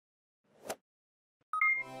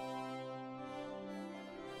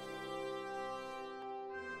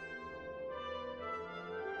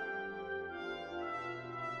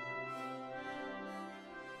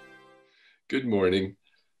Good morning.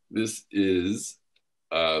 This is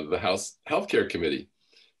the House Healthcare Committee,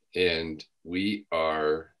 and we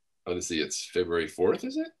are, let's see, it's February 4th,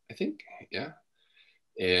 is it? I think, yeah.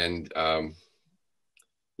 And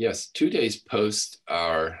yes, 2 days post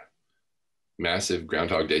our massive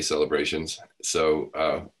Groundhog Day celebrations. So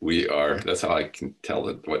that's how I can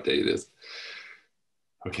tell what day it is.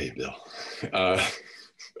 Okay, Bill.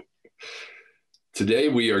 Today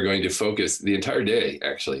we are going to focus the entire day,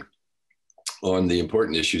 actually, on the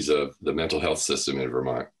important issues of the mental health system in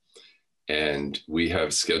Vermont. And we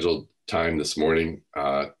have scheduled time this morning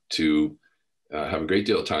to have a great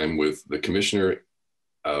deal of time with the commissioner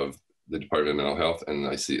of the Department of Mental Health, and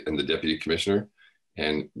the deputy commissioner,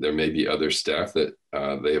 and there may be other staff that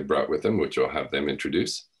they have brought with them, which I'll have them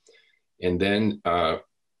introduce. And then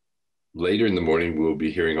later in the morning, we'll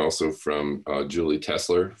be hearing also from Julie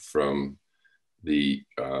Tesler from the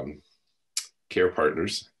Care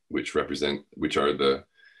Partners, which are the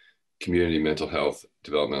community mental health,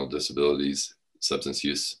 developmental disabilities, substance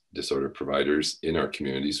use disorder providers in our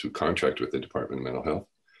communities who contract with the Department of Mental Health.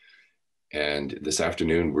 And this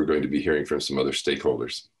afternoon, we're going to be hearing from some other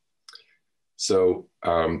stakeholders. So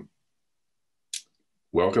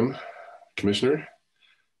welcome, Commissioner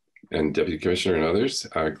and Deputy Commissioner and others.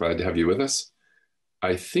 Glad to have you with us.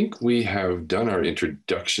 I think we have done our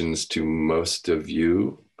introductions to most of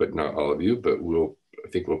you, but not all of you, but I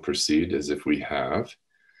think we'll proceed as if we have.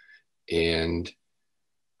 And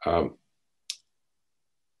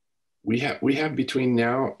we have between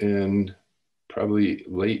now and probably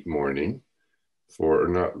late morning, or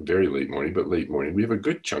not very late morning, but late morning, we have a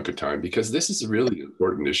good chunk of time because this is a really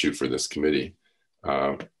important issue for this committee.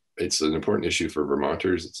 It's an important issue for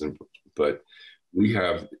Vermonters, but we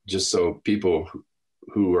have, just so people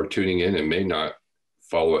who are tuning in and may not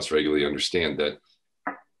follow us regularly understand that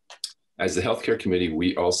as the healthcare committee,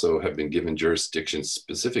 we also have been given jurisdiction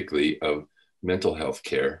specifically of mental health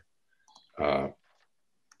care,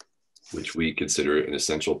 which we consider an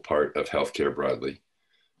essential part of healthcare broadly.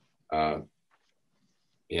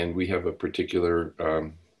 And we have a particular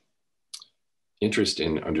interest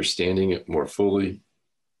in understanding it more fully.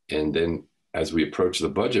 And then as we approach the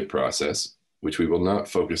budget process, which we will not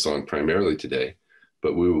focus on primarily today,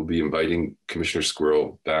 but we will be inviting Commissioner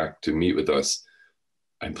Squirrel back to meet with us,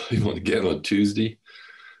 I believe, again on Tuesday.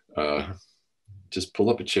 Just pull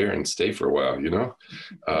up a chair and stay for a while, you know?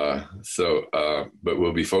 But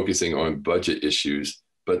we'll be focusing on budget issues.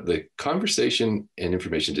 But the conversation and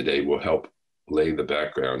information today will help lay the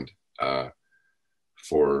background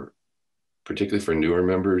particularly for newer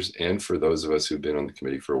members and for those of us who've been on the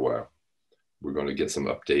committee for a while. We're going to get some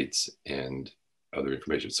updates and other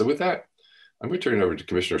information. So with that, I'm going to turn it over to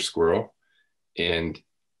Commissioner Squirrel and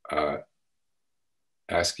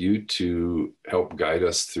ask you to help guide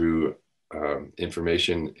us through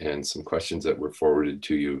information and some questions that were forwarded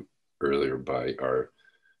to you earlier by our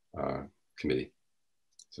committee.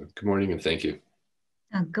 So good morning and thank you.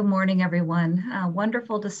 Good morning, everyone.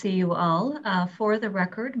 Wonderful to see you all. For the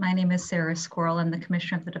record, my name is Sarah Squirrel. I'm the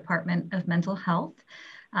Commissioner of the Department of Mental Health.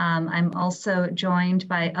 I'm also joined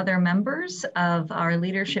by other members of our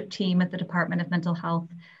leadership team at the Department of Mental Health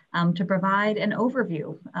to provide an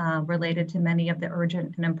overview related to many of the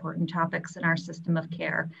urgent and important topics in our system of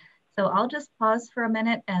care. So I'll just pause for a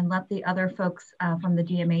minute and let the other folks from the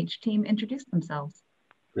DMH team introduce themselves.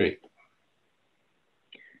 Great.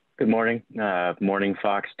 Good morning. Morning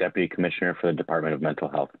Fox, Deputy Commissioner for the Department of Mental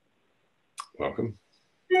Health. Welcome.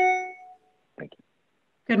 Thank you.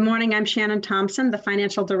 Good morning. I'm Shannon Thompson, the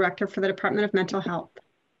Financial Director for the Department of Mental Health.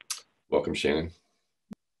 Welcome, Shannon.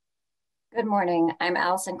 Good morning. I'm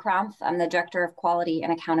Allison Krampf. I'm the Director of Quality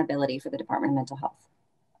and Accountability for the Department of Mental Health.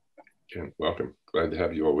 Okay, welcome. Glad to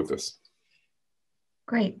have you all with us.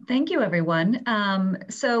 Great, thank you, everyone.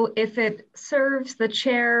 So if it serves the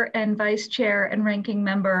chair and vice chair and ranking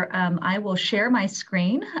member, I will share my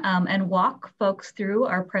screen and walk folks through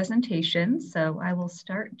our presentation. So I will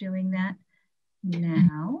start doing that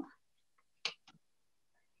now.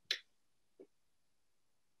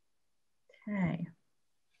 Okay.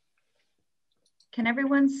 Can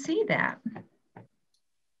everyone see that?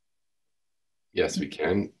 Yes, we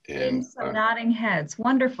can. And some nodding heads.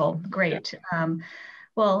 Wonderful. Great. Yeah.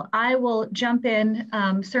 Well, I will jump in.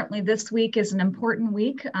 Certainly this week is an important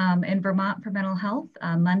week in Vermont for mental health.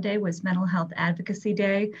 Monday was Mental Health Advocacy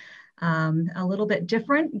Day. A little bit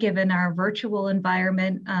different given our virtual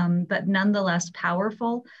environment, but nonetheless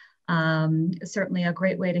powerful. Certainly a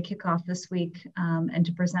great way to kick off this week and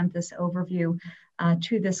to present this overview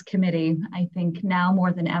to this committee. I think now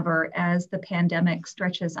more than ever, as the pandemic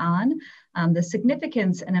stretches on, the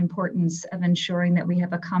significance and importance of ensuring that we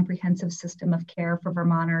have a comprehensive system of care for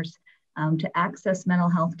Vermonters to access mental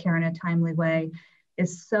health care in a timely way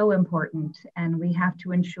is so important. And we have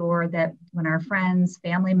to ensure that when our friends,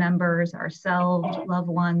 family members, ourselves, loved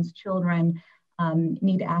ones, children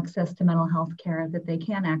need access to mental health care, that they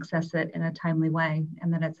can access it in a timely way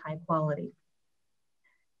and that it's high quality.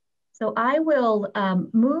 So I will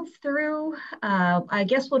move through, I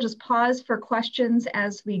guess we'll just pause for questions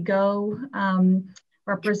as we go,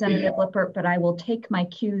 Representative Lippert, but I will take my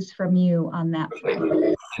cues from you on that.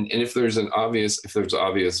 And if there's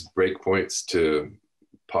obvious break points to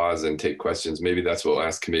pause and take questions, maybe that's what we'll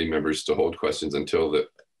ask committee members to hold questions until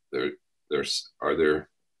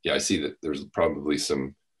yeah, I see that there's probably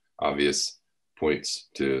some obvious points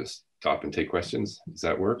to stop and take questions. Does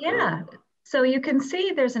that work? Yeah. So you can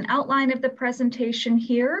see there's an outline of the presentation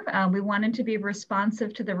here. We wanted to be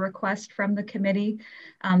responsive to the request from the committee.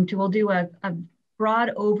 We'll do a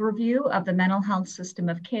broad overview of the mental health system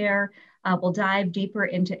of care. We'll dive deeper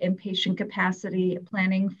into inpatient capacity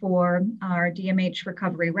planning for our DMH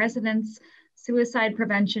recovery residents, suicide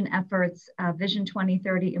prevention efforts, Vision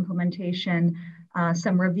 2030 implementation,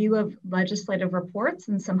 some review of legislative reports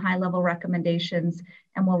and some high-level recommendations,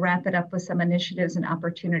 and we'll wrap it up with some initiatives and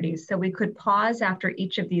opportunities. So we could pause after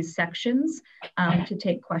each of these sections to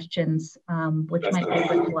take questions, which might be a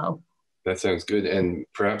quick flow. That sounds good. And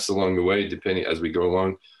perhaps along the way, depending as we go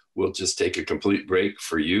along, we'll just take a complete break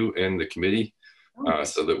for you and the committee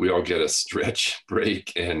so that we all get a stretch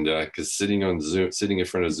break. And because sitting in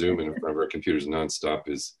front of Zoom and in front of our computers nonstop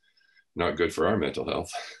is not good for our mental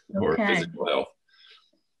health or physical health.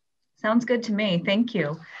 Sounds good to me. Thank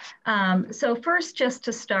you. So first, just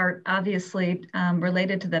to start, obviously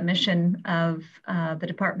related to the mission of the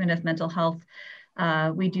Department of Mental Health,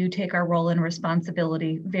 we do take our role and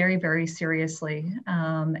responsibility very, very seriously.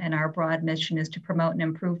 And our broad mission is to promote and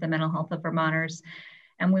improve the mental health of Vermonters.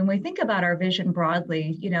 And when we think about our vision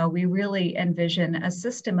broadly, we really envision a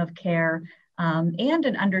system of care and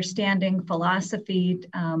an understanding philosophy,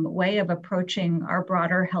 way of approaching our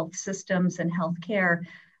broader health systems and healthcare,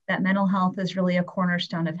 that mental health is really a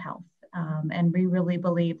cornerstone of health. And we really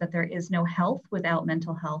believe that there is no health without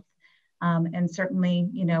mental health. And certainly,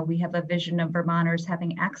 we have a vision of Vermonters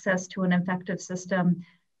having access to an effective system,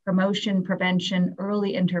 promotion, prevention,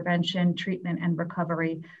 early intervention, treatment, and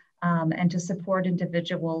recovery, and to support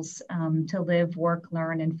individuals to live, work,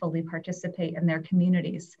 learn, and fully participate in their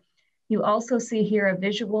communities. You also see here a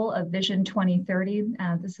visual of Vision 2030.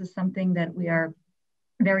 This is something that we are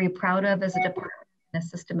very proud of as a department, a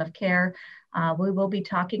system of care. We will be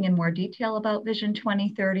talking in more detail about Vision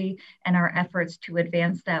 2030 and our efforts to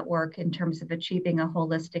advance that work in terms of achieving a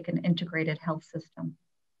holistic and integrated health system.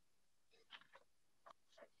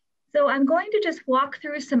 So I'm going to just walk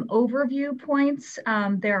through some overview points.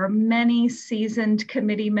 There are many seasoned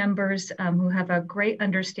committee members who have a great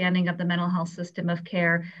understanding of the mental health system of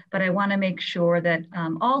care, but I want to make sure that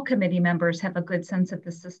all committee members have a good sense of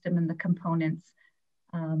the system and the components.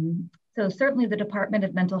 So certainly the Department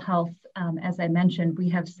of Mental Health, as I mentioned, we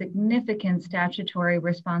have significant statutory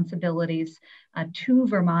responsibilities to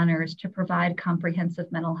Vermonters to provide comprehensive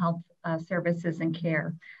mental health services and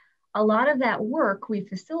care. A lot of that work we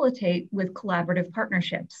facilitate with collaborative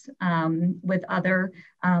partnerships with other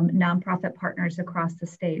nonprofit partners across the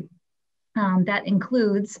state. That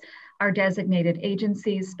includes our designated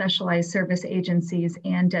agencies, specialized service agencies,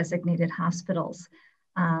 and designated hospitals.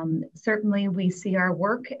 Certainly we see our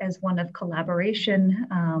work as one of collaboration.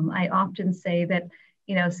 I often say that,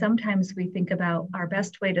 sometimes we think about our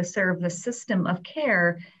best way to serve the system of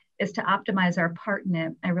care is to optimize our part in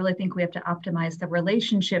it. I really think we have to optimize the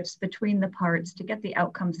relationships between the parts to get the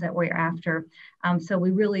outcomes that we're after. So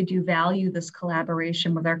we really do value this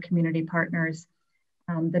collaboration with our community partners.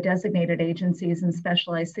 The designated agencies and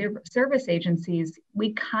specialized service agencies,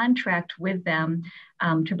 we contract with them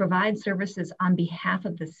to provide services on behalf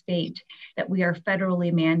of the state that we are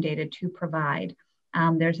federally mandated to provide.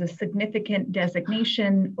 There's a significant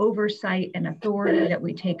designation, oversight, and authority that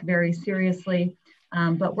we take very seriously,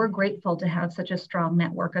 but we're grateful to have such a strong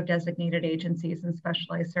network of designated agencies and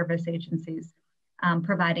specialized service agencies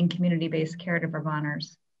providing community-based care to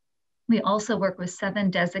Vermonters. We also work with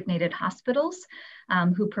 7 designated hospitals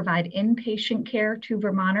who provide inpatient care to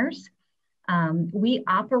Vermonters. We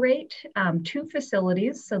operate 2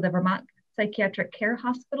 facilities, so the Vermont Psychiatric Care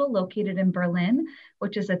Hospital located in Berlin,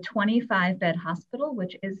 which is a 25-bed hospital,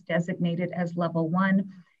 which is designated as level 1,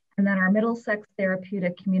 And then our Middlesex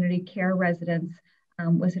Therapeutic Community Care Residence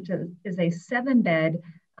is a 7-bed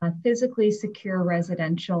physically secure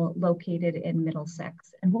residential located in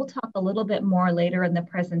Middlesex. And we'll talk a little bit more later in the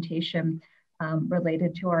presentation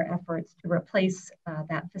related to our efforts to replace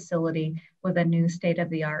that facility with a new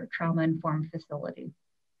state-of-the-art trauma-informed facility.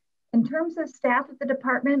 In terms of staff at the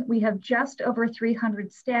department, we have just over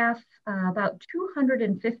 300 staff. About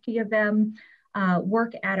 250 of them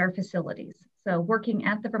work at our facilities. So working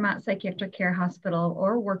at the Vermont Psychiatric Care Hospital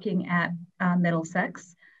or working at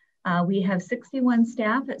Middlesex. We have 61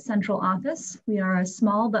 staff at central office. We are a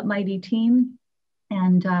small but mighty team,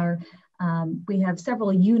 and we have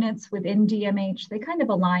several units within DMH. They kind of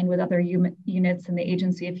align with other units in the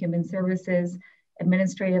Agency of Human Services,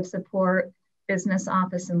 administrative support, business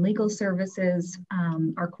office and legal services,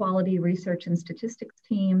 our quality research and statistics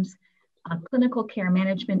teams, clinical care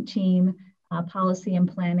management team, policy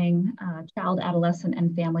and planning, child, adolescent,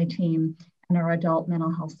 and family team, and our adult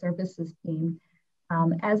mental health services team.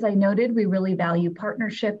 As I noted, we really value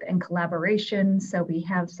partnership and collaboration. So we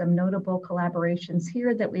have some notable collaborations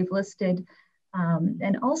here that we've listed.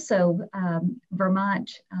 And also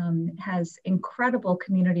Vermont has incredible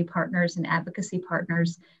community partners and advocacy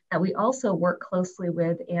partners that we also work closely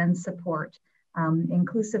with and support,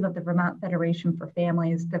 inclusive of the Vermont Federation for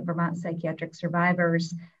Families, the Vermont Psychiatric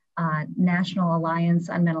Survivors, National Alliance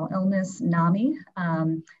on Mental Illness, NAMI,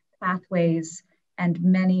 Pathways, and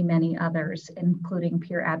many, many others, including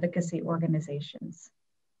peer advocacy organizations.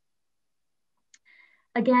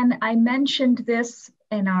 Again, I mentioned this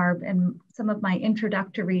in some of my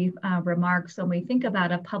introductory remarks when we think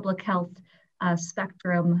about a public health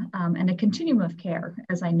spectrum and a continuum of care,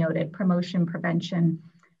 as I noted, promotion, prevention,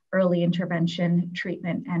 early intervention,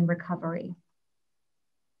 treatment, and recovery.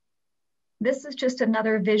 This is just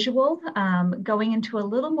another visual going into a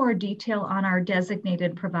little more detail on our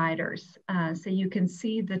designated providers. So you can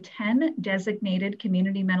see the 10 designated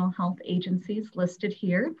community mental health agencies listed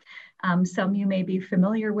here. Some you may be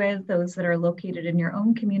familiar with, those that are located in your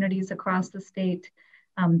own communities across the state.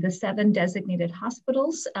 The 7 designated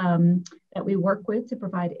hospitals that we work with to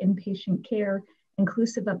provide inpatient care,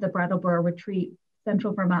 inclusive of the Brattleboro Retreat,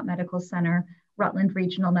 Central Vermont Medical Center, Rutland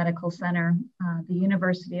Regional Medical Center, the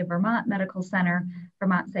University of Vermont Medical Center,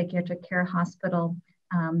 Vermont Psychiatric Care Hospital,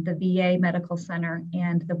 the VA Medical Center,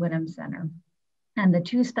 and the Whittam Center. And the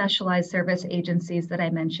 2 specialized service agencies that I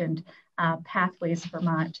mentioned, Pathways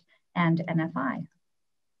Vermont and NFI.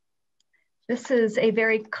 This is a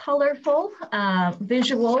very colorful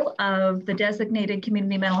visual of the designated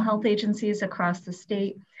community mental health agencies across the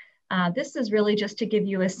state. This is really just to give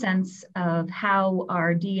you a sense of how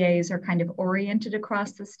our DAs are kind of oriented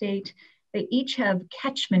across the state. They each have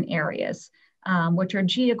catchment areas, which are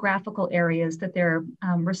geographical areas that they're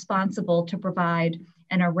responsible to provide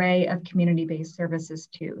an array of community-based services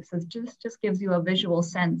to. So just gives you a visual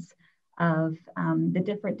sense of the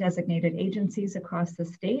different designated agencies across the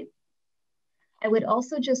state. I would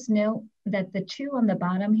also just note that the 2 on the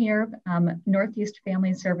bottom here, Northeast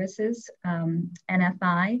Family Services,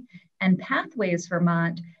 NFI, and Pathways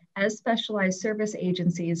Vermont, as specialized service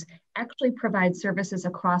agencies, actually provide services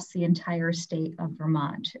across the entire state of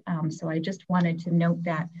Vermont. So I just wanted to note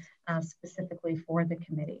that specifically for the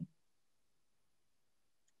committee.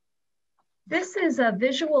 This is a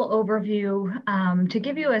visual overview to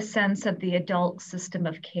give you a sense of the adult system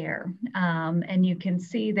of care. And you can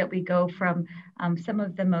see that we go from some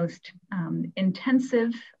of the most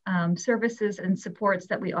intensive services and supports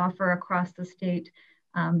that we offer across the state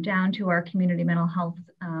down to our community mental health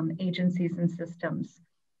agencies and systems.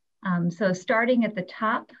 So starting at the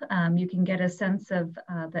top, you can get a sense of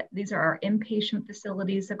that these are our inpatient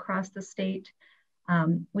facilities across the state.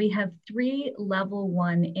 We have 3 level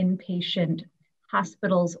 1 inpatient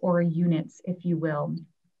hospitals or units, if you will.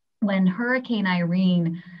 When Hurricane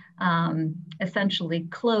Irene essentially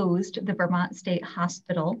closed the Vermont State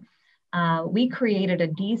Hospital, we created a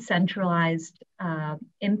decentralized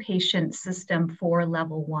inpatient system for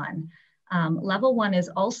level 1. Level 1 is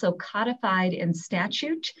also codified in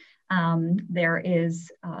statute. There is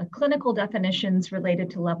clinical definitions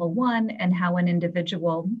related to level 1 and how an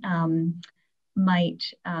individual might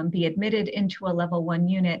be admitted into a level 1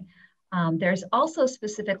 unit. There's also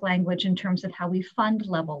specific language in terms of how we fund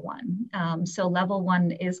level 1. So level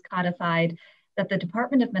 1 is codified that the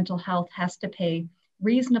Department of Mental Health has to pay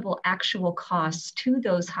reasonable actual costs to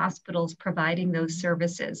those hospitals providing those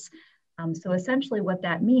services. So essentially what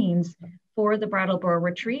that means for the Brattleboro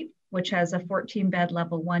Retreat, which has a 14-bed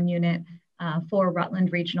level 1 unit, for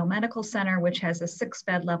Rutland Regional Medical Center, which has a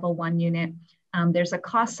 6-bed level 1 unit, there's a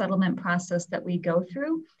cost settlement process that we go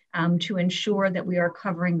through to ensure that we are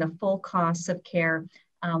covering the full costs of care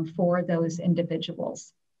for those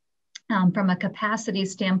individuals. From a capacity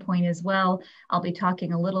standpoint as well, I'll be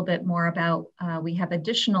talking a little bit more about, we have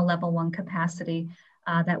additional level 1 capacity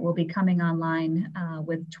that will be coming online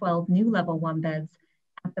with 12 new level 1 beds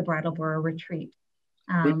at the Brattleboro Retreat.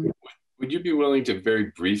 Would you be willing to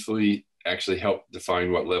very briefly actually help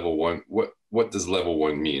define what level 1, what does level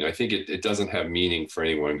 1 mean? I think it doesn't have meaning for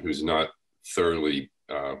anyone who's not thoroughly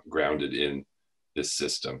grounded in this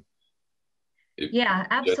system. Yeah,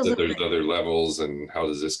 absolutely. That there's other levels, and how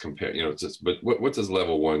does this compare? You know, but what does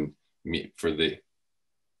level 1 mean for the?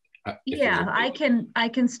 Yeah, I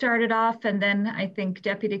can start it off, and then I think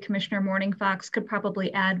Deputy Commissioner Morning Fox could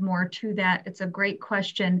probably add more to that. It's a great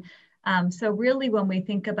question. So really, when we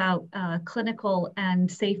think about clinical and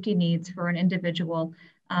safety needs for an individual,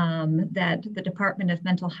 that the Department of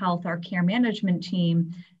Mental Health, our care management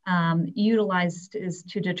team, utilized is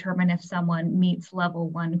to determine if someone meets level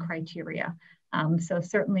 1 criteria. So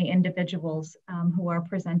certainly individuals who are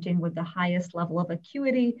presenting with the highest level of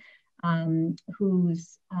acuity,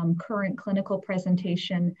 whose current clinical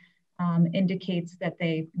presentation indicates that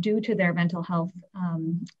they, due to their mental health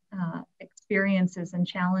experiences and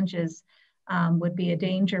challenges, would be a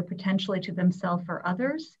danger potentially to themselves or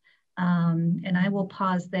others. And I will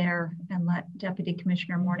pause there and let Deputy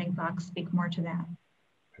Commissioner Morning Fox speak more to that.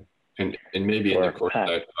 And maybe in the course of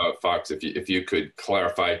that, Fox, if you could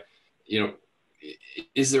clarify, you know,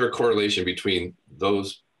 is there a correlation between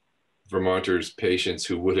those Vermonters patients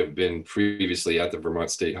who would have been previously at the Vermont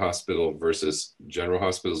State Hospital versus general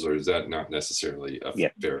hospitals, or is that not necessarily a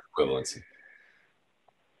fair equivalency?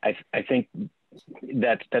 I think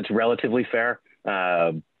that's relatively fair.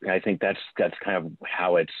 I think that's kind of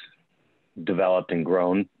how it's developed and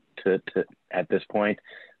grown to at this point.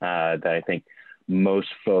 That I think most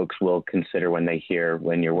folks will consider when they hear,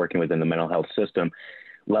 when you're working within the mental health system.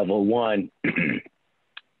 Level 1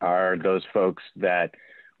 are those folks that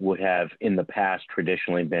would have in the past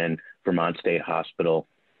traditionally been Vermont State Hospital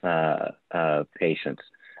patients.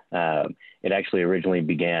 It actually originally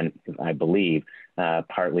began, I believe,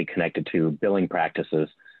 partly connected to billing practices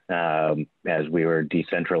as we were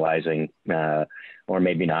decentralizing, or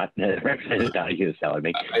maybe not. Representative Donahue is telling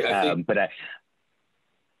me.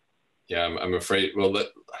 I'm afraid. Well,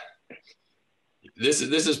 this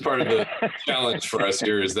is part of the challenge for us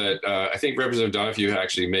here, is that I think Representative Donahue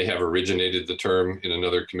actually may have originated the term in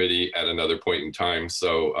another committee at another point in time.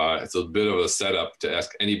 So it's a bit of a setup to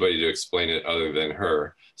ask anybody to explain it other than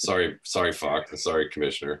her. Sorry, Fox. Sorry,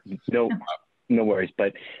 Commissioner. No worries.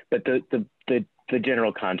 But the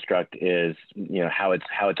general construct is, you know, how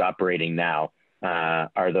it's operating now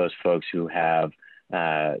are those folks who have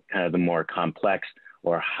kind of the more complex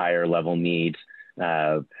or higher level needs.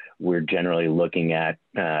 We're generally looking at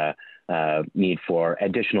need for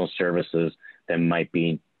additional services that might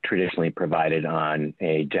be traditionally provided on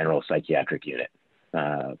a general psychiatric unit.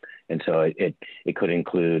 And so it could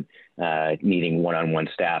include needing one-on-one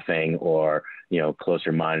staffing, or, you know,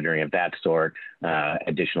 closer monitoring of that sort,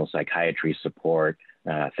 additional psychiatry support,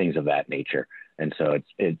 things of that nature. And so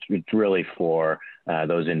it's really for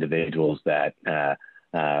those individuals that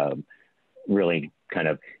really kind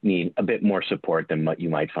of need a bit more support than what you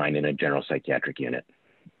might find in a general psychiatric unit.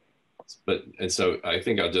 And so I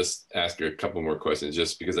think I'll just ask you a couple more questions,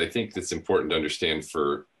 just because I think it's important to understand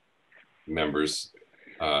for members.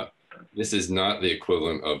 This is not the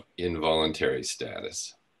equivalent of involuntary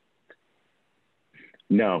status.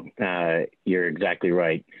 No, you're exactly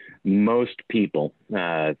right. Most people,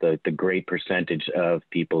 the great percentage of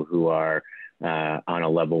people who are on a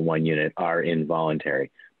level 1 unit are involuntary,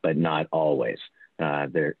 but not always.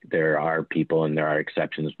 There are people, and there are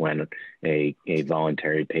exceptions when a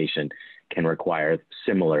voluntary patient can require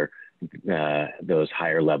similar, those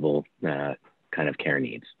higher level kind of care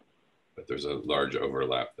needs. But there's a large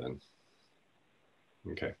overlap then.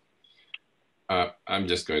 Okay. I'm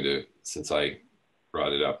just going to, since I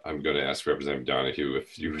brought it up, I'm going to ask Representative Donahue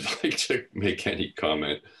if you would like to make any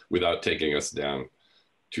comment without taking us down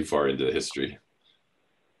too far into history.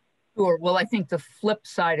 Sure. Well, I think the flip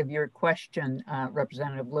side of your question,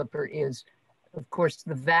 Representative Lipper, is, of course,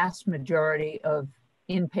 the vast majority of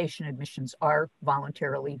inpatient admissions are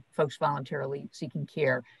folks voluntarily seeking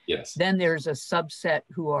care. Yes. Then there's a subset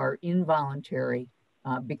who are involuntary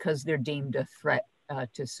because they're deemed a threat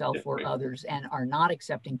to self or others and are not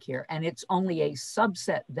accepting care. And it's only a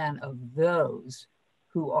subset then of those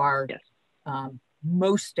who are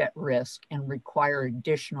most at risk and require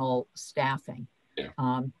additional staffing. Yeah.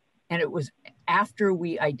 And it was after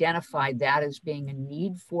we identified that as being a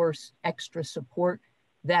need for extra support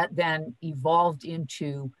that then evolved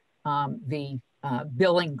into the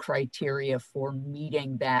billing criteria for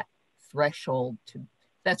meeting that threshold.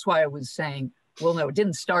 That's why I was saying, well, no, it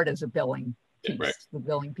didn't start as a billing piece. Right. The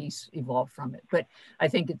billing piece evolved from it, but I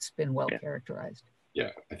think it's been well characterized.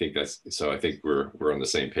 Yeah, I think so. I think we're on the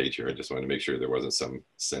same page here. I just wanted to make sure there wasn't some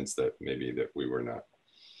sense that maybe that we were not.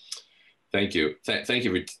 Thank you. Thank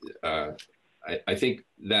you. I think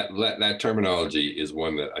that terminology is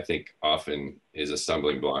one that I think often is a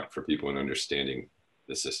stumbling block for people in understanding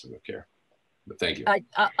the system of care. But thank you.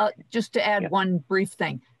 Just to add one brief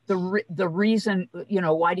thing, the reason,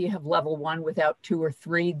 why do you have level 1 without 2 or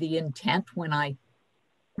 3? The intent when I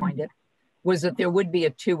coined it was that there would be a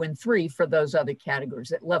 2 and 3 for those other categories.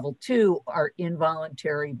 That level 2 are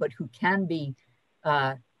involuntary, but who can be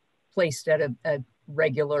placed at a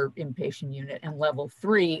regular inpatient unit, and level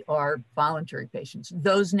 3 are voluntary patients.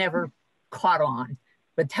 Those never caught on,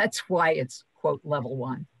 but that's why it's, quote, level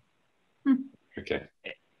 1. Okay.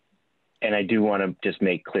 And I do want to just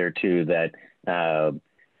make clear too that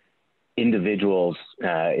individuals,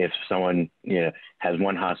 if someone has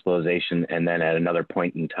one hospitalization and then at another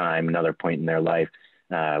point in time, another point in their life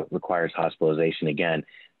requires hospitalization again,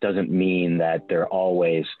 doesn't mean that they're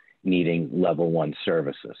always needing level 1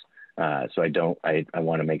 services. So I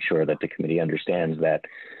want to make sure that the committee understands that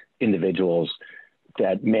individuals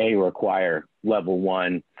that may require level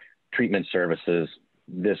 1 treatment services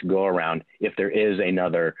this go around, if there is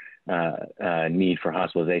another need for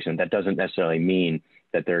hospitalization, that doesn't necessarily mean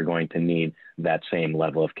that they're going to need that same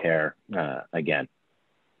level of care again.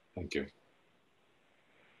 Thank you.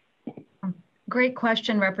 Great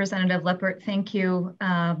question, Representative Lippert. Thank you,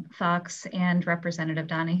 Fox and Representative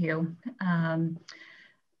Donahue.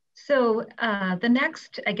 So the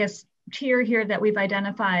next, I guess, tier here that we've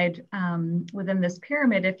identified within this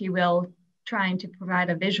pyramid, if you will, trying to provide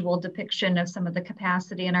a visual depiction of some of the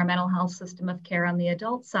capacity in our mental health system of care on the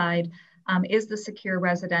adult side, is the secure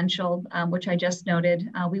residential, which I just noted.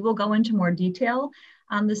 We will go into more detail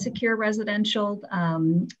on the secure residential,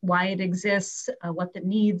 why it exists, what the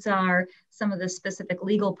needs are, some of the specific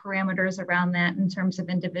legal parameters around that in terms of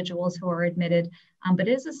individuals who are admitted. But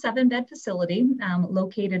it is a 7-bed facility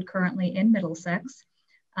located currently in Middlesex.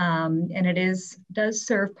 And it does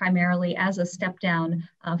serve primarily as a step down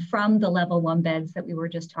from the level 1 beds that we were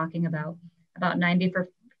just talking about. About 95%,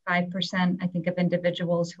 I think, of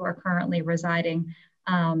individuals who are currently residing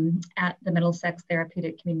at the Middlesex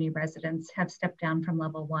Therapeutic Community Residence have stepped down from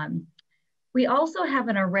level 1. We also have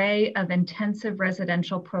an array of intensive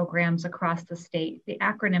residential programs across the state. The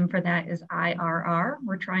acronym for that is IRR.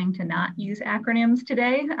 We're trying to not use acronyms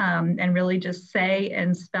today and really just say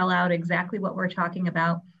and spell out exactly what we're talking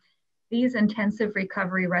about. These intensive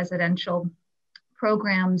recovery residential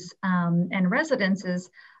programs and residences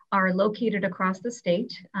are located across the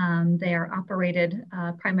state. They are operated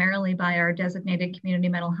primarily by our designated community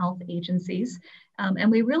mental health agencies.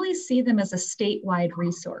 And we really see them as a statewide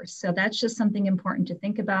resource. So that's just something important to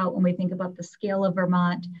think about when we think about the scale of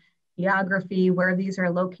Vermont, geography, where these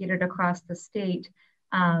are located across the state.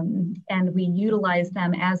 And we utilize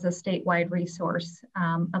them as a statewide resource.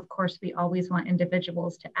 Of course, we always want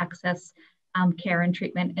individuals to access care and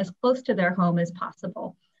treatment as close to their home as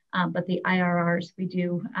possible. But the IRRs we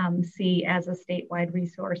do see as a statewide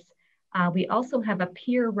resource. We also have a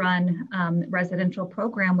peer-run residential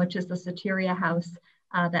program, which is the Soteria House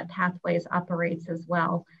that Pathways operates as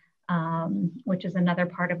well, which is another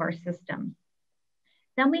part of our system.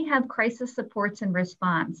 Then we have crisis supports and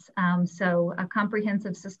response. So a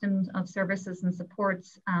comprehensive system of services and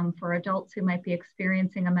supports for adults who might be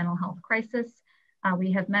experiencing a mental health crisis.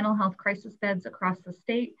 We have mental health crisis beds across the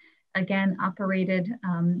state, again, operated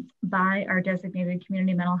by our designated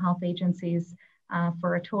community mental health agencies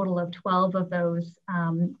for a total of 12 of those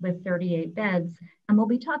with 38 beds. And we'll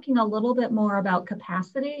be talking a little bit more about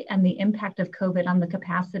capacity and the impact of COVID on the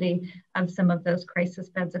capacity of some of those crisis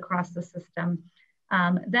beds across the system.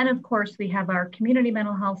 Then, of course, we have our community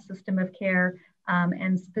mental health system of care,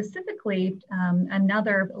 and specifically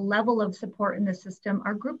another level of support in the system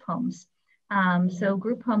are group homes. So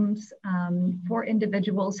group homes for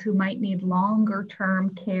individuals who might need longer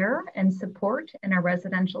term care and support in a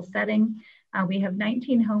residential setting. We have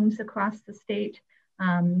 19 homes across the state,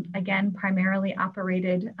 again, primarily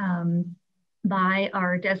operated by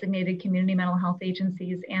our designated community mental health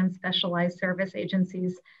agencies and specialized service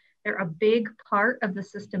agencies. They're a big part of the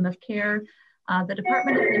system of care. The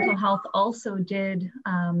Department of Mental Health also did,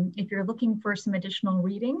 if you're looking for some additional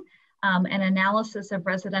reading, an analysis of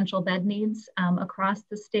residential bed needs across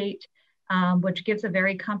the state, which gives a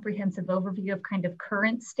very comprehensive overview of kind of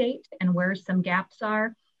current state and where some gaps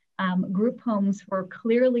are. Group homes were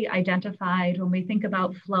clearly identified when we think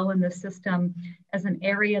about flow in the system as an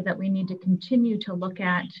area that we need to continue to look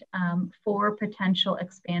at for potential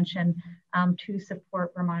expansion to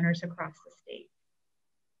support Vermonters across the state.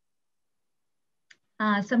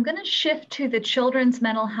 So I'm going to shift to the children's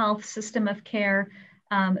mental health system of care.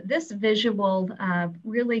 This visual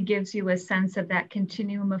really gives you a sense of that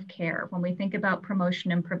continuum of care. When we think about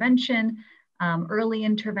promotion and prevention, early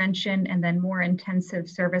intervention, and then more intensive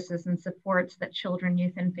services and supports that children,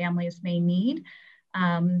 youth, and families may need.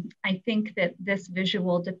 I think that this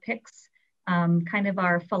visual depicts kind of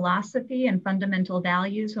our philosophy and fundamental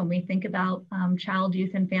values when we think about child,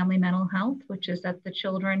 youth, and family mental health, which is that the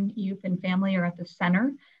children, youth, and family are at the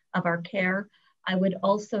center of our care. I would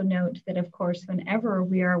also note that, of course, whenever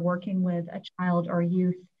we are working with a child or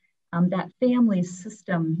youth, that family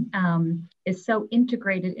system is so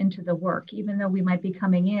integrated into the work, even though we might be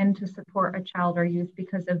coming in to support a child or youth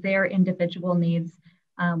because of their individual needs.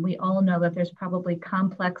 We all know that there's probably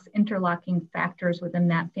complex interlocking factors within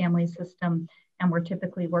that family system, and we're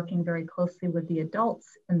typically working very closely with the adults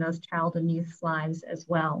in those child and youth's lives as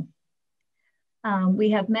well.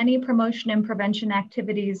 We have many promotion and prevention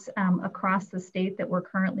activities across the state that we're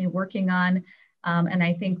currently working on. And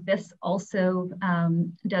I think this also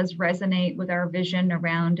does resonate with our vision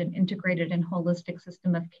around an integrated and holistic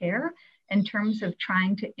system of care in terms of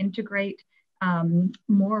trying to integrate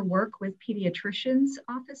more work with pediatricians'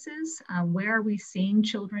 offices. Where are we seeing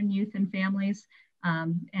children, youth, and families?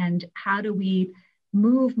 And how do we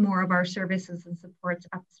move more of our services and supports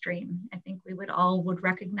upstream? I think we would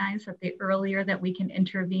recognize that the earlier that we can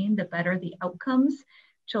intervene, the better the outcomes.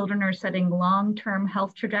 Children are setting long-term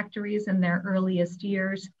health trajectories in their earliest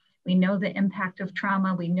years. We know the impact of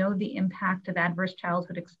trauma. We know the impact of adverse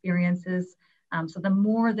childhood experiences. So the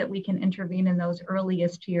more that we can intervene in those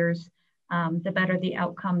earliest years, the better the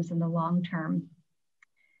outcomes in the long term.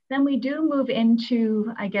 Then we do move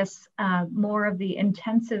into, I guess, more of the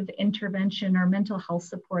intensive intervention or mental health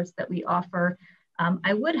supports that we offer.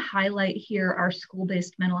 I would highlight here our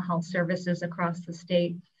school-based mental health services across the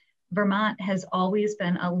state. Vermont has always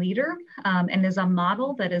been a leader and is a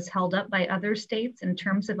model that is held up by other states in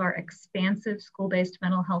terms of our expansive school-based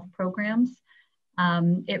mental health programs.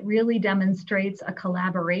 It really demonstrates a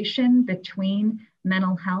collaboration between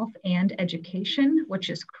mental health and education, which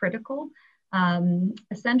is critical.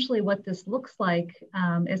 Essentially what this looks like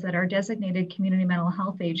is that our designated community mental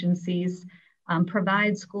health agencies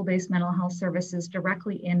provide school-based mental health services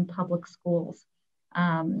directly in public schools.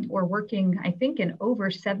 We're working, I think, in over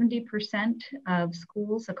 70% of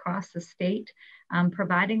schools across the state,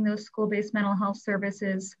 providing those school-based mental health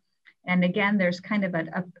services. And again, there's kind of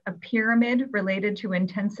a pyramid related to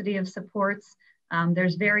intensity of supports.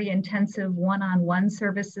 There's very intensive one-on-one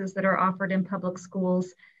services that are offered in public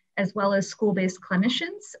schools, as well as school-based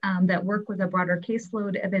clinicians that work with a broader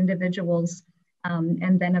caseload of individuals.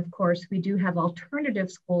 And then, of course, we do have alternative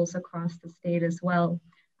schools across the state as well,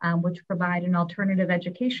 which provide an alternative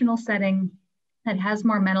educational setting that has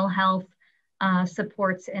more mental health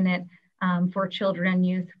supports in it for children and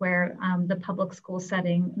youth where the public school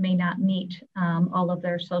setting may not meet all of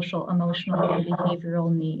their social, emotional, and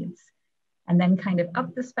behavioral needs. And then kind of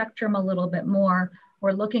up the spectrum a little bit more,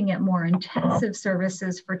 we're looking at more intensive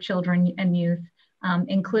services for children and youth,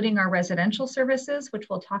 including our residential services, which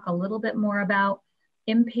we'll talk a little bit more about,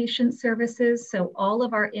 inpatient services. So all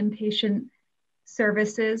of our inpatient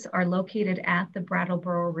services are located at the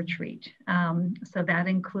Brattleboro Retreat. So that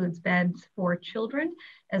includes beds for children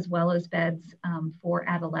as well as beds for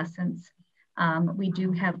adolescents. We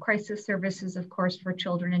do have crisis services, of course, for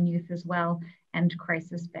children and youth as well, and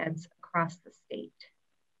crisis beds across the state.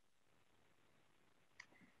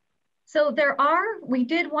 So we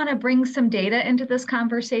did want to bring some data into this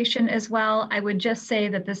conversation as well. I would just say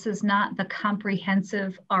that this is not the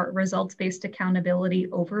comprehensive results-based accountability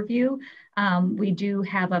overview. We do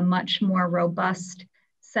have a much more robust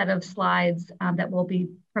set of slides that we'll be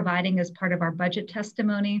providing as part of our budget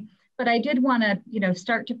testimony. But I did want to,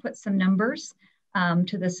 start to put some numbers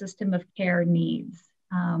to the system of care needs.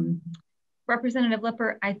 Representative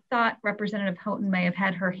Lipper, I thought Representative Houghton may have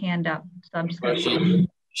had her hand up, so I'm just going to.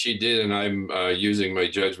 She did, and I'm using my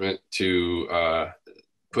judgment to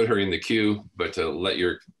put her in the queue, but to let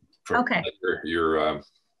your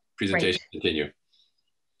presentation continue.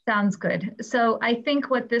 Sounds good. So I think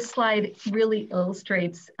what this slide really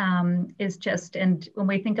illustrates is just, and when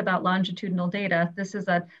we think about longitudinal data, this is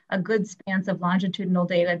a good span of longitudinal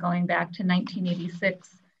data going back to 1986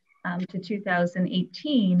 to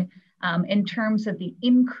 2018 in terms of the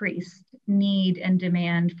increased need and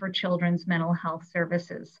demand for children's mental health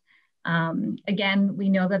services. Again, we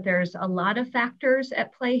know that there's a lot of factors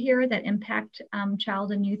at play here that impact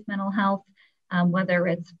child and youth mental health, whether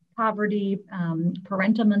it's poverty,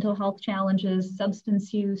 parental mental health challenges,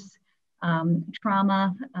 substance use,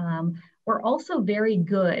 trauma. We're also very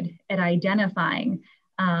good at identifying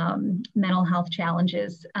mental health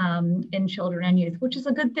challenges in children and youth, which is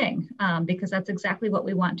a good thing because that's exactly what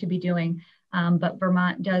we want to be doing. But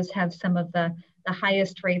Vermont does have some of the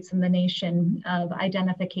highest rates in the nation of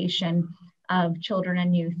identification of children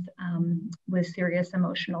and youth with serious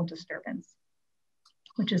emotional disturbance,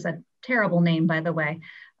 which is a terrible name, by the way.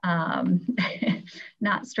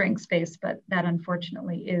 Not strengths-based, but that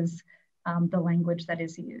unfortunately is the language that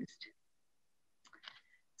is used.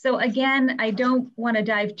 So again, I don't want to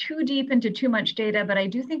dive too deep into too much data, but I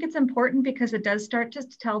do think it's important because it does start to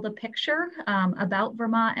tell the picture about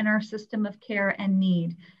Vermont and our system of care and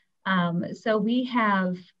need. So we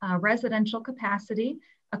have residential capacity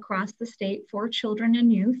across the state for children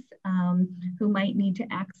and youth who might need to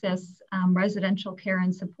access residential care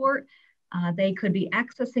and support. They could be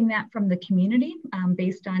accessing that from the community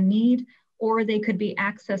based on need, or they could be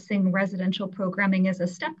accessing residential programming as a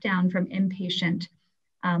step down from inpatient.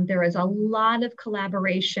 There is a lot of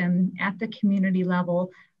collaboration at the community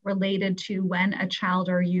level related to when a child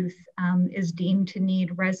or youth is deemed to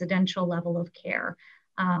need residential level of care.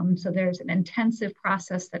 So there's an intensive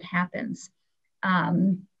process that happens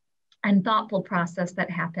and thoughtful process that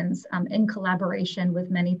happens in collaboration with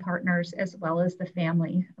many partners as well as the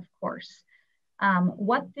family, of course.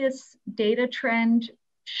 What this data trend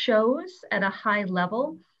shows at a high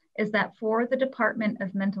level is that for the Department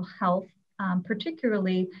of Mental Health,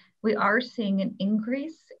 particularly, we are seeing an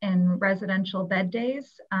increase in residential bed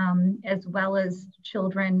days, as well as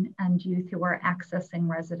children and youth who are accessing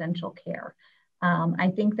residential care.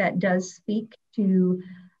 I think that does speak to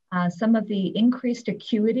some of the increased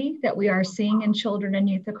acuity that we are seeing in children and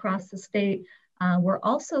youth across the state. We're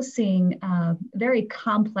also seeing very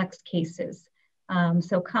complex cases.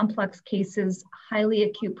 So complex cases, highly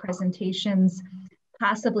acute presentations,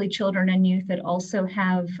 possibly children and youth that also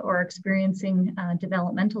have or are experiencing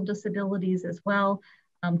developmental disabilities as well,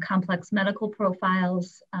 complex medical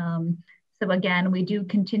profiles. So again, we do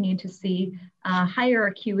continue to see higher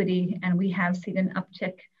acuity, and we have seen an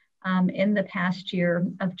uptick in the past year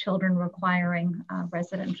of children requiring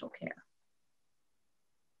residential care.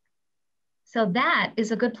 So that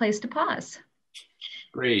is a good place to pause.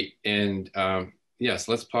 Great, and yes,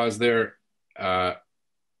 let's pause there.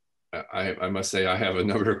 I must say I have a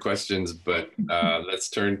number of questions, but let's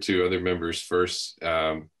turn to other members first.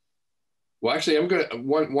 Well, actually, I'm going to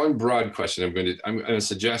one broad question. I'm a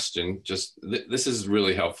suggestion. Just this is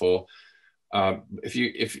really helpful. If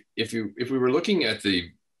we were looking at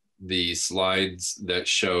the slides that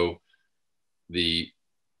show the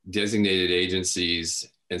designated agencies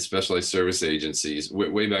and specialized service agencies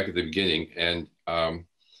way back at the beginning, and I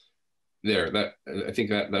think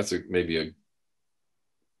that's maybe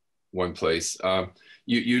one place.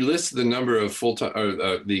 You list the number of full-time,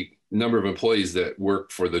 or the number of employees that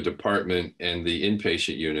work for the department and the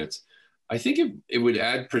inpatient units. I think it would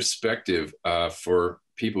add perspective for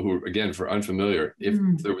people who, again, for unfamiliar, if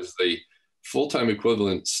there was the full-time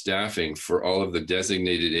equivalent staffing for all of the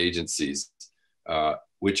designated agencies,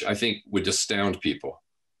 which I think would astound people.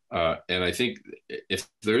 And I think if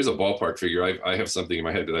there is a ballpark figure, I have something in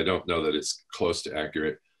my head, but I don't know that it's close to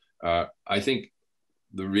accurate. I think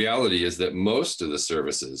the reality is that most of the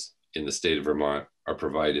services in the state of Vermont are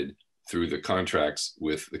provided through the contracts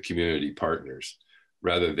with the community partners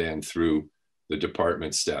rather than through the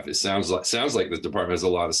department staff. It sounds like the department has a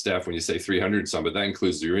lot of staff when you say 300 some, but that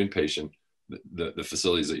includes your inpatient, the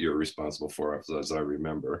facilities that you're responsible for, as I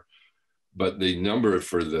remember. But the number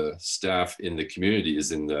for the staff in the community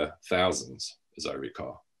is in the thousands, as I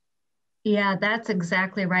recall. Yeah, that's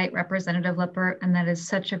exactly right, Representative Lippert, and that is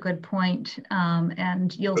such a good point.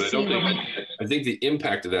 And you'll see. I think the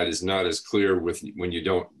impact of that is not as clear if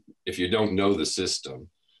you don't know the system.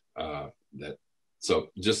 So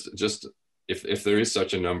just if there is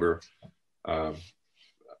such a number,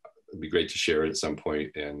 it'd be great to share it at some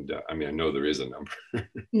point. And I mean, I know there is a number.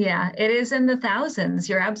 Yeah, it is in the thousands.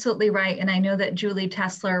 You're absolutely right. And I know that Julie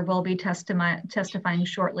Tessler will be testifying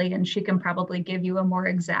shortly, and she can probably give you a more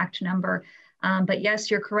exact number. But yes,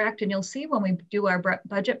 you're correct. And you'll see when we do our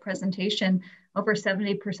budget presentation, over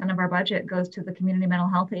 70% of our budget goes to the community mental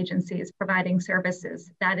health agencies providing services.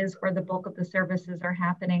 That is where the bulk of the services are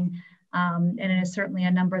happening. And it is certainly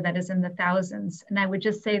a number that is in the thousands. And I would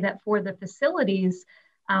just say that for the facilities,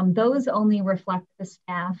 Those only reflect the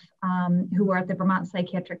staff who are at the Vermont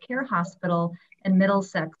Psychiatric Care Hospital in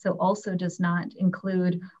Middlesex, so also does not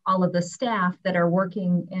include all of the staff that are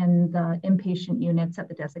working in the inpatient units at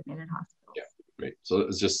the designated hospitals. Yeah, great. So it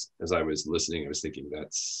was just, as I was listening, I was thinking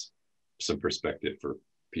that's some perspective for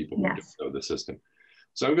people who don't know the system.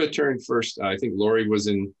 So I'm going to turn first, I think Lori was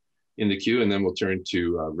in the queue, and then we'll turn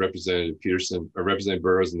to Representative Peterson, or Representative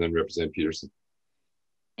Burrows, and then Representative Peterson.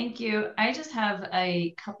 Thank you. I just have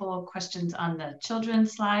a couple of questions on the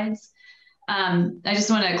children's slides. I just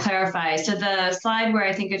want to clarify. So the slide where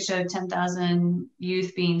I think it showed 10,000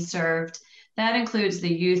 youth being served, that includes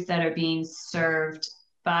the youth that are being served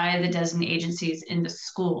by the designated agencies in the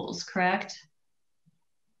schools, correct?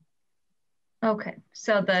 Okay,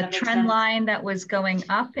 so the trend line that was going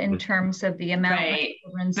up in terms of the amount of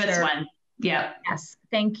children served. This one, yeah. Yes,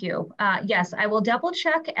 thank you. Yes, I will double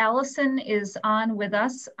check. Allison is on with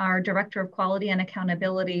us, our Director of Quality and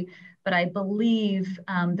Accountability, but I believe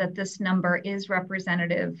that this number is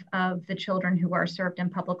representative of the children who are served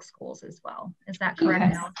in public schools as well. Is that correct,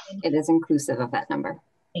 Yes, Allison? it is inclusive of that number.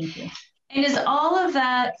 Thank you. And is all of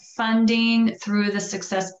that funding through the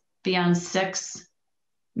Success Beyond 6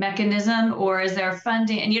 mechanism, or is there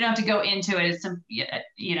funding, and you don't have to go into it, it's some,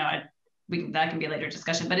 you know, that can be a later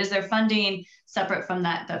discussion, but is there funding separate from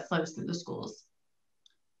that flows through the schools?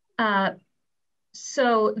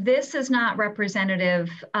 So this is not representative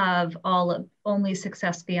of only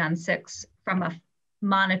Success Beyond 6 from a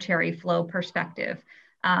monetary flow perspective.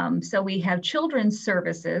 So we have children's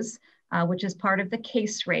services, which is part of the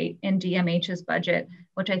case rate in DMH's budget,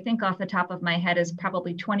 which I think off the top of my head is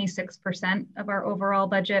probably 26% of our overall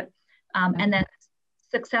budget. And then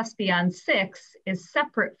Success Beyond 6 is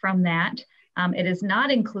separate from that. It is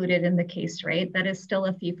not included in the case rate. That is still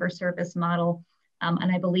a fee-for-service model.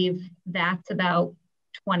 And I believe that's about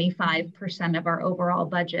 25% of our overall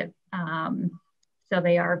budget. So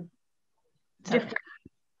they are different.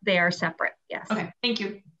 They are separate, yes. Okay, thank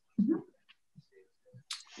you. Mm-hmm.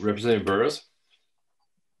 Representative Burrows.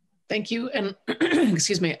 Thank you. And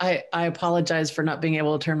excuse me, I apologize for not being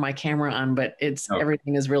able to turn my camera on, but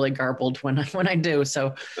everything is really garbled when I do.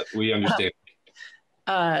 So we understand.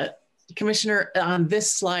 Commissioner, on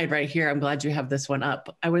this slide right here, I'm glad you have this one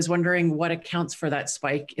up. I was wondering what accounts for that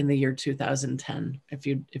spike in the year 2010, if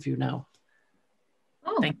you know.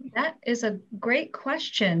 Oh, that is a great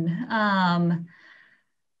question. I'm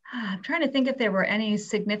trying to think if there were any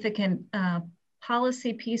significant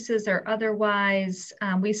policy pieces or otherwise.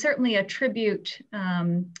 We certainly attribute,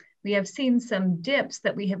 we have seen some dips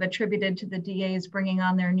that we have attributed to the DAs bringing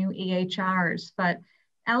on their new EHRs, but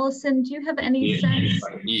Allison, do you have any sense?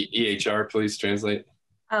 EHR, please translate.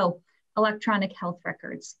 Oh, electronic health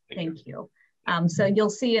records. Thank you. So you'll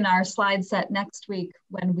see in our slide set next week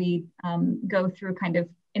when we go through kind of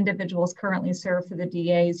individuals currently served for the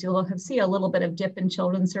DAs, you'll see a little bit of dip in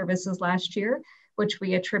children's services last year, which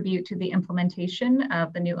we attribute to the implementation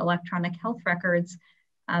of the new electronic health records.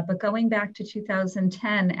 But going back to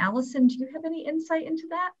 2010, Allison, do you have any insight into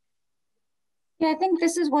that? Yeah, I think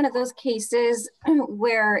this is one of those cases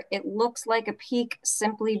where it looks like a peak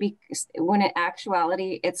simply because when in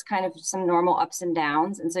actuality, it's kind of some normal ups and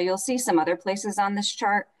downs. And so you'll see some other places on this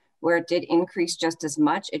chart where it did increase just as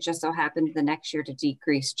much. It just so happened the next year to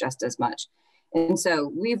decrease just as much. And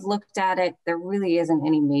so we've looked at it. There really isn't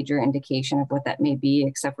any major indication of what that may be,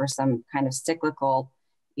 except for some kind of cyclical,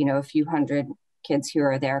 you know, a few hundred kids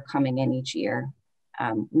here or there coming in each year.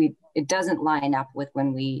 It doesn't line up with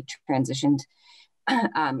when we transitioned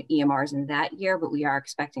EMRs in that year, but we are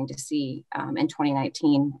expecting to see in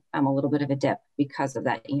 2019 a little bit of a dip because of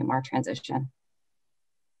that EMR transition.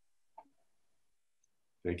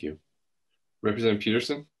 Thank you. Representative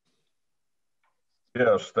Peterson.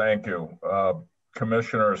 Yes, thank you.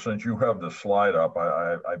 Commissioner, since you have the slide up,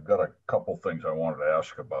 I've got a couple things I wanted to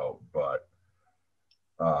ask about, but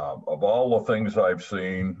of all the things I've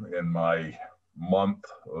seen in my month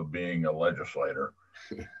of being a legislator,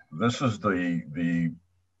 this is the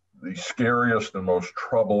scariest and most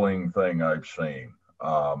troubling thing I've seen.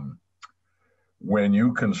 When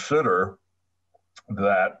you consider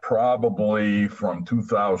that probably from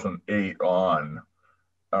 2008 on,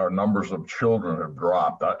 our numbers of children have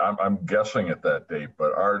dropped. I'm guessing at that date,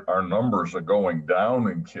 but our numbers are going down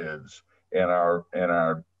in kids, and our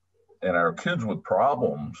kids with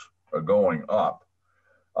problems are going up.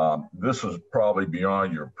 This is probably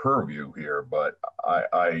beyond your purview here, but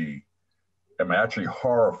I am actually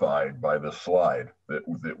horrified by this slide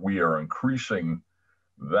that we are increasing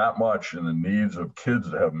that much in the needs of kids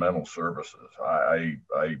to have mental services.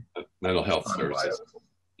 Mental health services.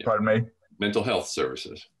 Pardon me? Mental health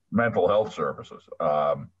services. mental health services.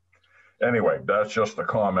 Anyway, that's just a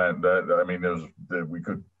comment that, I mean, we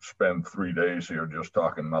could spend 3 days here just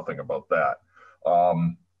talking nothing about that.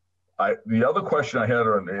 The other question I had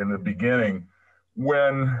in the beginning,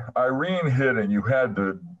 when Irene hit and you had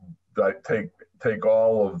to take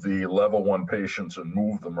all of the level 1 patients and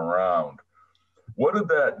move them around, what did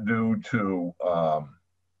that do to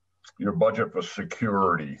your budget for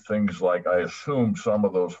security? Things like, I assume some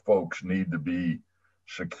of those folks need to be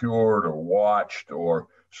secured or watched, or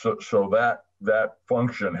so that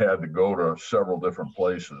function had to go to several different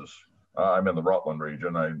places. I'm in the Rutland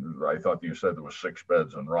region. I thought you said there was 6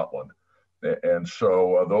 beds in Rutland. And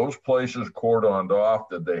so are those places cordoned off?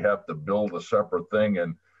 Did they have to build a separate thing?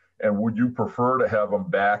 And would you prefer to have them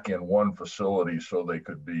back in one facility so they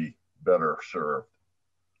could be better served?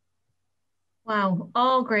 Wow,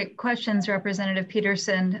 all great questions, Representative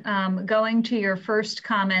Peterson. Going to your first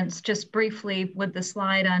comments, just briefly with the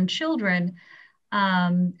slide on children,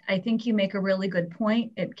 I think you make a really good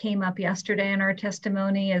point. It came up yesterday in our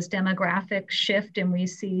testimony as demographics shift and we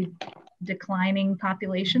see declining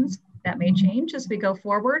populations. That may change as we go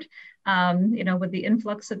forward, with the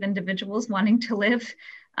influx of individuals wanting to live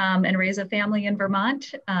and raise a family in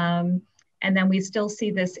Vermont. And then we still see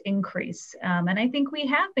this increase. And I think we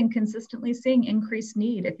have been consistently seeing increased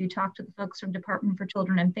need. If you talk to the folks from Department for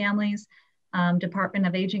Children and Families, Department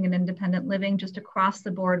of Aging and Independent Living, just across the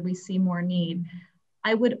board, we see more need.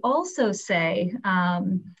 I would also say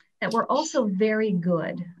that we're also very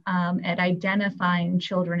good at identifying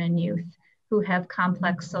children and youth who have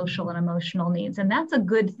complex social and emotional needs. And that's a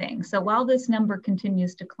good thing. So while this number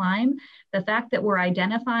continues to climb, the fact that we're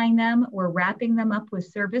identifying them, we're wrapping them up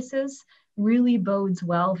with services, really bodes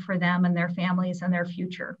well for them and their families and their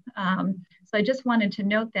future. So I just wanted to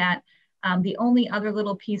note that. The only other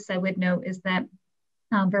little piece I would note is that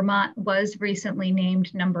Vermont was recently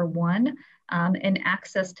named #1 in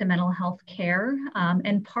access to mental health care.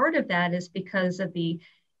 And part of that is because of the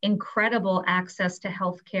incredible access to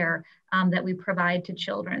health care that we provide to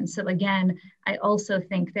children. So again, I also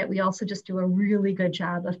think that we also just do a really good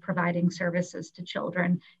job of providing services to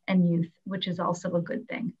children and youth, which is also a good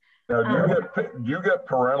thing. Now, do you get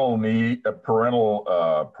parental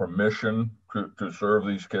permission to serve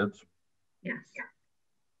these kids? Yes.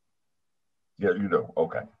 Yeah, you do.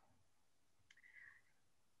 Okay.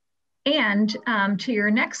 And to your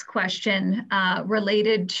next question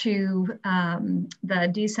related to the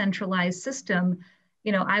decentralized system,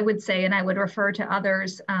 I would say, and I would refer to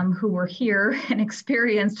others who were here and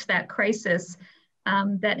experienced that crisis,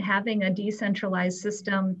 that having a decentralized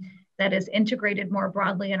system that is integrated more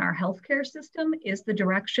broadly in our healthcare system is the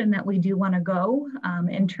direction that we do want to go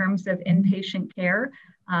in terms of inpatient care.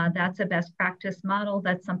 That's a best practice model.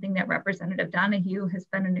 That's something that Representative Donahue has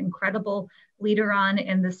been an incredible leader on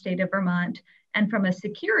in the state of Vermont. And from a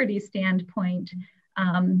security standpoint,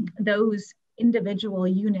 those individual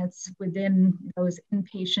units within those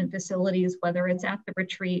inpatient facilities, whether it's at the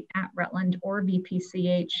retreat, at Rutland, or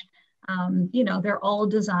VPCH, they're all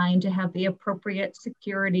designed to have the appropriate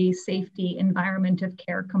security, safety, environment of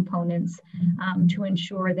care components to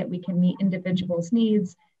ensure that we can meet individuals'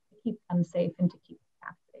 needs, to keep them safe, and to keep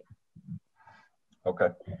staff safe. Okay,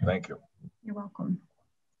 thank you. You're welcome.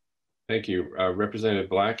 Thank you, Representative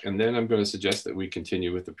Black. And then I'm going to suggest that we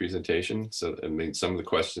continue with the presentation. So, I mean, some of the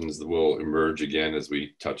questions will emerge again as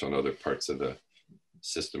we touch on other parts of the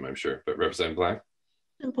system, I'm sure. But Representative Black?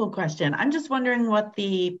 Simple question. I'm just wondering what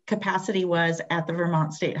the capacity was at the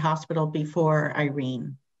Vermont State Hospital before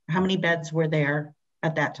Irene. How many beds were there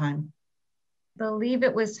at that time? I believe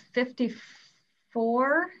it was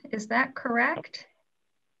 54. Is that correct?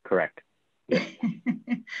 Correct.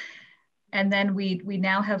 And then we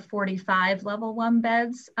now have 45 level 1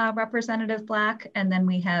 beds, Representative Black, and then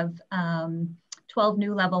we have 12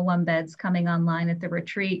 new level 1 beds coming online at the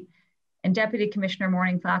retreat. And Deputy Commissioner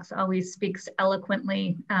Morning Fox always speaks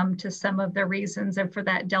eloquently to some of the reasons and for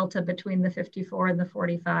that delta between the 54 and the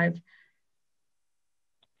 45.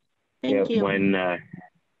 Thank you.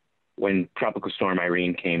 When Tropical Storm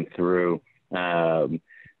Irene came through, there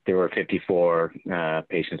were 54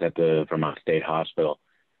 patients at the Vermont State Hospital.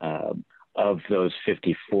 Of those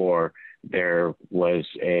 54, there was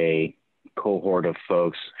a cohort of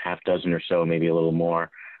folks, half dozen or so, maybe a little more,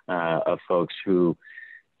 of folks who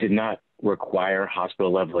did not require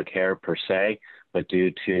hospital level of care per se, but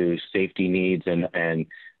due to safety needs and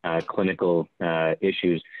clinical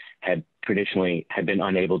issues had been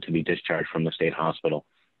unable to be discharged from the state hospital.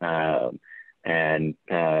 And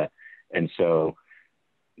so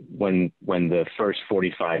when the first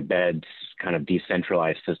 45 beds kind of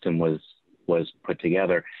decentralized system was put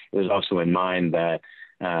together, it was also in mind that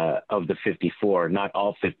of the 54, not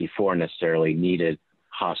all 54 necessarily needed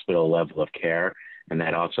hospital level of care. And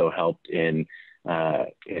that also helped in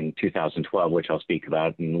 2012, which I'll speak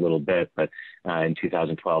about in a little bit, but in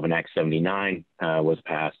 2012, an Act 79 was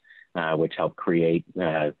passed, which helped create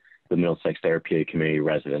the Middlesex Therapeutic Community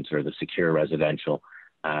Residence, or the secure residential.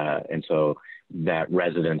 And so that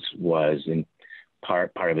residence was, in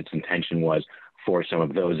part of its intention was for some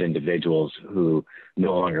of those individuals who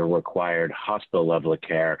no longer required hospital level of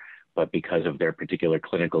care, but because of their particular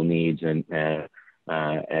clinical needs and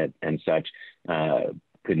such,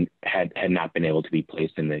 had not been able to be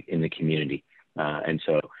placed in the community. And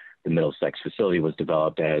so the Middlesex facility was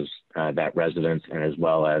developed as that residence, and as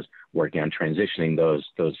well as working on transitioning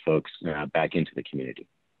those folks back into the community.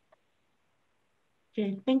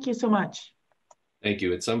 Okay, thank you so much. Thank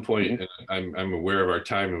you. At some point, I'm aware of our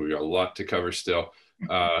time and we've got a lot to cover still.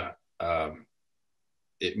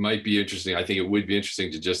 It might be interesting. I think it would be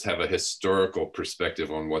interesting to just have a historical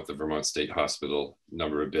perspective on what the Vermont State Hospital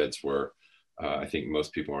number of beds were. I think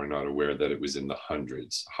most people are not aware that it was in the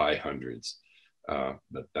hundreds, high hundreds.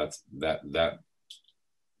 But that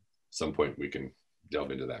some point we can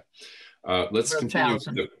delve into that. Let's continue.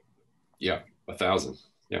 1,000. Yeah, 1,000.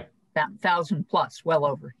 Yeah. 1,000 plus, well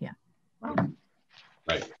over. Yeah. Wow.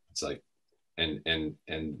 Right. It's like, and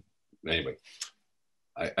anyway,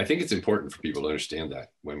 I think it's important for people to understand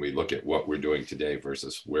that when we look at what we're doing today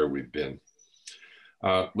versus where we've been.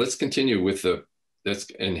 Let's continue with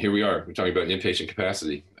and here we are, we're talking about inpatient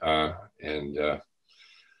capacity.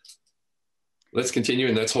 Let's continue,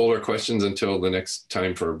 and let's hold our questions until the next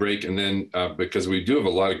time for a break. And then, because we do have a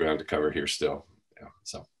lot of ground to cover here still. Yeah,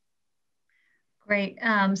 so. Great.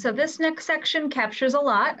 So this next section captures a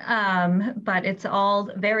lot, but it's all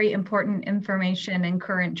very important information and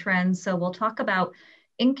current trends. So we'll talk about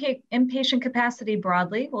inpatient capacity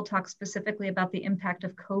broadly. We'll talk specifically about the impact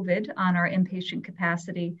of COVID on our inpatient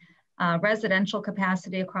capacity, residential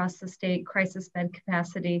capacity across the state, crisis bed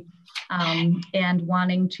capacity, and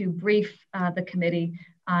wanting to brief the committee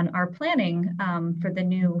on our planning for the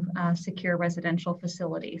new secure residential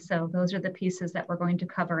facility. So those are the pieces that we're going to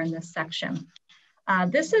cover in this section.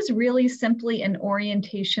 This is really simply an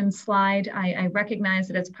orientation slide. I recognize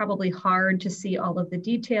that it's probably hard to see all of the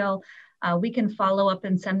detail. We can follow up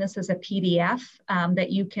and send this as a PDF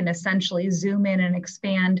that you can essentially zoom in and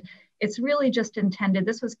expand. It's really just intended,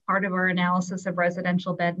 this was part of our analysis of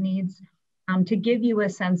residential bed needs, to give you a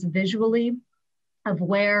sense visually of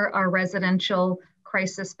where our residential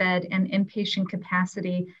crisis bed and inpatient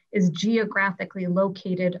capacity is geographically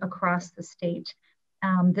located across the state.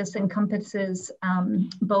 This encompasses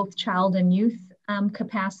both child and youth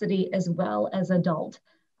capacity as well as adult.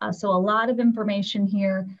 So a lot of information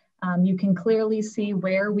here. You can clearly see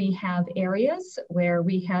where we have areas where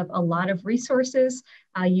we have a lot of resources.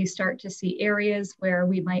 You start to see areas where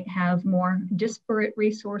we might have more disparate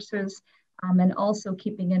resources, and also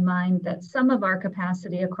keeping in mind that some of our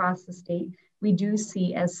capacity across the state we do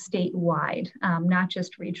see as statewide, not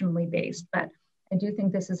just regionally based, but I do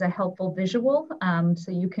think this is a helpful visual,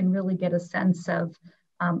 so you can really get a sense of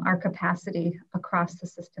our capacity across the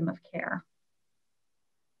system of care.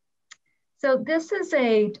 So this is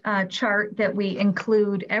a chart that we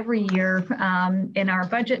include every year in our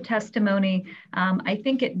budget testimony. I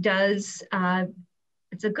think it does,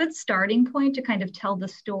 it's a good starting point to kind of tell the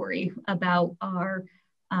story about our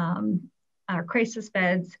crisis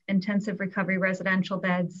beds, intensive recovery residential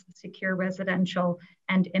beds, secure residential,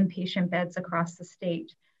 and inpatient beds across the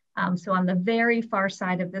state. So on the very far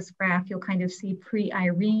side of this graph, you'll kind of see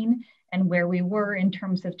pre-Irene and where we were in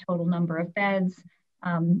terms of total number of beds,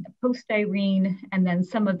 post-Irene, and then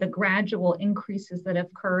some of the gradual increases that have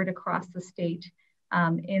occurred across the state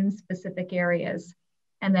in specific areas.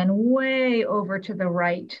 And then way over to the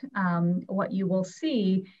right, what you will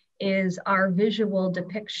see is our visual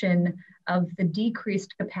depiction of the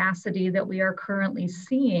decreased capacity that we are currently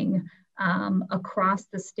seeing across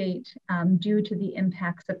the state due to the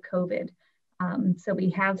impacts of COVID. So we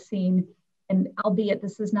have seen, and albeit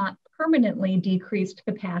this is not permanently decreased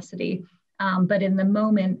capacity, but in the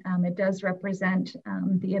moment, it does represent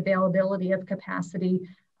the availability of capacity,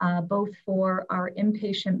 both for our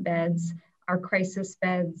inpatient beds, our crisis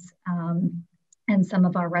beds, and some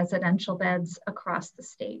of our residential beds across the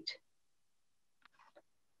state.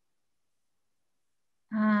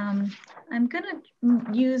 I'm gonna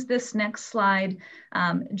use this next slide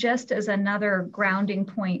just as another grounding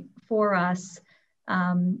point for us.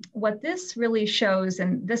 What this really shows,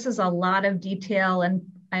 and this is a lot of detail, and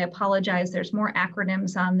I apologize, there's more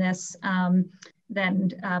acronyms on this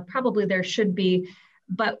than probably there should be,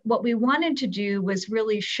 But what we wanted to do was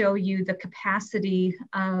really show you the capacity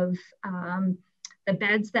of the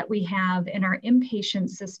beds that we have in our inpatient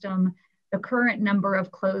system, the current number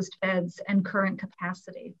of closed beds, and current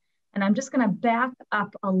capacity. And I'm just going to back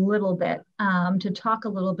up a little bit to talk a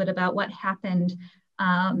little bit about what happened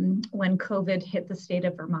when COVID hit the state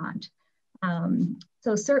of Vermont.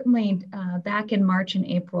 So certainly back in March and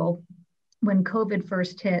April, when COVID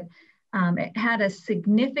first hit, it had a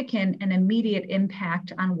significant and immediate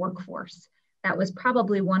impact on workforce. That was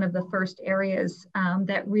probably one of the first areas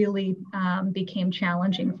that really became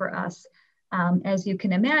challenging for us. As you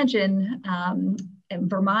can imagine,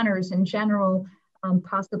 Vermonters in general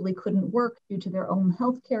possibly couldn't work due to their own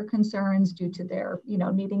healthcare concerns, due to their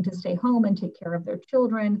needing to stay home and take care of their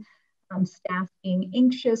children, staff being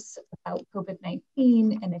anxious about COVID-19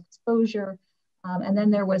 and exposure. And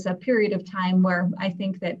then there was a period of time where I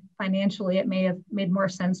think that financially it may have made more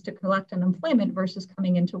sense to collect unemployment versus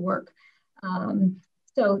coming into work.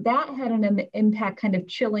 So that had an impact, kind of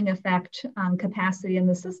chilling effect on capacity in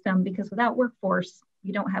the system, because without workforce,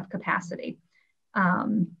 you don't have capacity.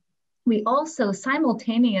 We also,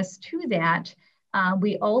 simultaneous to that,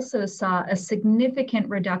 we also saw a significant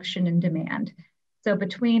reduction in demand. So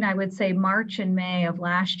between, I would say, March and May of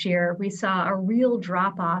last year, we saw a real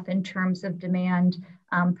drop off in terms of demand,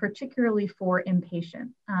 particularly for inpatient.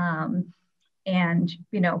 And,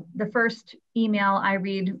 the first email I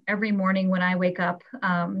read every morning when I wake up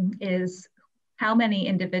is how many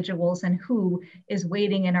individuals and who is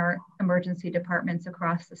waiting in our emergency departments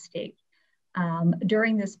across the state.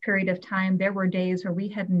 During this period of time, there were days where we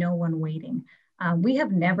had no one waiting. We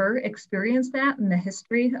have never experienced that in the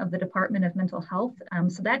history of the Department of Mental Health.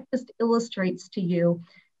 So that just illustrates to you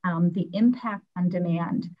the impact on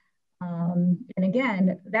demand. And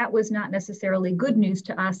again, that was not necessarily good news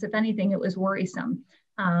to us. If anything, it was worrisome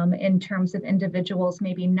in terms of individuals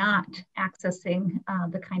maybe not accessing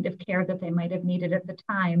the kind of care that they might have needed at the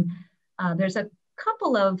time. There's a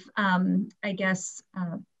couple of,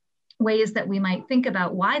 ways that we might think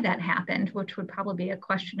about why that happened, which would probably be a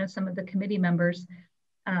question of some of the committee members.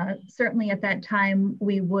 Certainly at that time,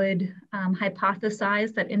 we would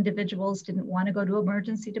hypothesize that individuals didn't want to go to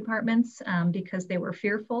emergency departments because they were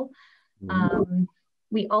fearful.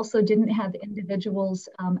 We also didn't have individuals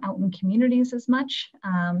out in communities as much.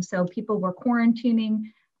 So people were quarantining,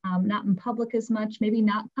 not in public as much, maybe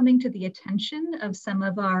not coming to the attention of some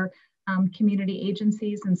of our community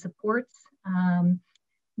agencies and supports.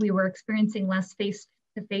 We were experiencing less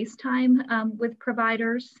face-to-face time with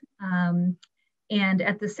providers. And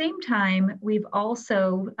at the same time, we've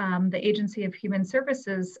also, the Agency of Human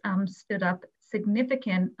Services stood up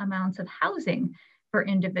significant amounts of housing for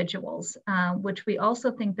individuals, which we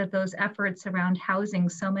also think that those efforts around housing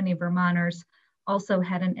so many Vermonters also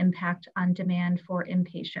had an impact on demand for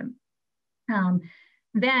inpatient.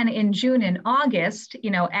 Then in June and August,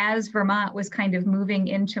 as Vermont was kind of moving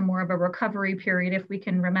into more of a recovery period, if we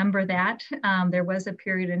can remember that, there was a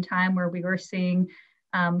period in time where we were seeing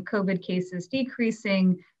COVID cases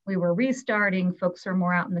decreasing, we were restarting, folks were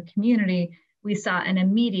more out in the community. We saw an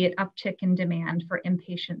immediate uptick in demand for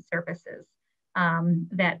inpatient services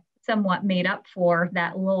that somewhat made up for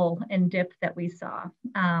that lull and dip that we saw.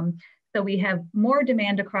 So we have more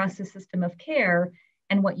demand across the system of care.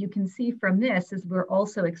 And what you can see from this is we're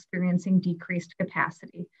also experiencing decreased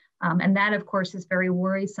capacity. And that, of course, is very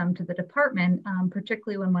worrisome to the department,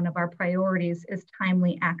 particularly when one of our priorities is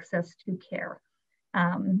timely access to care.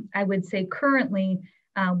 I would say currently,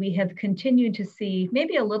 we have continued to see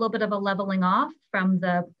maybe a little bit of a leveling off from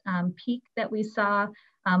the peak that we saw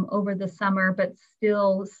over the summer, but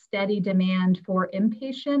still steady demand for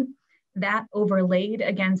inpatient. That overlaid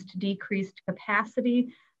against decreased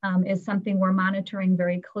capacity is something we're monitoring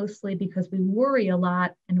very closely because we worry a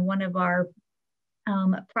lot. And one of our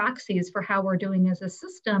proxies for how we're doing as a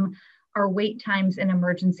system are wait times in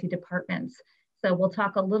emergency departments. So we'll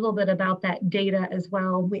talk a little bit about that data as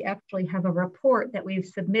well. We actually have a report that we've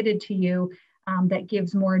submitted to you that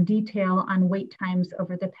gives more detail on wait times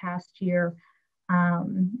over the past year.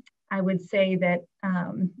 I would say that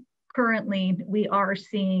currently we are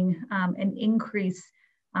seeing an increase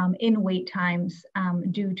in wait times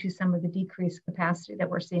due to some of the decreased capacity that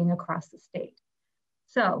we're seeing across the state.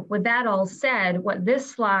 So with that all said, what this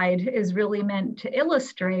slide is really meant to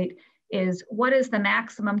illustrate is what is the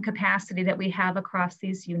maximum capacity that we have across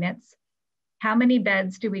these units? How many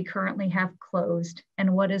beds do we currently have closed?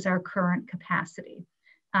 And what is our current capacity?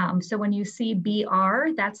 So when you see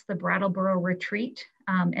BR, that's the Brattleboro Retreat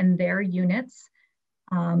and their units.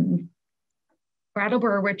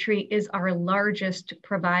 Brattleboro Retreat is our largest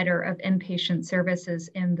provider of inpatient services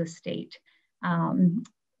in the state.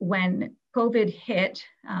 When COVID hit,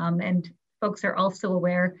 and folks are also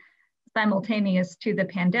aware, simultaneous to the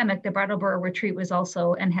pandemic, the Brattleboro retreat was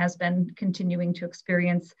also and has been continuing to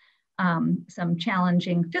experience some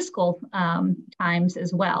challenging fiscal times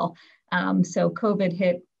as well. So COVID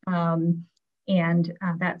hit, and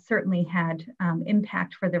that certainly had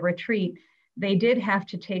impact for the retreat. They did have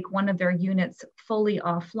to take one of their units fully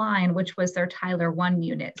offline, which was their Tyler 1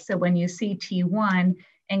 unit. So when you see T1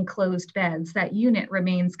 and closed beds, that unit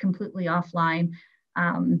remains completely offline.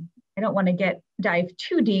 I don't want to dive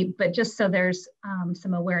too deep, but just so there's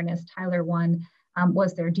some awareness, Tyler 1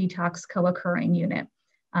 was their detox co-occurring unit.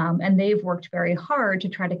 And they've worked very hard to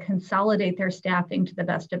try to consolidate their staffing to the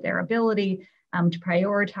best of their ability, to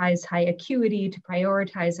prioritize high acuity, to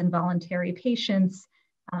prioritize involuntary patients.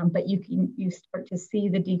 But you start to see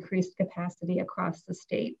the decreased capacity across the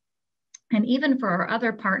state. And even for our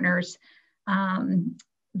other partners,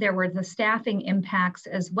 there were the staffing impacts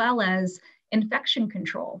as well as infection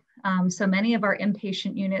control. So many of our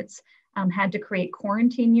inpatient units had to create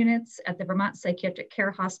quarantine units. At the Vermont Psychiatric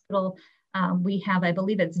Care Hospital, we have, I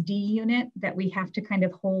believe it's D unit that we have to kind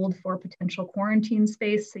of hold for potential quarantine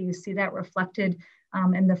space. So you see that reflected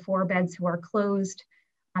in the 4 beds who are closed,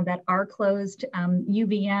 that are closed.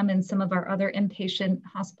 UVM and some of our other inpatient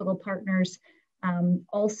hospital partners.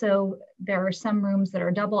 Also, there are some rooms that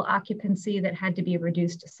are double occupancy that had to be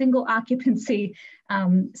reduced to single occupancy.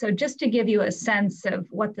 So just to give you a sense of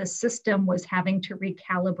what the system was having to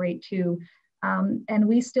recalibrate to, and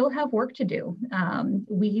we still have work to do.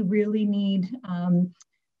 We really need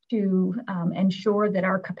to ensure that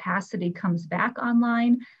our capacity comes back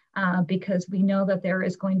online because we know that there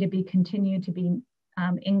is going to be continue to be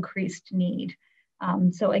increased need.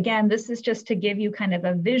 So again, this is just to give you kind of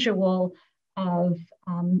a visual of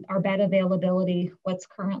our bed availability, what's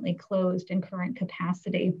currently closed and current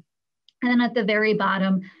capacity. And then at the very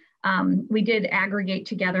bottom, we did aggregate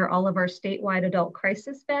together all of our statewide adult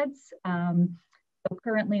crisis beds. So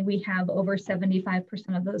currently we have over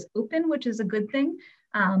 75% of those open, which is a good thing.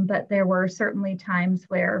 But there were certainly times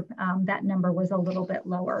where that number was a little bit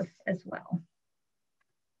lower as well.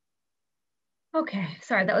 Okay,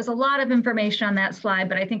 sorry, that was a lot of information on that slide,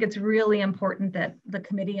 but I think it's really important that the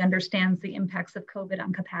committee understands the impacts of COVID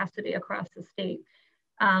on capacity across the state.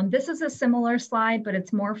 This is a similar slide, but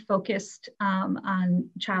it's more focused on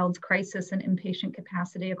child's crisis and inpatient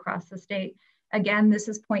capacity across the state. Again, this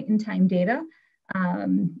is point in time data.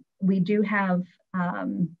 We do have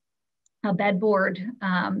a bed board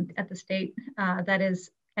at the state that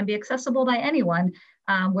can be accessible by anyone,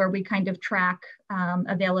 where we kind of track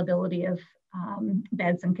availability of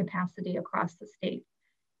beds and capacity across the state.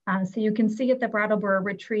 So you can see at the Brattleboro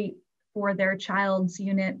retreat for their child's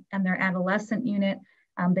unit and their adolescent unit,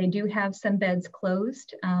 they do have some beds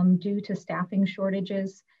closed due to staffing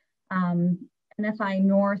shortages. NFI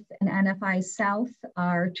North and NFI South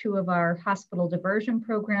are 2 of our hospital diversion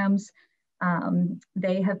programs.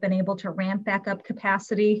 They have been able to ramp back up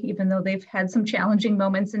capacity, even though they've had some challenging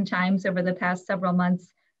moments and times over the past several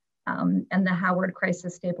months. And the Howard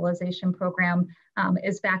Crisis Stabilization Program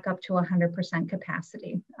is back up to 100%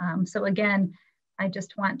 capacity. So again, I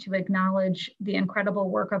just want to acknowledge the incredible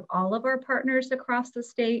work of all of our partners across the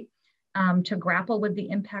state to grapple with the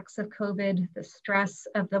impacts of COVID, the stress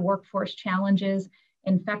of the workforce challenges,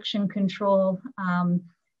 infection control,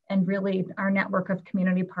 and really our network of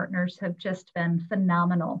community partners have just been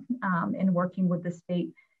phenomenal in working with the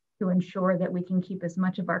state to ensure that we can keep as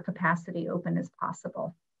much of our capacity open as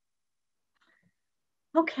possible.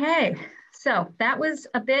 Okay, so that was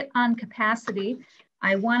a bit on capacity.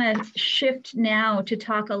 I want to shift now to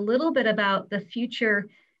talk a little bit about the future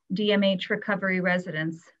DMH recovery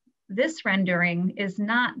residents. This rendering is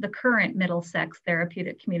not the current Middlesex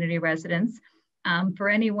Therapeutic Community Residence. For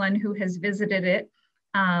anyone who has visited it,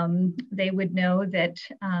 they would know that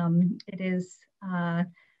it is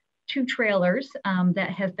 2 trailers that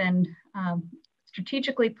have been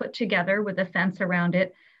strategically put together with a fence around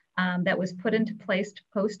it. That was put into place to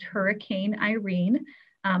post Hurricane Irene.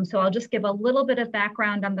 So I'll just give a little bit of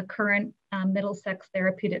background on the current Middlesex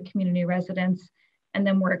Therapeutic Community Residence, and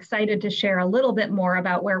then we're excited to share a little bit more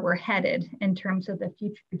about where we're headed in terms of the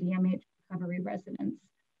future DMH recovery residence.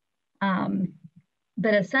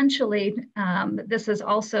 But essentially, this is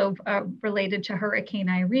also related to Hurricane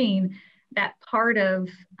Irene, that part of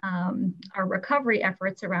our recovery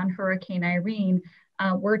efforts around Hurricane Irene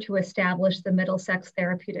were to establish the Middlesex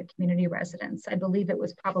Therapeutic Community Residence. I believe it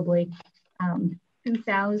was probably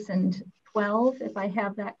 2012, if I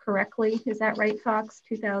have that correctly. Is that right, Fox?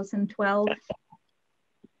 2012?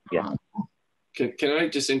 Yeah. Can I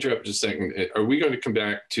just interrupt just a second? Are we going to come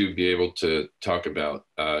back to be able to talk about,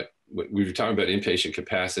 we were talking about inpatient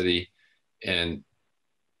capacity and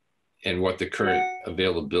what the current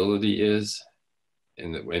availability is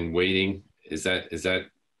and waiting? Is that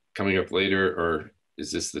coming up later, or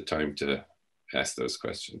is this the time to ask those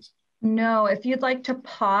questions? No, if you'd like to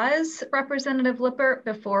pause, Representative Lippert,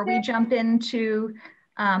 before we jump into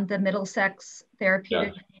the Middlesex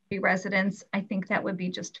Therapeutic Community Residents, I think that would be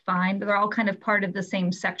just fine. They're all kind of part of the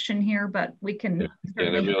same section here, but we can. Yeah,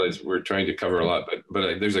 and I realize we're trying to cover a lot,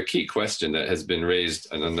 but there's a key question that has been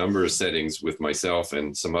raised in a number of settings with myself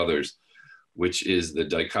and some others, which is the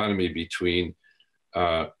dichotomy between,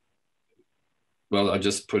 well, I'll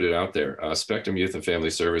just put it out there. Spectrum Youth and Family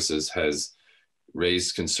Services has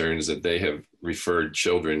raised concerns that they have referred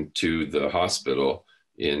children to the hospital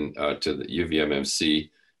to the UVMMC,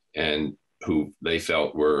 and who they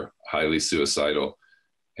felt were highly suicidal,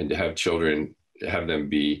 and to have them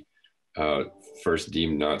be first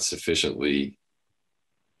deemed not sufficiently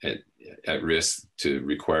at risk to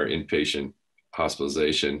require inpatient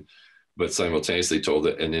hospitalization, but simultaneously told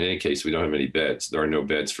that, and in any case, we don't have any beds. There are no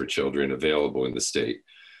beds for children available in the state.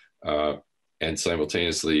 And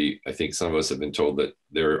simultaneously, I think some of us have been told that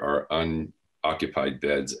there are unoccupied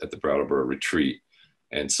beds at the Brattleboro retreat.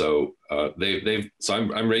 And so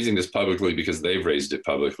I'm raising this publicly because they've raised it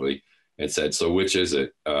publicly and said, so which is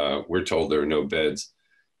it? We're told there are no beds,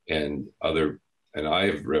 and I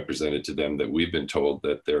have represented to them that we've been told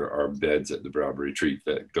that there are beds at the Brattleboro retreat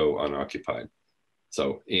that go unoccupied.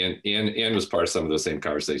 So Ann was part of some of those same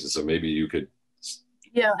conversations. So maybe you could.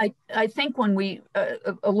 Yeah, I think when we,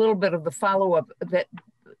 a little bit of the follow-up, that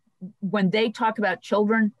when they talk about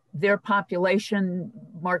children, their population,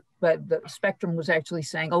 the Spectrum was actually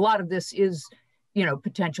saying a lot of this is,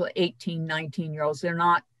 potentially 18, 19-year-olds. They're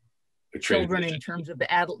not children in terms of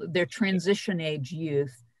they're transition age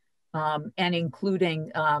youth, and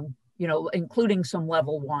including, including some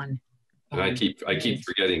level 1. And I keep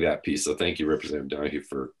forgetting that piece. So thank you, Representative Donahue,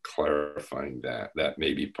 for clarifying that. That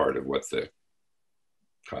may be part of what the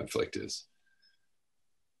conflict is.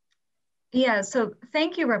 Yeah, so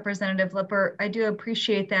thank you, Representative Lippert. I do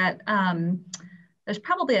appreciate that. There's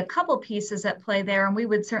probably a couple pieces at play there, and we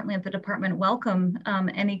would certainly at the department welcome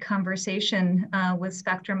any conversation with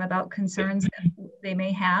Spectrum about concerns that they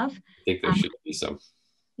may have. I think there should be some.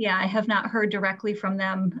 Yeah, I have not heard directly from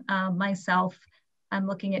them myself. I'm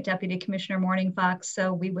looking at Deputy Commissioner Morning Fox,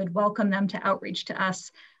 so we would welcome them to outreach to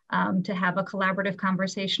us to have a collaborative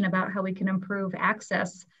conversation about how we can improve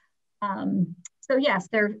access. So yes,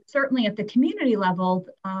 there certainly at the community level,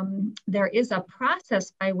 there is a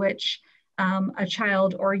process by which a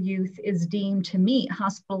child or youth is deemed to meet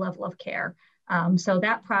hospital level of care. So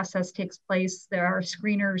that process takes place. There are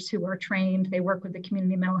screeners who are trained. They work with the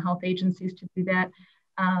community mental health agencies to do that.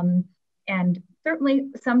 And certainly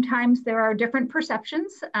sometimes there are different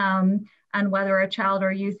perceptions on whether a child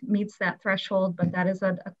or youth meets that threshold, but that is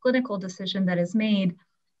a clinical decision that is made.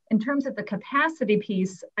 In terms of the capacity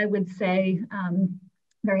piece, I would say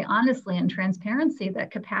very honestly and transparency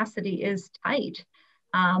that capacity is tight,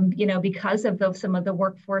 because of some of the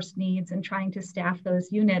workforce needs and trying to staff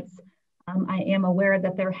those units. I am aware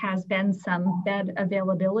that there has been some bed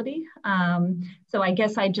availability. So I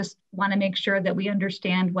guess I just want to make sure that we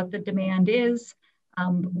understand what the demand is,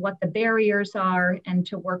 what the barriers are, and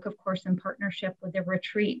to work, of course, in partnership with the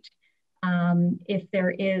retreat if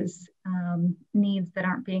there is needs that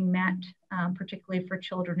aren't being met, particularly for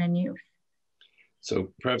children and youth.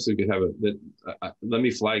 So perhaps we could have let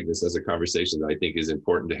me flag this as a conversation that I think is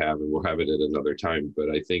important to have, and we'll have it at another time, but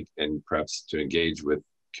I think, and perhaps to engage with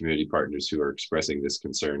community partners who are expressing this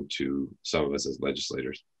concern to some of us as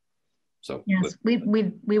legislators. So yes, we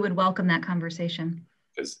would welcome that conversation.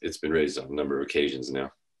 Because it's been raised on a number of occasions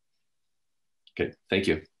now. Okay, thank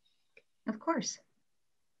you. Of course.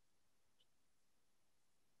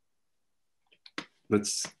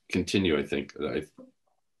 Let's continue, I think.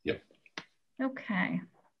 Yep. Okay.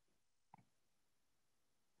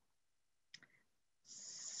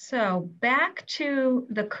 So back to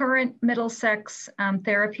the current Middlesex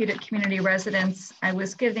Therapeutic Community Residents, I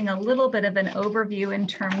was giving a little bit of an overview in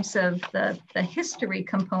terms of the history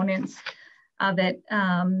components of it,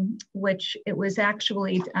 which it was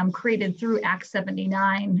actually created through Act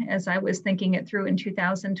 79 as I was thinking it through in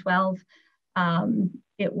 2012.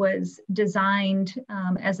 It was designed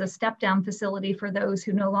as a step-down facility for those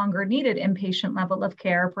who no longer needed inpatient level of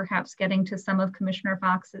care, perhaps getting to some of Commissioner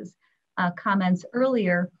Fox's comments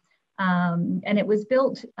earlier. And it was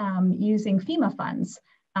built using FEMA funds.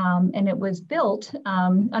 And it was built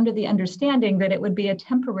under the understanding that it would be a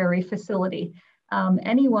temporary facility.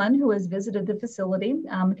 Anyone who has visited the facility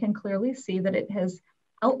can clearly see that it has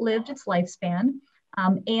outlived its lifespan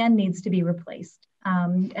and needs to be replaced.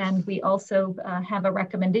 And we also have a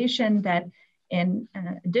recommendation that in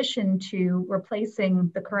addition to replacing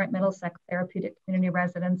the current Middlesex Therapeutic Community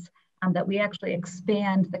residents, that we actually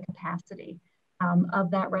expand the capacity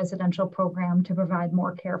of that residential program to provide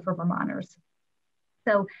more care for Vermonters.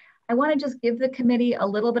 So I want to just give the committee a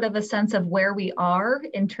little bit of a sense of where we are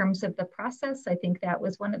in terms of the process. I think that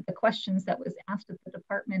was one of the questions that was asked of the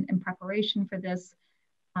department in preparation for this,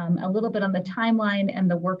 a little bit on the timeline and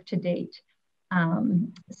the work to date.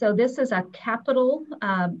 So this is a capital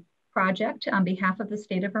project on behalf of the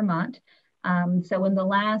state of Vermont. So in the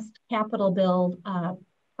last capital bill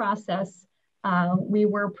process, we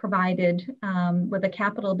were provided with a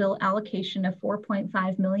capital bill allocation of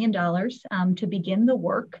 $4.5 million to begin the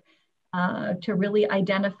work to really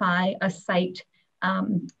identify a site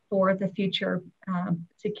for the future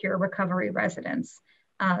secure recovery residents.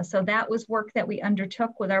 So that was work that we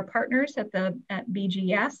undertook with our partners at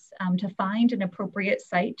BGS to find an appropriate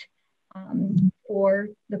site for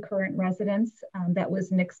the current residents. That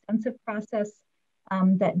was an extensive process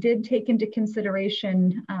that did take into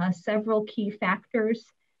consideration several key factors.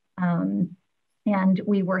 And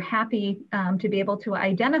we were happy to be able to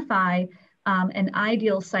identify an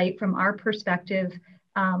ideal site from our perspective,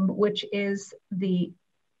 which is the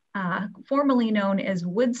formerly known as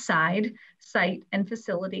Woodside site and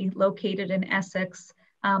facility located in Essex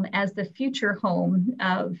as the future home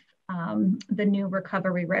of the new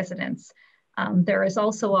recovery residents. There is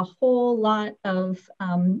also a whole lot of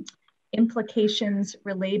implications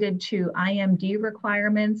related to IMD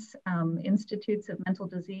requirements, Institutes of Mental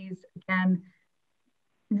Disease. Again,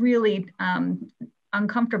 really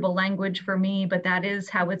uncomfortable language for me, but that is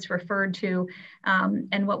how it's referred to.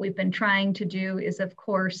 And what we've been trying to do is, of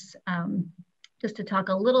course, just to talk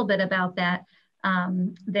a little bit about that,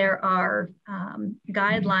 there are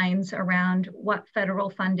guidelines around what federal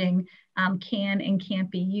funding can and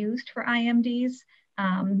can't be used for IMDs.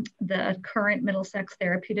 The current Middlesex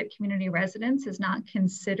Therapeutic Community residence is not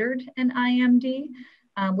considered an IMD,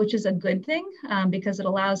 which is a good thing because it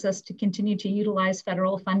allows us to continue to utilize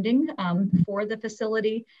federal funding for the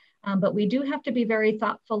facility. But we do have to be very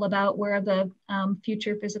thoughtful about where the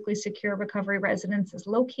future physically secure recovery residence is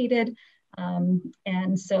located.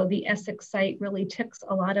 And so the Essex site really ticks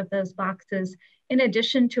a lot of those boxes, in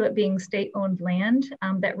addition to it being state-owned land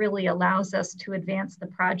that really allows us to advance the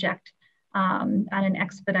project on an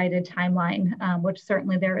expedited timeline, which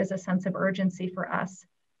certainly there is a sense of urgency for us.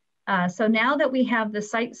 So now that we have the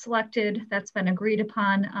site selected, that's been agreed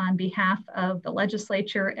upon on behalf of the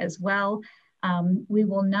legislature as well, we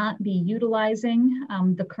will not be utilizing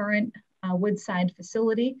the current Woodside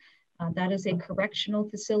facility. That is a correctional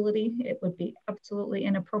facility. It would be absolutely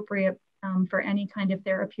inappropriate for any kind of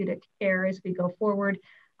therapeutic care as we go forward.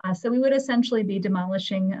 So we would essentially be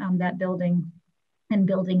demolishing that building and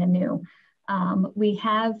building anew. We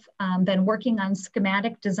have been working on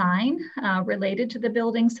schematic design related to the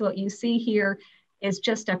building. So what you see here is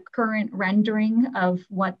just a current rendering of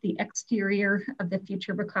what the exterior of the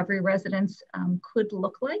future recovery residence could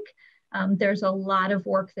look like. There's a lot of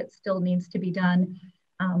work that still needs to be done.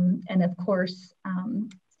 And of course,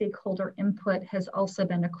 stakeholder input has also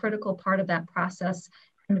been a critical part of that process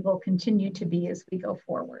and will continue to be as we go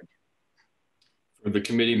forward. For the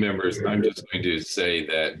committee members, I'm just going to say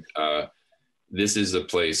that this is a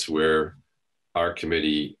place where our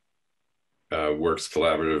committee works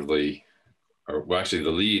collaboratively, or well, actually the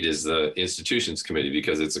lead is the institutions committee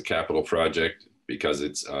because it's a capital project, because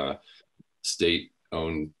it's a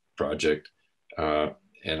state-owned project,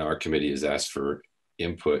 and our is asked for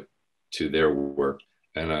input to their work.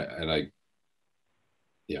 And I'm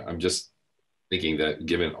just thinking that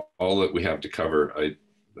given all that we have to cover, I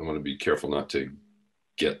want to be careful not to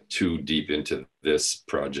get too deep into this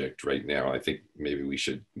project right now. I think maybe we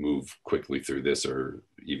should move quickly through this or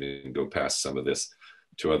even go past some of this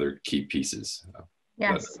to other key pieces.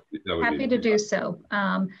 Yes, happy to do so.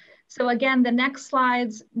 So again, the next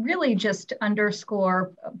slides really just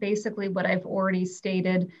underscore basically what I've already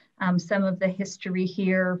stated, some of the history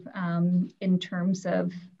here in terms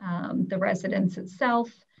of the residence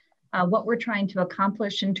itself, what we're trying to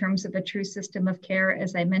accomplish in terms of a true system of care.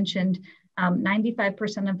 As I mentioned,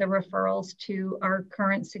 95% of the referrals to our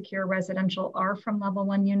current secure residential are from level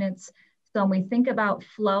 1 units. So when we think about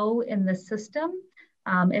flow in the system,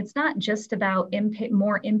 it's not just about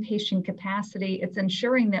more inpatient capacity, it's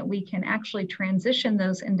ensuring that we can actually transition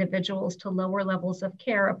those individuals to lower levels of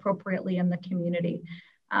care appropriately in the community.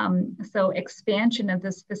 So expansion of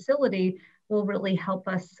this facility will really help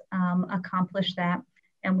us accomplish that.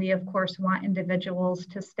 And we, of course, want individuals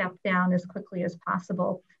to step down as quickly as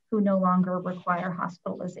possible who no longer require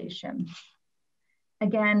hospitalization.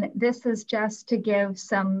 Again, this is just to give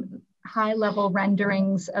some high-level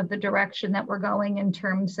renderings of the direction that we're going in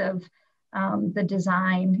terms of the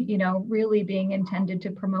design, you know, really being intended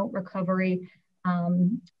to promote recovery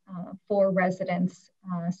for residents.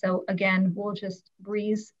 So again, we'll just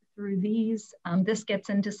breeze through these. This gets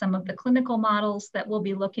into some of the clinical models that we'll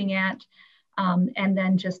be looking at, and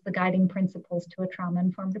then just the guiding principles to a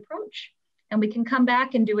trauma-informed approach. And we can come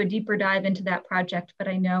back and do a deeper dive into that project, but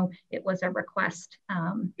I know it was a request.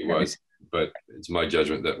 It was, but it's my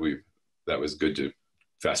judgment that that was good to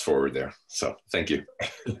fast forward there. So thank you.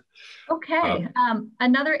 Okay,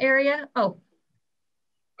 another area,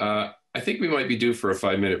 I think we might be due for a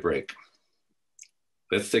 5-minute break.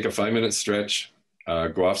 Let's take a 5-minute stretch.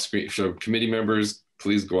 Go off screen. So committee members,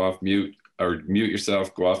 please go off mute or mute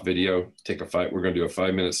yourself, go off video, we're gonna do a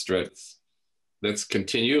 5-minute stretch. Let's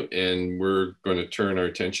continue, and we're gonna turn our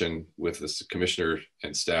attention with the commissioner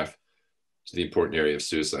and staff to the important area of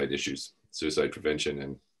suicide issues, suicide prevention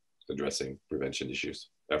and addressing prevention issues,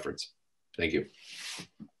 efforts. Thank you.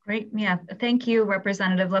 Great, yeah, thank you,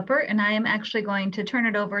 Representative Lippert. And I am actually going to turn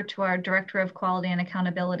it over to our Director of Quality and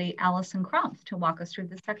Accountability, Allison Croft, to walk us through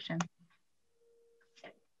this section.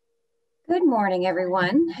 Good morning,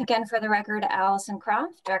 everyone. Again, for the record, Allison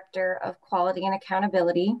Croft, Director of Quality and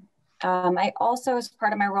Accountability. I also, as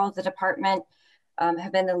part of my role at the department,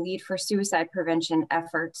 have been the lead for suicide prevention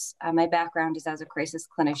efforts. My background is as a crisis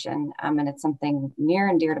clinician, and it's something near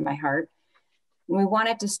and dear to my heart. And we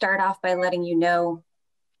wanted to start off by letting you know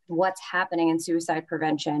what's happening in suicide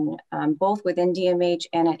prevention, both within DMH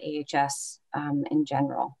and at AHS in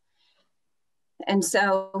general. And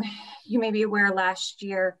so you may be aware last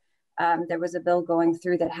year, there was a bill going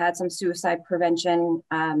through that had some suicide prevention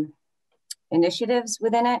initiatives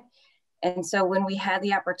within it. And so when we had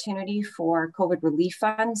the opportunity for COVID relief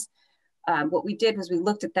funds, what we did was we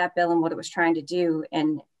looked at that bill and what it was trying to do,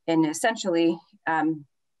 and essentially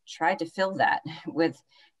tried to fill that with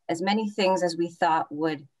as many things as we thought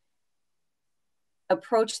would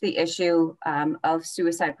approach the issue of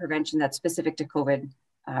suicide prevention that's specific to COVID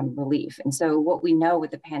relief. And so what we know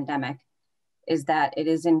with the pandemic is that it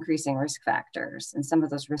is increasing risk factors. And some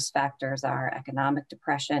of those risk factors are economic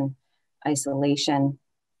depression, isolation,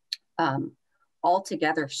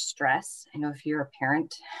 altogether stress. I know if you're a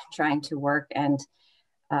parent trying to work and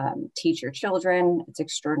teach your children, it's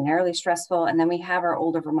extraordinarily stressful. And then we have our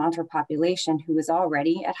older Vermonter population who is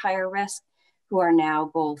already at higher risk, who are now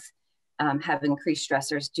both have increased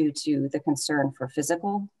stressors due to the concern for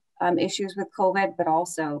physical issues with COVID, but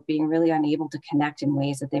also being really unable to connect in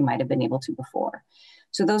ways that they might have been able to before.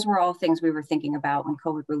 So those were all things we were thinking about when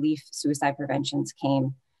COVID relief suicide preventions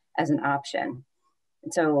came as an option.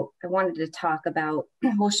 And so I wanted to talk about,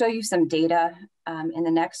 we'll show you some data in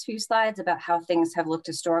the next few slides about how things have looked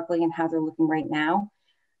historically and how they're looking right now.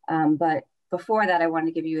 But before that, I wanted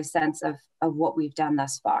to give you a sense of what we've done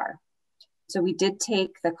thus far. So we did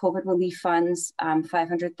take the COVID relief funds,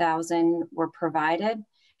 500,000 were provided.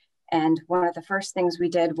 And one of the first things we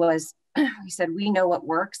did was we said, we know what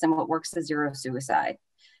works, and what works is zero suicide.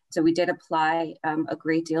 So we did apply a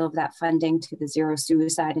great deal of that funding to the Zero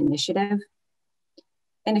Suicide Initiative.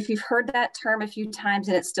 And if you've heard that term a few times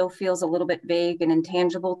and it still feels a little bit vague and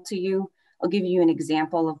intangible to you, I'll give you an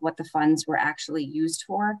example of what the funds were actually used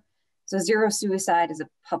for. So zero suicide is a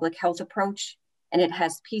public health approach, and it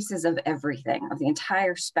has pieces of everything, of the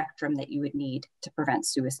entire spectrum that you would need to prevent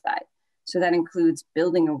suicide. So that includes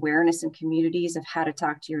building awareness in communities of how to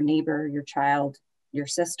talk to your neighbor, your child, your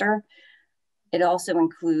sister. It also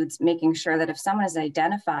includes making sure that if someone is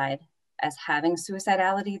identified as having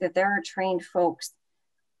suicidality, that there are trained folks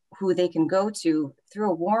who they can go to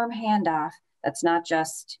through a warm handoff that's not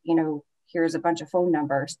just, you know, here's a bunch of phone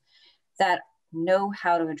numbers, that know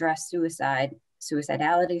how to address suicide,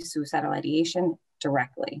 suicidality, suicidal ideation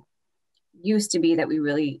directly. Used to be that we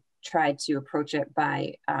really tried to approach it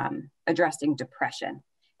by addressing depression.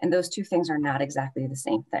 And those two things are not exactly the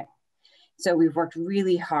same thing. So we've worked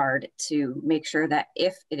really hard to make sure that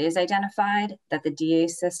if it is identified, that the DA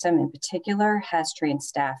system in particular has trained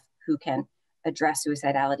staff who can address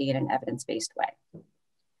suicidality in an evidence-based way.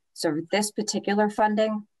 So this particular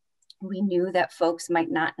funding, we knew that folks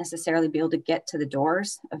might not necessarily be able to get to the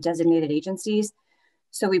doors of designated agencies.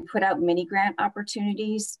 So we put out mini grant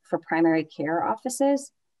opportunities for primary care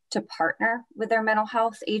offices to partner with their mental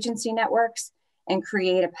health agency networks and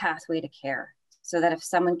create a pathway to care. So that if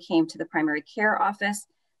someone came to the primary care office,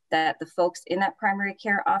 that the folks in that primary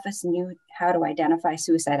care office knew how to identify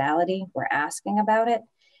suicidality, were asking about it,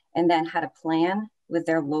 and then had a plan with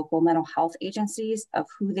their local mental health agencies of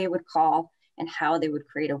who they would call and how they would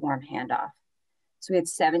create a warm handoff. So we had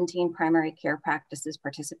 17 primary care practices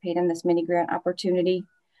participate in this mini grant opportunity,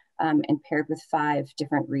 and paired with 5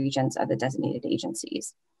 different regions of the designated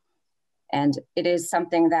agencies. And it is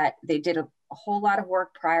something that they did a whole lot of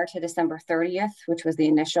work prior to December 30th, which was the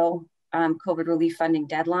initial COVID relief funding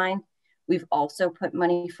deadline. We've also put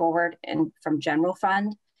money forward from general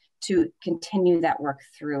fund to continue that work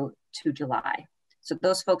through to July. So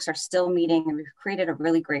those folks are still meeting, and we've created a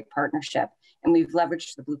really great partnership, and we've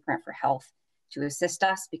leveraged the Blueprint for Health to assist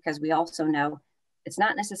us, because we also know it's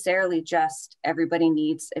not necessarily just everybody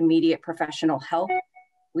needs immediate professional help.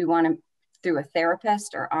 We want to, through a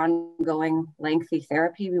therapist or ongoing lengthy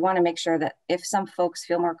therapy, we want to make sure that if some folks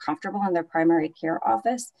feel more comfortable in their primary care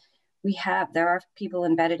office, there are people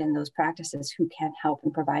embedded in those practices who can help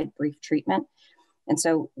and provide brief treatment. And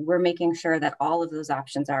so we're making sure that all of those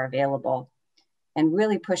options are available, and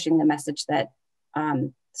really pushing the message that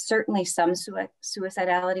certainly some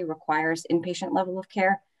suicidality requires inpatient level of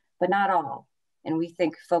care, but not all. And we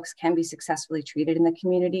think folks can be successfully treated in the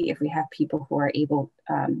community if we have people who are able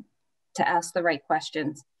to ask the right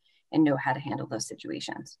questions and know how to handle those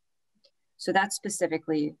situations. So that's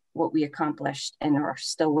specifically what we accomplished and are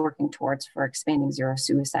still working towards for expanding zero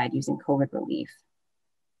suicide using COVID relief.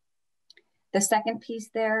 The second piece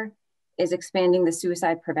there is expanding the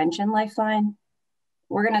suicide prevention lifeline.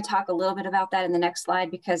 We're going to talk a little bit about that in the next slide,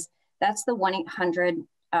 because that's the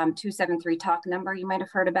 1-800-273-TALK number you might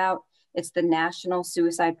have heard about. It's the National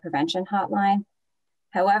Suicide Prevention Hotline.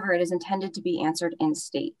 However, it is intended to be answered in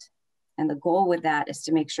state. And the goal with that is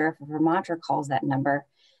to make sure if a Vermonter calls that number,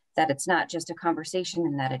 that it's not just a conversation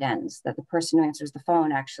and that it ends, that the person who answers the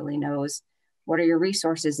phone actually knows what are your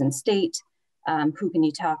resources in state, who can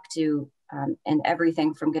you talk to, and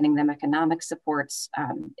everything from getting them economic supports.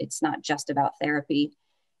 It's not just about therapy.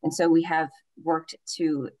 And so we have worked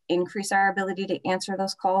to increase our ability to answer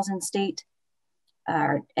those calls in state.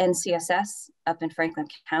 Our NCSS up in Franklin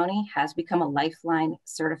County has become a Lifeline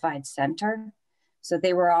certified center. So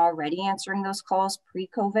they were already answering those calls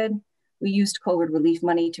pre-COVID. We used COVID relief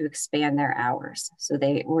money to expand their hours. So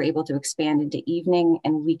they were able to expand into evening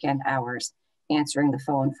and weekend hours, answering the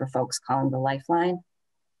phone for folks calling the Lifeline.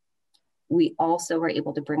 We also were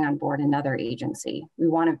able to bring on board another agency.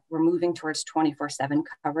 We're moving towards 24/7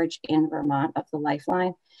 coverage in Vermont of the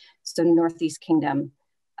Lifeline. So Northeast Kingdom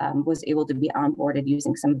was able to be onboarded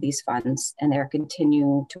using some of these funds, and they're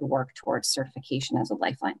continuing to work towards certification as a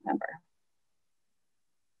Lifeline member.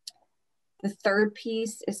 The third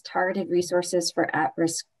piece is targeted resources for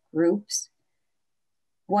at-risk groups.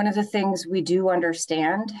 One of the things we do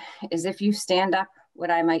understand is if you stand up what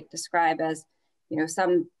I might describe as,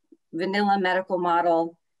 some vanilla medical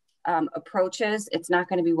model approaches, it's not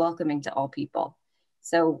going to be welcoming to all people.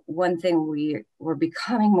 So one thing we're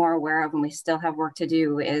becoming more aware of, and we still have work to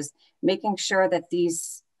do, is making sure that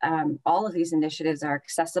all of these initiatives are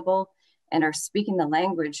accessible and are speaking the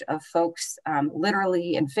language of folks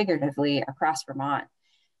literally and figuratively across Vermont.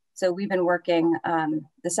 So we've been working,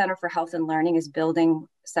 the Center for Health and Learning is building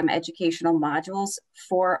some educational modules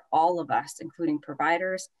for all of us, including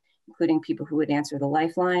providers, including people who would answer the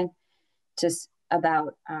Lifeline,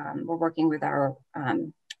 we're working with our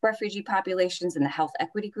refugee populations in the health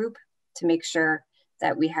equity group to make sure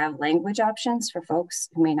that we have language options for folks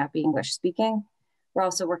who may not be English speaking. We're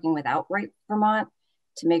also working with Outright Vermont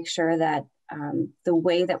to make sure that the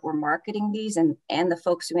way that we're marketing these and the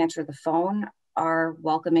folks who answer the phone are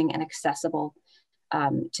welcoming and accessible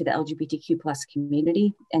to the LGBTQ+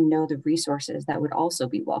 community, and know the resources that would also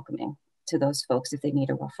be welcoming to those folks if they need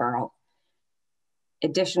a referral.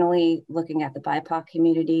 Additionally, looking at the BIPOC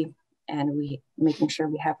community, and making sure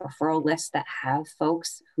we have referral lists that have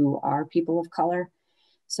folks who are people of color,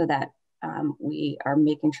 so that we are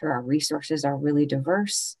making sure our resources are really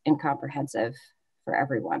diverse and comprehensive for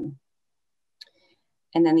everyone.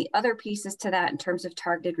 And then the other pieces to that, in terms of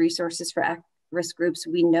targeted resources for at-risk groups,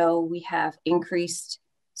 we know we have increased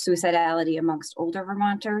suicidality amongst older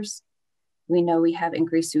Vermonters. We know we have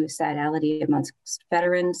increased suicidality amongst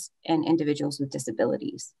veterans and individuals with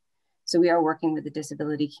disabilities. So we are working with the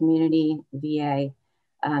disability community, VA,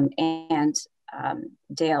 and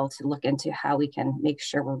Dale to look into how we can make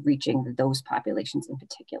sure we're reaching those populations in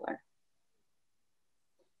particular.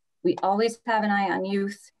 We always have an eye on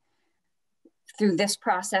youth. Through this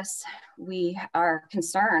process, we are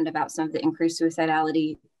concerned about some of the increased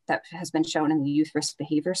suicidality that has been shown in the Youth Risk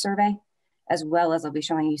Behavior Survey, as well as I'll be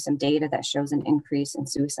showing you some data that shows an increase in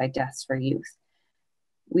suicide deaths for youth.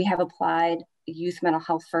 We have applied youth mental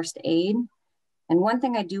health first aid. And one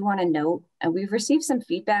thing I do want to note, and we've received some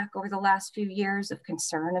feedback over the last few years of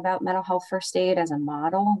concern about mental health first aid as a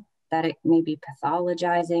model, that it may be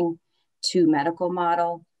pathologizing to medical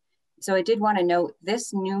model. So I did want to note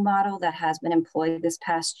this new model that has been employed this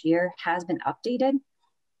past year has been updated.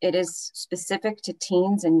 It is specific to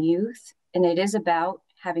teens and youth, and it is about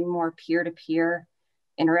having more peer-to-peer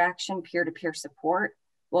interaction, peer-to-peer support,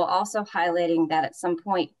 while also highlighting that at some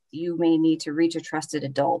point you may need to reach a trusted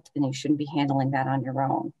adult and you shouldn't be handling that on your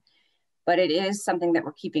own. But it is something that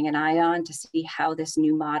we're keeping an eye on to see how this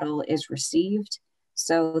new model is received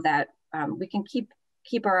so that we can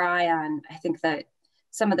keep our eye on. I think that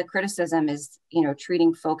some of the criticism is,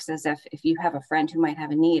 treating folks as if you have a friend who might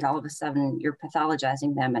have a need, all of a sudden you're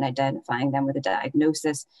pathologizing them and identifying them with a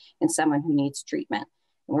diagnosis and someone who needs treatment.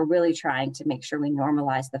 And we're really trying to make sure we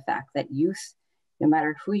normalize the fact that youth, no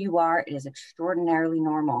matter who you are, it is extraordinarily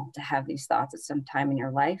normal to have these thoughts at some time in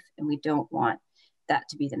your life. And we don't want that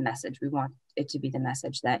to be the message. We want it to be the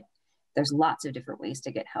message that there's lots of different ways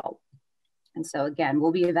to get help. And so again,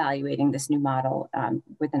 we'll be evaluating this new model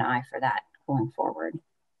with an eye for that going forward.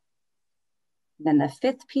 Then the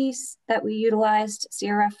fifth piece that we utilized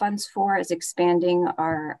CRF funds for is expanding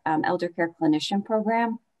our elder care clinician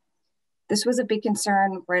program. This was a big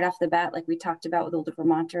concern right off the bat, like we talked about with older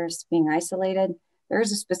Vermonters being isolated. There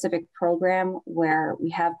is a specific program where we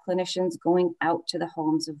have clinicians going out to the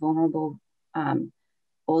homes of vulnerable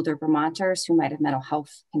older Vermonters who might have mental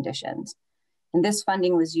health conditions. And this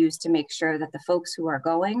funding was used to make sure that the folks who are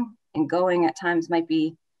going at times might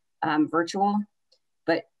be virtual,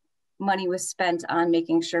 but money was spent on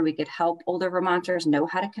making sure we could help older Vermonters know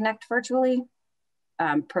how to connect virtually,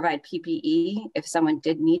 provide PPE if someone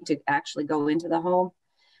did need to actually go into the home,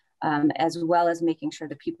 as well as making sure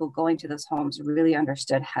the people going to those homes really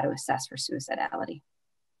understood how to assess for suicidality.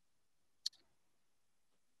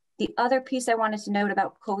 The other piece I wanted to note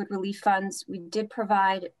about COVID relief funds, we did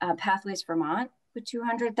provide Pathways Vermont with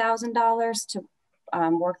 $200,000 to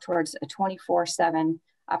work towards a 24/7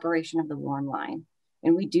 operation of the Warm Line.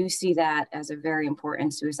 And we do see that as a very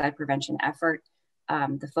important suicide prevention effort.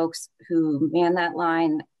 The folks who man that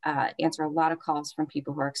line answer a lot of calls from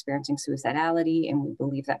people who are experiencing suicidality, and we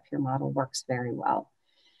believe that peer model works very well.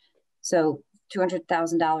 So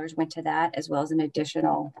 $200,000 went to that, as well as an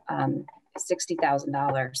additional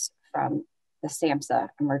 $60,000 from the SAMHSA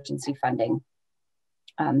emergency funding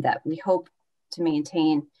that we hope to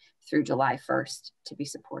maintain through July 1st to be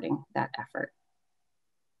supporting that effort.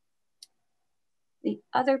 The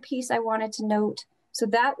other piece I wanted to note, so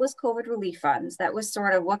that was COVID relief funds. That was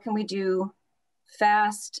sort of what can we do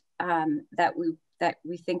fast that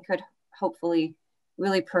we think could hopefully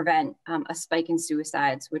really prevent a spike in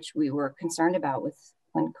suicides, which we were concerned about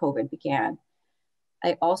when COVID began.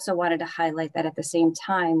 I also wanted to highlight that at the same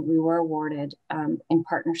time, we were awarded in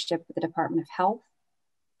partnership with the Department of Health,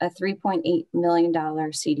 a $3.8 million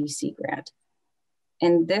CDC grant.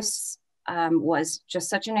 And this was just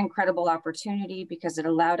such an incredible opportunity because it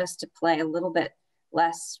allowed us to play a little bit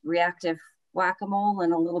less reactive whack-a-mole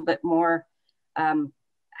and a little bit more,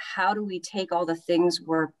 how do we take all the things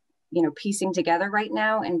we're piecing together right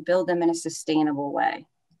now and build them in a sustainable way?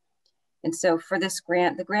 And so for this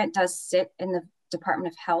grant, the grant does sit in the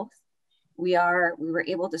Department of Health. We were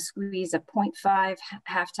able to squeeze a 0.5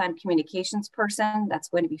 half-time communications person that's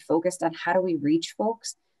going to be focused on how do we reach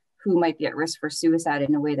folks who might be at risk for suicide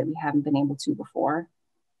in a way that we haven't been able to before.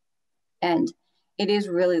 And it is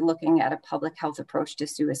really looking at a public health approach to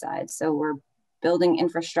suicide. So we're building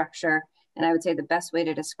infrastructure. And I would say the best way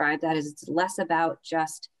to describe that is it's less about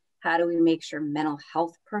just how do we make sure mental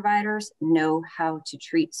health providers know how to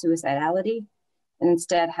treat suicidality? And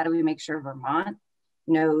instead, how do we make sure Vermont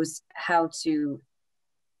knows how to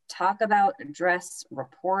talk about, address,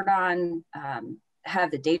 report on,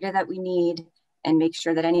 have the data that we need, and make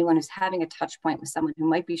sure that anyone who's having a touch point with someone who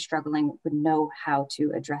might be struggling would know how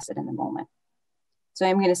to address it in the moment. So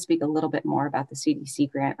I'm going to speak a little bit more about the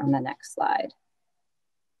CDC grant on the next slide.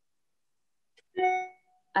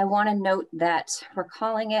 I want to note that we're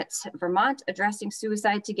calling it Vermont Addressing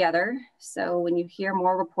Suicide Together. So when you hear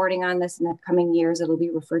more reporting on this in the coming years, it'll be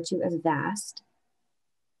referred to as VAST.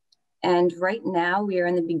 And right now we are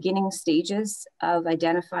in the beginning stages of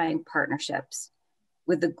identifying partnerships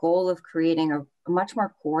with the goal of creating a much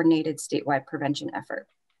more coordinated statewide prevention effort.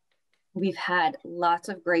 We've had lots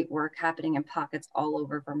of great work happening in pockets all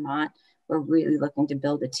over Vermont. We're really looking to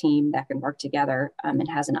build a team that can work together and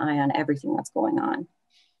has an eye on everything that's going on.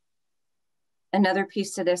 Another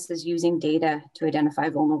piece to this is using data to identify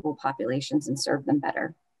vulnerable populations and serve them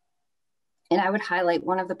better. And I would highlight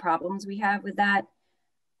one of the problems we have with that.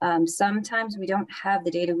 Sometimes we don't have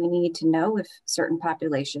the data we need to know if certain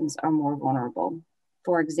populations are more vulnerable.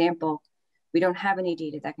 For example, we don't have any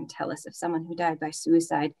data that can tell us if someone who died by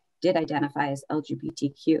suicide did identify as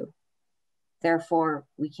LGBTQ. Therefore,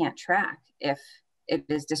 we can't track if it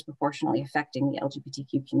is disproportionately affecting the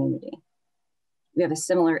LGBTQ community. We have a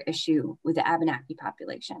similar issue with the Abenaki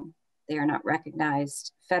population. They are not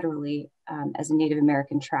recognized federally as a Native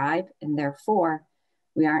American tribe, and therefore,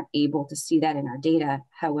 we aren't able to see that in our data.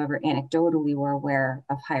 However, anecdotally, we're aware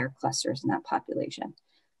of higher clusters in that population.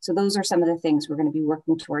 So those are some of the things we're going to be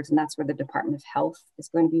working towards, and that's where the Department of Health is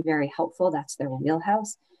going to be very helpful. That's their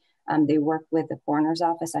wheelhouse. They work with the coroner's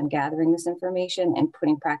office on gathering this information and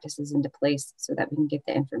putting practices into place so that we can get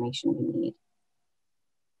the information we need.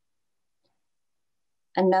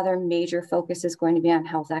 Another major focus is going to be on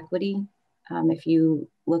health equity. If you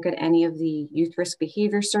look at any of the youth risk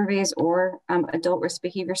behavior surveys or adult risk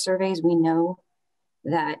behavior surveys, we know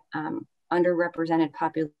that underrepresented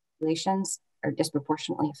populations are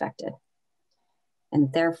disproportionately affected.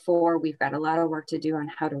 And therefore, we've got a lot of work to do on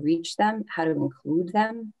how to reach them, how to include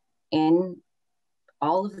them in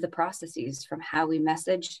all of the processes, from how we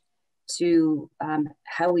message to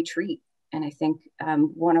how we treat. And I think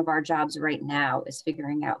one of our jobs right now is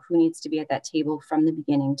figuring out who needs to be at that table from the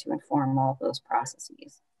beginning to inform all of those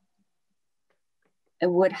processes. I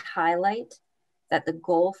would highlight that the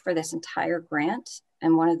goal for this entire grant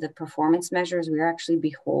and one of the performance measures we're actually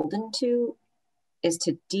beholden to is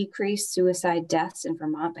to decrease suicide deaths in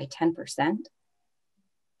Vermont by 10%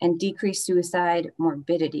 and decrease suicide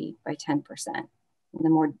morbidity by 10%. And the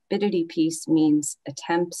morbidity piece means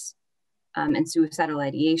attempts and suicidal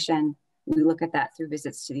ideation. We look at that through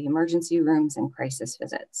visits to the emergency rooms and crisis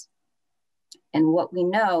visits. And what we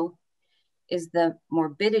know is the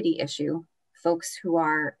morbidity issue, folks who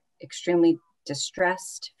are extremely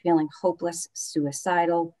distressed, feeling hopeless,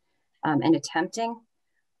 suicidal, and attempting,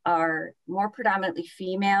 are more predominantly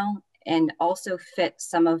female and also fit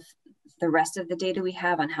some of the rest of the data we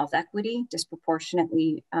have on health equity,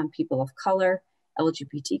 disproportionately people of color,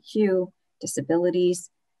 LGBTQ, disabilities.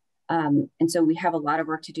 And so we have a lot of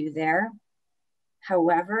work to do there.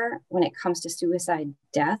 However, when it comes to suicide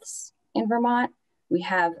deaths in Vermont, we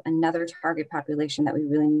have another target population that we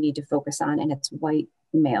really need to focus on, and it's white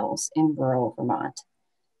males in rural Vermont.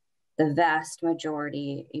 The vast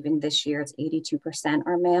majority, even this year, it's 82%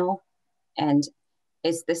 are male. And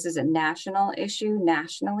this is a national issue.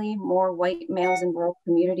 Nationally, more white males in rural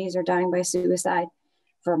communities are dying by suicide.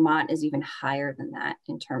 Vermont is even higher than that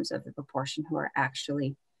in terms of the proportion who are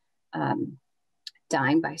actually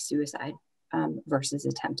dying by suicide versus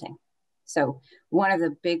attempting. So one of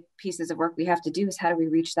the big pieces of work we have to do is how do we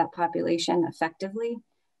reach that population effectively?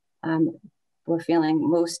 We're feeling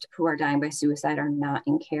most who are dying by suicide are not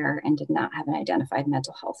in care and did not have an identified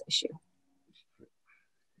mental health issue.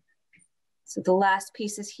 So the last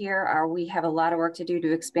pieces here are we have a lot of work to do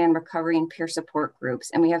to expand recovery and peer support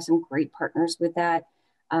groups. And we have some great partners with that,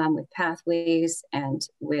 with Pathways and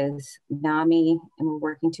with NAMI, and we're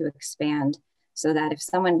working to expand so that if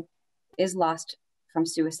someone is lost from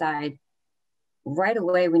suicide, right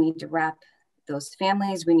away we need to wrap those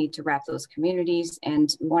families, we need to wrap those communities,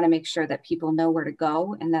 and we want to make sure that people know where to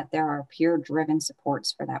go and that there are peer-driven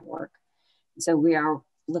supports for that work. So we are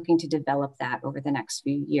looking to develop that over the next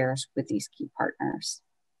few years with these key partners.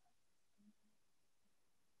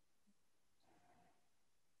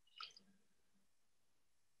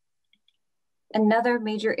 Another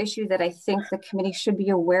major issue that I think the committee should be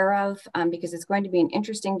aware of, because it's going to be an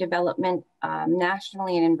interesting development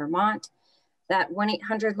nationally and in Vermont, that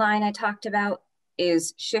 1-800 line I talked about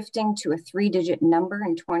is shifting to a 3-digit number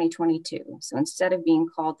in 2022. So instead of being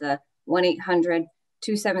called the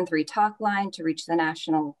 1-800-273-TALK line to reach the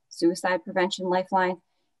National Suicide Prevention Lifeline,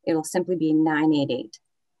 it'll simply be 988.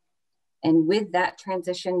 And with that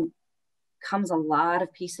transition comes a lot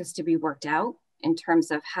of pieces to be worked out in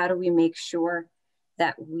terms of how do we make sure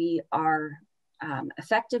that we are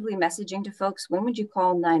effectively messaging to folks, when would you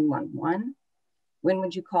call 911? When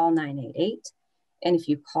would you call 988? And if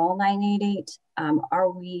you call 988,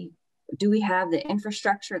 do we have the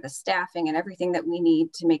infrastructure, the staffing, and everything that we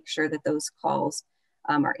need to make sure that those calls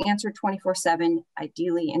are answered 24/7,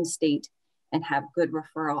 ideally in state, and have good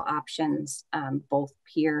referral options, both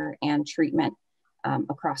peer and treatment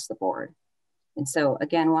across the board. And so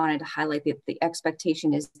again, wanted to highlight that the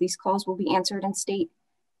expectation is these calls will be answered in state,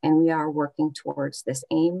 and we are working towards this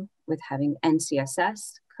aim with having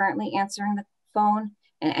NCSS currently answering the phone,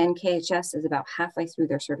 and NKHS is about halfway through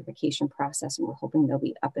their certification process, and we're hoping they'll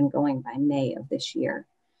be up and going by May of this year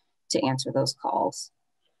to answer those calls.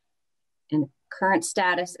 And Current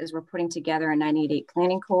status is we're putting together a 988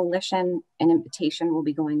 planning coalition. An invitation will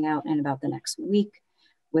be going out in about the next week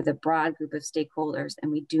with a broad group of stakeholders,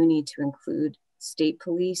 and we do need to include state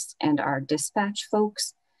police and our dispatch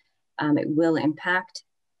folks. It will impact.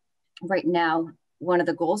 Right now, one of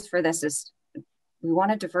the goals for this is we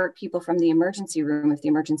want to divert people from the emergency room if the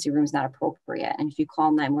emergency room is not appropriate. And if you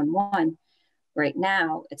call 911, right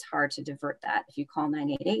now, it's hard to divert that. If you call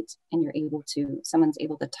 988 and you're able to, someone's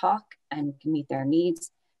able to talk and can meet their needs,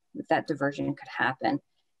 that diversion could happen.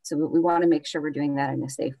 So we want to make sure we're doing that in a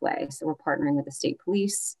safe way. So we're partnering with the state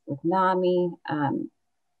police, with NAMI,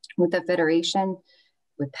 with the Federation,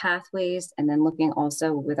 with Pathways, and then looking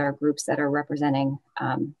also with our groups that are representing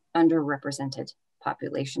underrepresented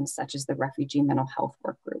populations, such as the Refugee Mental Health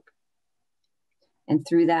Work Group. And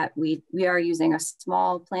through that, we are using a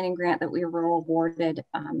small planning grant that we were awarded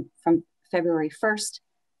from February 1st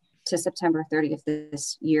to September 30th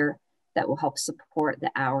this year that will help support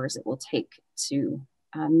the hours it will take to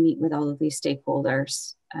meet with all of these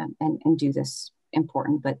stakeholders and do this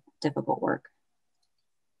important but difficult work.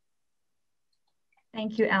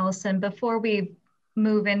 Thank you, Allison. Before we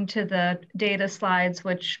move into the data slides,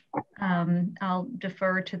 which I'll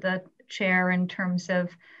defer to the chair in terms of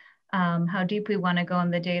how deep we want to go in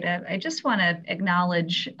the data, I just want to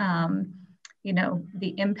acknowledge you know,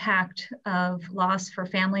 the impact of loss for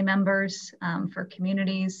family members, for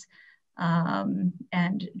communities,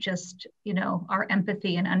 and just, you know, our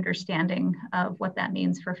empathy and understanding of what that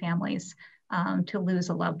means for families to lose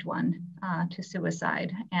a loved one to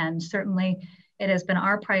suicide. And certainly it has been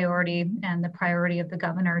our priority and the priority of the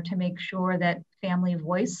governor to make sure that family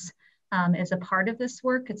voice is a part of this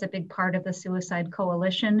work. It's a big part of the Suicide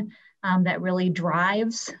Coalition that really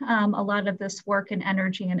drives a lot of this work and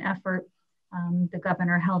energy and effort. The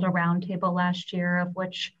governor held a roundtable last year of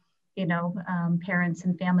which, you know, parents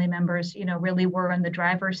and family members, you know, really were in the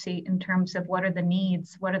driver's seat in terms of what are the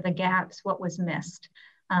needs, what are the gaps, what was missed.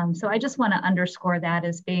 So I just want to underscore that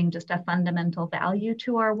as being just a fundamental value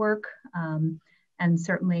to our work, and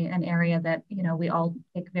certainly an area that, you know, we all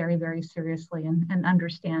take very, very seriously and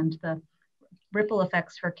understand the ripple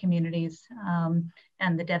effects for communities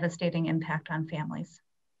and the devastating impact on families.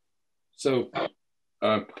 So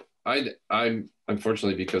I'm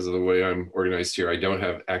unfortunately, because of the way I'm organized here, I don't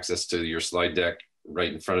have access to your slide deck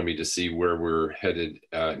right in front of me to see where we're headed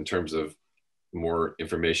in terms of more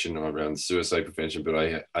information around suicide prevention, but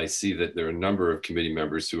I see that there are a number of committee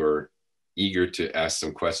members who are eager to ask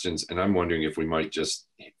some questions, and I'm wondering if we might just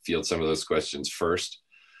field some of those questions first.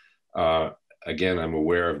 Again, I'm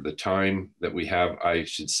aware of the time that we have. I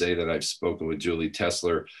should say that I've spoken with Julie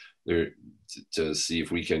Tesler there to see if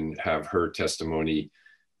we can have her testimony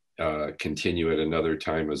continue at another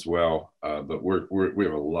time as well. But we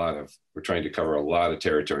have a lot of, we're trying to cover a lot of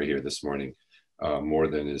territory here this morning, more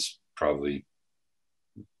than is probably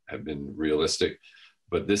have been realistic.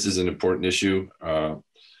 But this is an important issue.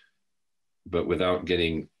 But without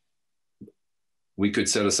getting, we could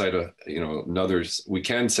set aside we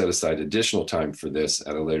can set aside additional time for this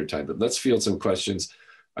at a later time, but let's field some questions.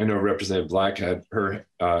 I know Representative Black had her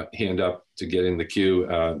hand up to get in the queue,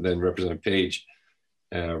 then Representative Page,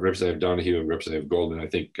 Representative Donahue, and Representative Golden. I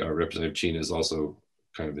think Representative Chena is also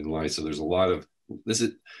kind of in line. So there's a lot of,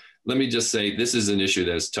 let me just say, this is an issue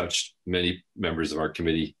that has touched many members of our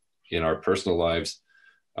committee in our personal lives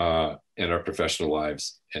and our professional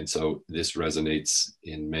lives. And so this resonates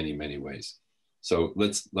in many, many ways. So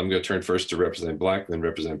I'm going to turn first to Representative Black, then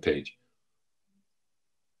Representative Page.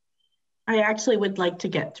 I actually would like to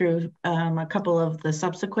get through a couple of the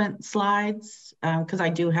subsequent slides because I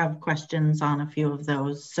do have questions on a few of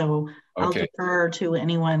those. So I'll defer to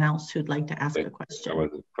anyone else who'd like to ask a question. I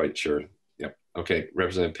wasn't quite sure. Yep. Okay,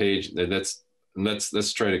 Representative Page. Then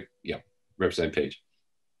let's try to, Representative Page.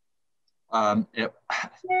 I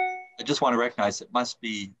just want to recognize it must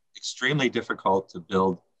be extremely difficult to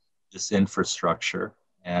build this infrastructure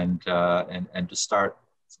and to start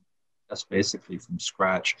just basically from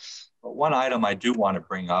scratch. But one item I do want to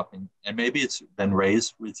bring up, and maybe it's been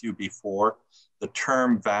raised with you before, the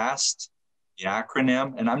term VAST, the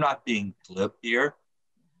acronym, and I'm not being glib here,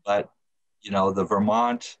 but you know, the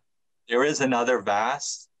Vermont, there is another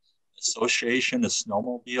VAST, Association of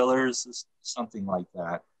Snowmobilers, something like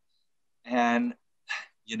that. And,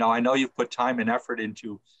 you know, I know you've put time and effort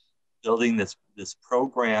into building this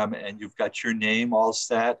program and you've got your name all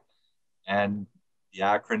set and the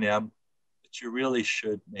acronym, but you really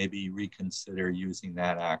should maybe reconsider using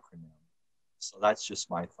that acronym. So that's just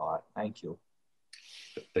my thought. Thank you.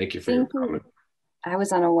 Thank you for your comment. I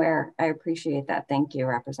was unaware. I appreciate that. Thank you,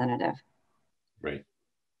 Representative. Right.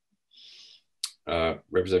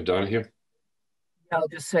 Representative Donahue. I'll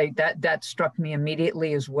just say that struck me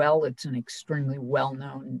immediately as well. It's an extremely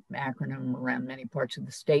well-known acronym around many parts of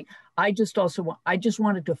the state. I just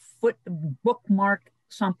wanted to bookmark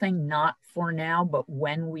something, not for now, but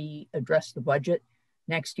when we address the budget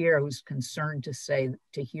next year. I was concerned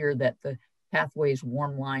to hear that the Pathways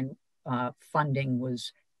Warm Line funding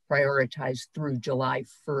was prioritized through July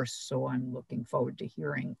 1st. So I'm looking forward to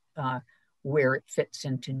hearing where it fits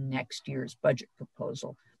into next year's budget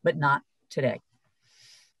proposal, but not today.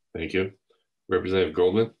 Thank you. Representative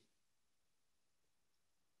Goldman.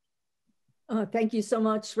 Thank you so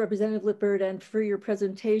much, Representative Lippert, and for your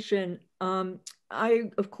presentation.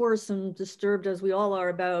 I, of course, am disturbed, as we all are,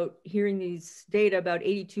 about hearing these data about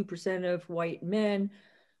 82% of white men.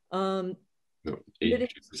 No,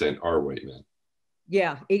 82% are white men.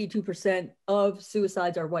 Yeah, 82% of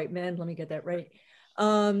suicides are white men. Let me get that right.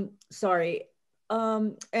 Sorry.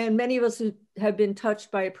 And many of us have been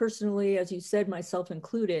touched by it personally, as you said, myself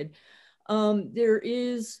included. There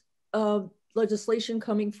is legislation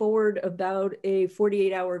coming forward about a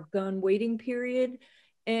 48-hour gun waiting period.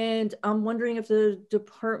 And I'm wondering if the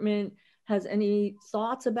department has any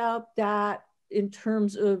thoughts about that in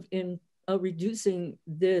terms of reducing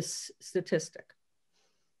this statistic.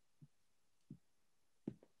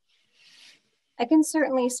 I can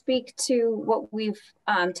certainly speak to what we've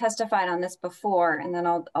testified on this before, and then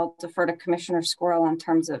I'll defer to Commissioner Squirrel in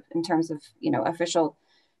terms of official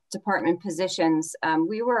department positions.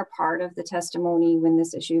 We were a part of the testimony when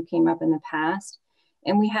this issue came up in the past,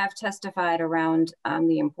 and we have testified around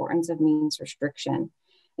the importance of means restriction.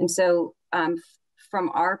 And so from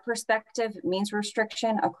our perspective, means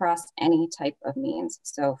restriction across any type of means,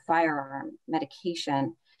 so firearm,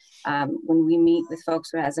 medication. When we meet with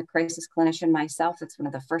folks as a crisis clinician myself, it's one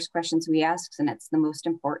of the first questions we ask, and it's the most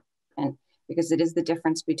important because it is the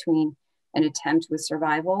difference between an attempt with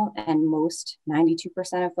survival and most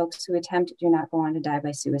 92% of folks who attempt do not go on to die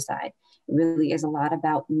by suicide. It really is a lot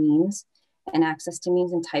about means and access to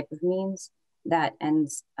means and type of means that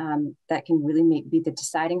can really be the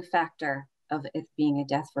deciding factor of it being a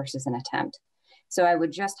death versus an attempt. So I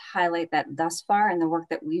would just highlight that thus far in the work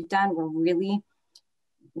that we've done,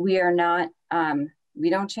 we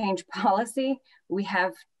don't change policy. We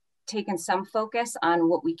have taken some focus on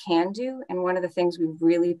what we can do. And one of the things we've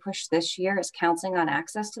really pushed this year is counseling on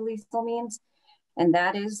access to lethal means. And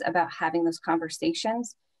that is about having those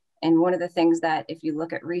conversations. And one of the things that, if you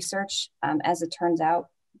look at research, as it turns out,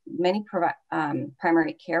 many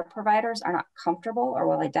primary care providers are not comfortable or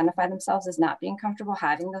will identify themselves as not being comfortable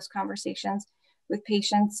having those conversations with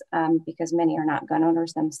patients because many are not gun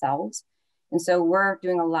owners themselves. And so we're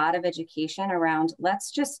doing a lot of education around,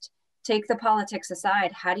 let's just take the politics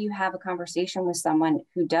aside. How do you have a conversation with someone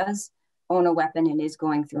who does own a weapon and is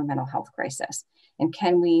going through a mental health crisis? And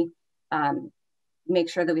can we make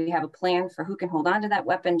sure that we have a plan for who can hold on to that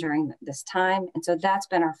weapon during this time? And so that's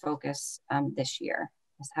been our focus this year,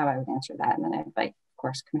 is how I would answer that. And then I invite, of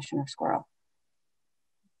course, Commissioner Squirrel.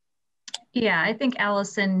 Yeah, I think,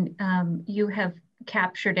 Allison, you have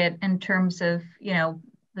captured it in terms of,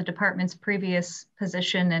 the department's previous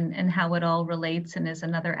position and how it all relates and is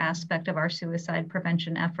another aspect of our suicide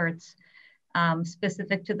prevention efforts.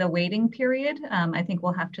 Specific to the waiting period, I think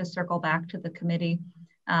we'll have to circle back to the committee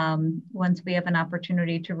once we have an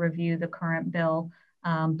opportunity to review the current bill,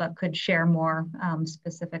 but could share more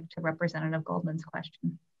specific to Representative Goldman's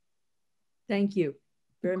question. Thank you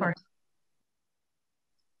very much.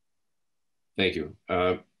 Thank you.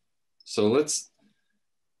 So let's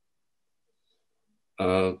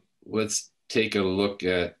take a look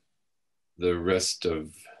at the rest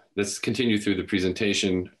of, let's continue through the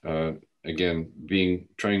presentation. Again,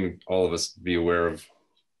 trying all of us to be aware of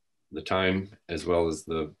the time as well as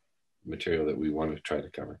the material that we want to try to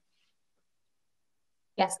cover.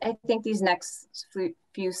 Yes, I think these next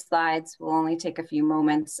few slides will only take a few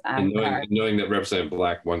moments. And knowing that Representative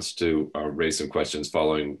Black wants to raise some questions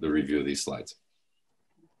following the review of these slides.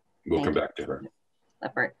 We'll come back to her.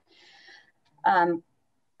 Lippert.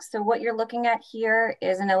 So what you're looking at here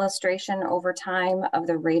is an illustration over time of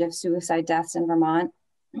the rate of suicide deaths in Vermont.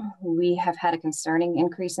 We have had a concerning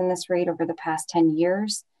increase in this rate over the past 10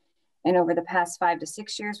 years. And over the past 5 to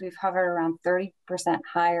 6 years, we've hovered around 30%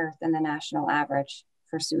 higher than the national average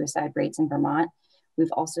for suicide rates in Vermont.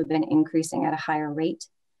 We've also been increasing at a higher rate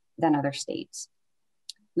than other states.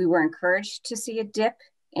 We were encouraged to see a dip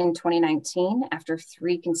in 2019 after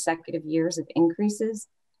 3 consecutive years of increases.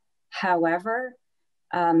 However,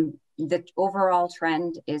 the overall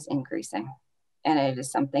trend is increasing, and it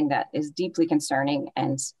is something that is deeply concerning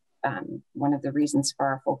and one of the reasons for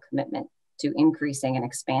our full commitment to increasing and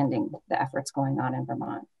expanding the efforts going on in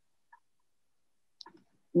Vermont.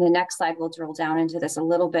 And the next slide will drill down into this a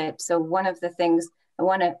little bit. So one of the things I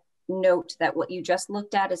want to note that what you just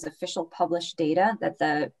looked at is official published data that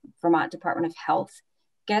the Vermont Department of Health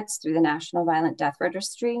gets through the National Violent Death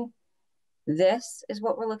Registry. This is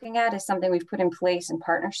what we're looking at is something we've put in place in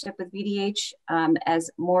partnership with VDH as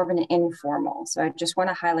more of an informal. So I just want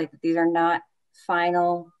to highlight that these are not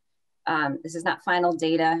final, this is not final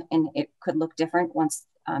data, and it could look different once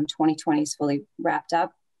 2020 is fully wrapped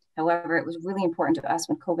up. However, it was really important to us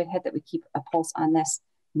when COVID hit that we keep a pulse on this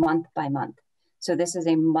month by month. So this is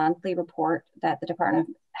a monthly report that the Department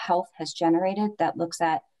of Health has generated that looks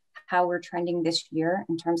at how we're trending this year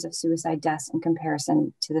in terms of suicide deaths in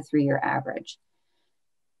comparison to the 3-year average.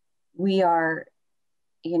 We are,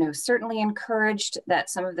 certainly encouraged that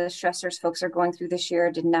some of the stressors folks are going through this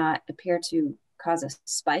year did not appear to cause a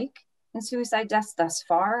spike in suicide deaths thus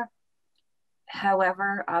far.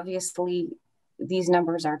 However, obviously, these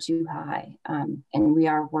numbers are too high, and we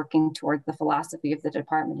are working toward the philosophy of the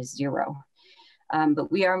department is 0.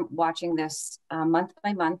 But we are watching this month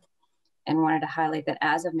by month and wanted to highlight that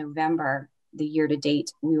as of November, the year to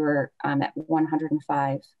date, we were at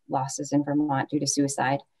 105 losses in Vermont due to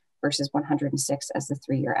suicide versus 106 as the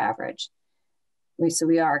 3-year average. So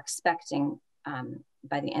we are expecting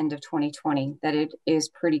by the end of 2020 that it is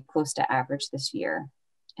pretty close to average this year.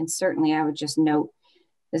 And certainly I would just note,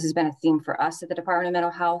 this has been a theme for us at the Department of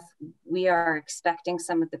Mental Health. We are expecting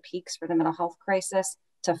some of the peaks for the mental health crisis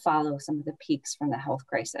to follow some of the peaks from the health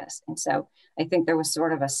crisis. And so I think there was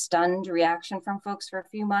sort of a stunned reaction from folks for a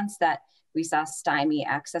few months that we saw stymie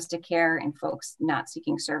access to care and folks not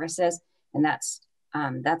seeking services. And that's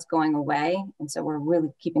going away. And so we're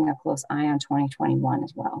really keeping a close eye on 2021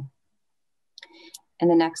 as well. And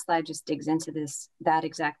the next slide just digs into that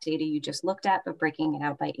exact data you just looked at, but breaking it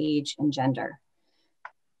out by age and gender.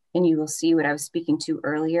 And you will see what I was speaking to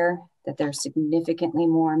earlier, that there's significantly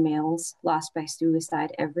more males lost by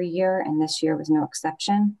suicide every year. And this year was no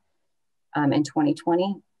exception in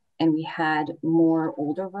 2020. And we had more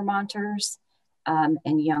older Vermonters and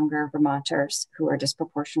younger Vermonters who are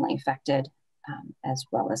disproportionately affected as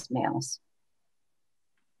well as males.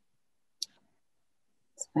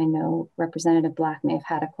 So I know Representative Black may have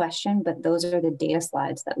had a question, but those are the data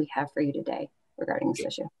slides that we have for you today regarding this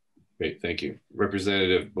issue. Great, thank you.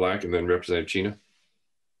 Representative Black and then Representative Chena.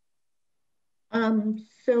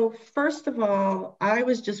 So first of all, I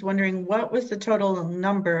was just wondering what was the total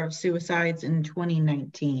number of suicides in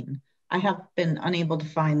 2019? I have been unable to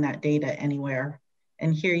find that data anywhere.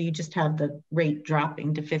 And here you just have the rate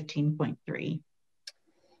dropping to 15.3.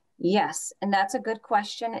 Yes, and that's a good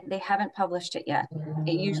question. They haven't published it yet.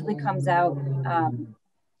 It usually comes out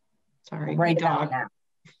sorry, right about now.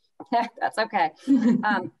 That's okay.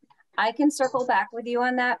 I can circle back with you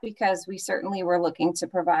on that because we certainly were looking to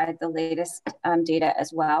provide the latest data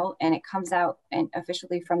as well. And it comes out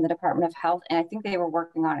officially from the Department of Health. And I think they were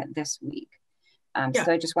working on it this week.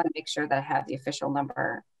 So I just want to make sure that I have the official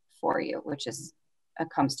number for you, which is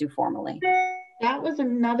comes due formally. That was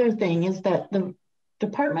another thing, is that the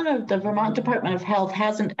Vermont Department of Health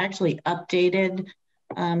hasn't actually updated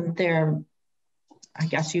their, I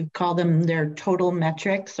guess you'd call them their total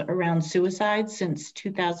metrics around suicide since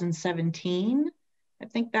 2017. I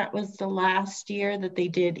think that was the last year that they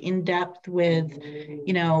did in depth with,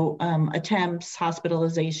 attempts,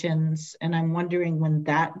 hospitalizations, and I'm wondering when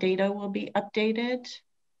that data will be updated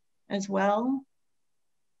as well.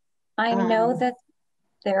 I know that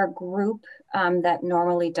their group that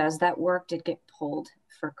normally does that work did get pulled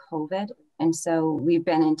for COVID. And so we've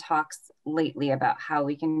been in talks lately about how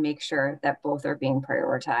we can make sure that both are being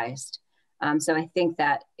prioritized. So I think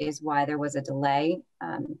that is why there was a delay.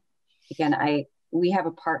 Again, we have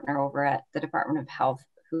a partner over at the Department of Health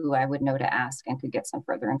who I would know to ask and could get some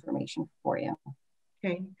further information for you.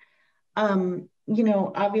 Okay.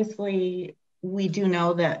 Obviously we do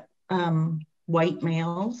know that white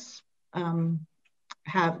males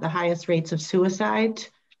have the highest rates of suicide.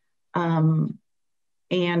 And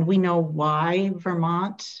we know why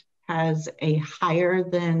Vermont has a higher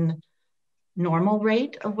than normal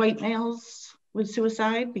rate of white males with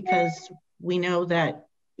suicide, because we know that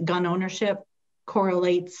gun ownership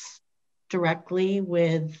correlates directly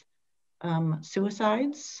with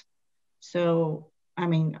suicides. So,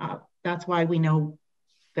 that's why we know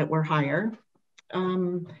that we're higher.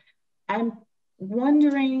 I'm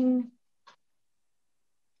wondering,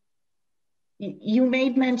 you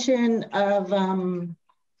made mention of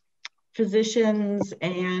physicians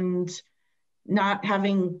and not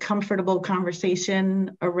having comfortable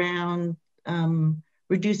conversation around I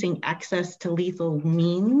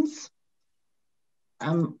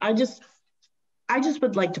I just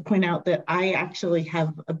would like to point out that I actually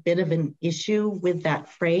have a bit of an issue with that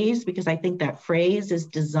phrase, because I think that phrase is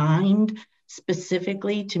designed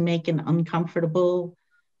specifically to make an uncomfortable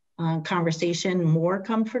conversation more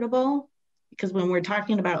comfortable. Because when we're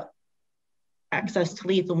talking about access to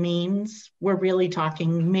lethal means, we're really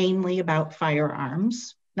talking mainly about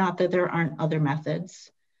firearms, not that there aren't other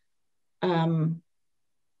methods. And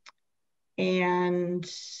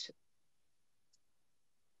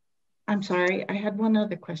I'm sorry, I had one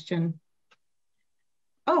other question.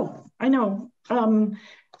 Oh, I know.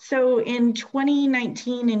 So in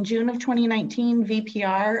 2019, in June of 2019,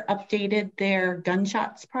 VPR updated their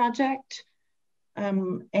gunshots project.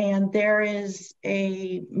 And there is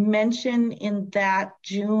a mention in that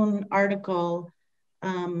June article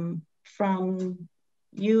from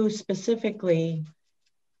you specifically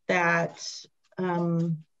that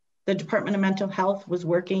the Department of Mental Health was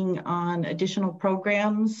working on additional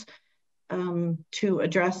programs to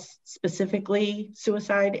address specifically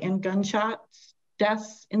suicide and gunshot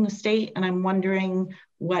deaths in the state. And I'm wondering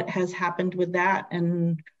what has happened with that,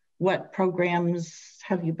 and what programs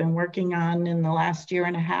have you been working on in the last year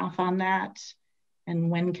and a half on that? And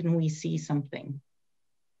when can we see something?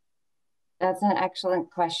 That's an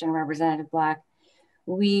excellent question, Representative Black.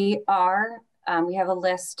 We have a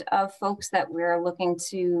list of folks that we're looking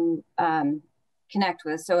to connect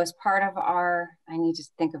with. So as part of our, I need to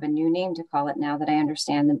think of a new name to call it now that I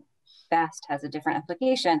understand the FAST has a different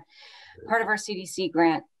application. Part of our CDC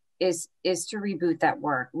grant is to reboot that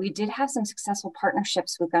work. We did have some successful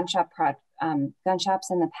partnerships with gun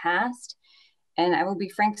shops in the past. And I will be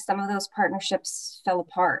frank, some of those partnerships fell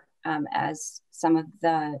apart as some of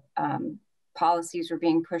the policies were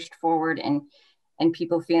being pushed forward, and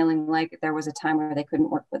people feeling like there was a time where they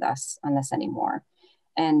couldn't work with us on this anymore.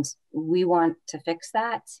 And we want to fix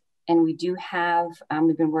that. And we do have,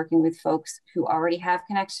 we've been working with folks who already have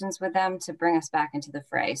connections with them to bring us back into the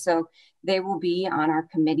fray. So they will be on our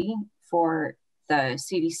committee for the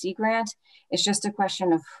CDC grant. It's just a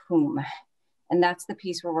question of whom. And that's the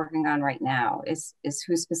piece we're working on right now, is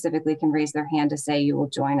who specifically can raise their hand to say, you will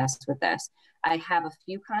join us with this. I have a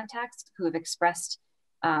few contacts who have expressed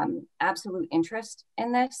absolute interest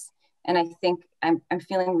in this. And I think I'm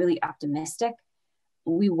feeling really optimistic.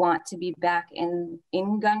 We want to be back in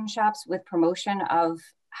gun shops with promotion of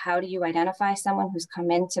how do you identify someone who's come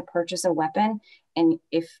in to purchase a weapon. And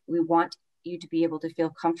if we want you to be able to feel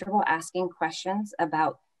comfortable asking questions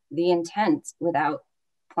about the intent without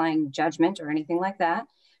applying judgment or anything like that.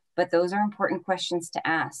 But those are important questions to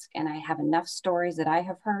ask. And I have enough stories that I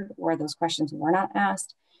have heard where those questions were not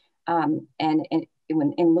asked. And in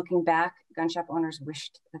looking back, gun shop owners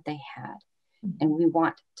wished that they had. And we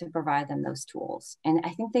want to provide them those tools. And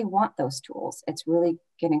I think they want those tools. It's really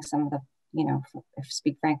getting some of the, if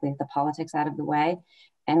speak frankly, the politics out of the way.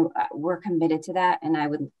 And we're committed to that. And I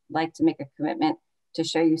would like to make a commitment to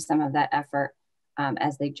show you some of that effort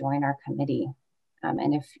as they join our committee.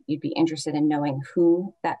 And if you'd be interested in knowing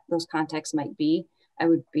who those contacts might be, I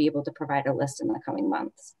would be able to provide a list in the coming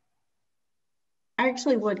months. I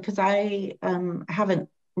actually would, because I haven't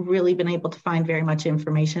really been able to find very much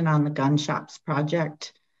information on the gun shops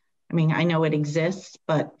project. I mean, I know it exists,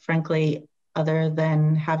 but frankly, other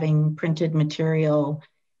than having printed material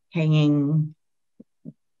hanging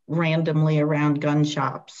randomly around gun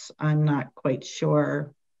shops, I'm not quite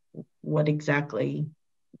sure what exactly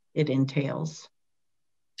it entails.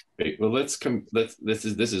 Great. Well, this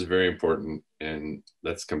is very important, and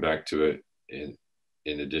let's come back to it in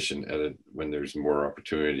addition when there's more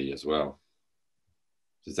opportunity as well.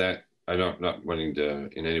 Does that, I'm not wanting to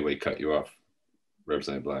in any way cut you off,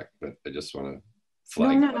 Representative Black, but I just want to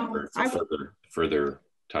flag for further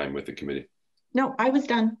time with the committee. No, I was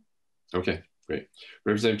done. Okay, great.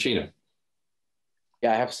 Representative Chena.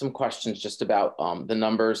 Yeah, I have some questions just about the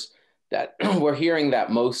numbers that we're hearing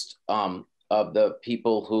that most of the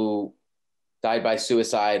people who died by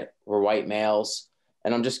suicide were white males.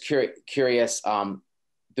 And I'm just curious,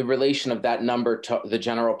 the relation of that number to the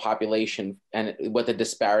general population and what the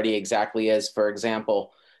disparity exactly is. For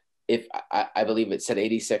example, if I believe it said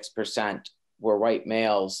 86% were white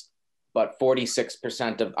males, but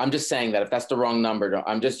 46% of, I'm just saying that if that's the wrong number,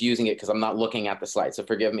 I'm just using it because I'm not looking at the slide. So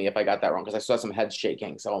forgive me if I got that wrong, because I saw some heads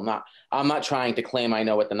shaking. So I'm not trying to claim I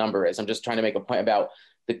know what the number is. I'm just trying to make a point about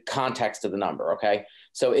the context of the number, okay?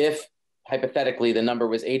 So if hypothetically the number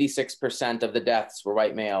was 86% of the deaths were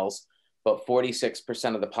white males, but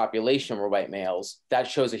 46% of the population were white males, that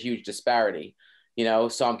shows a huge disparity,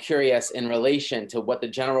 So I'm curious in relation to what the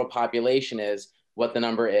general population is, what the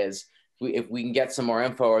number is if we can get some more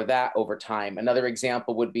info or that over time. Another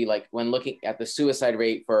example would be like when looking at the suicide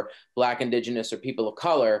rate for Black, Indigenous, or people of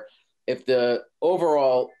color, if the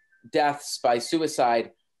overall deaths by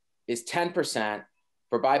suicide is 10%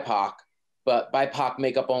 for BIPOC, but BIPOC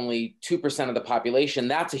make up only 2% of the population,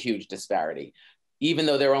 that's a huge disparity. Even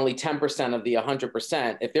though they're only 10% of the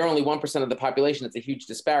 100%, if they're only 1% of the population, it's a huge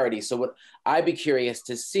disparity. So what I'd be curious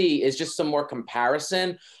to see is just some more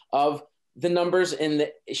comparison of the numbers in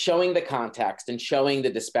the showing the context and showing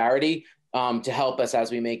the disparity to help us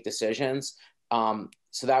as we make decisions.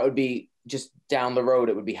 So that would be just down the road,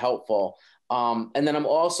 it would be helpful. And then I'm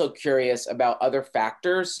also curious about other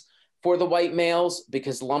factors for the white males,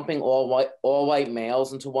 because lumping all white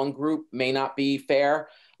males into one group may not be fair.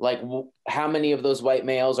 Like how many of those white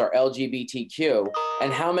males are LGBTQ,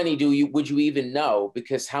 and how many would you even know?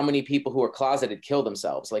 Because how many people who are closeted kill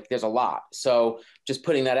themselves? Like there's a lot. So just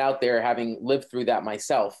putting that out there, having lived through that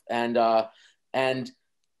myself. And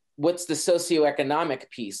what's the socioeconomic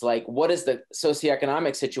piece? Like what is the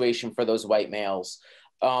socioeconomic situation for those white males?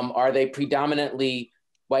 Are they predominantly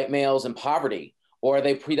white males in poverty? Or are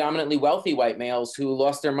they predominantly wealthy white males who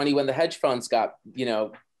lost their money when the hedge funds got,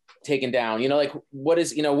 taken down? Like what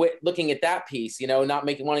is, looking at that piece, not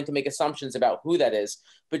wanting to make assumptions about who that is,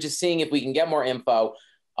 but just seeing if we can get more info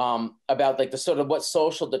about like the sort of what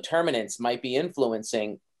social determinants might be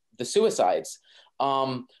influencing the suicides.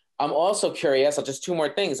 I'm also curious, just two more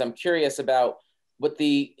things. I'm curious about what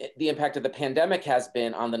the impact of the pandemic has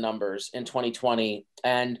been on the numbers in 2020.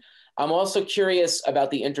 And I'm also curious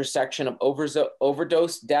about the intersection of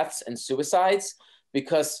overdose deaths and suicides,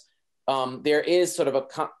 because there is sort of a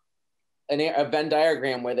Venn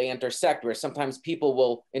diagram where they intersect, where sometimes people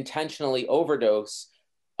will intentionally overdose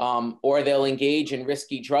or they'll engage in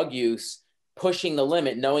risky drug use, pushing the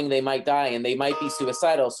limit, knowing they might die and they might be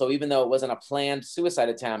suicidal. So even though it wasn't a planned suicide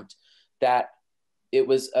attempt, that it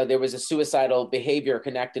was there was a suicidal behavior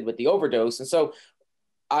connected with the overdose. And so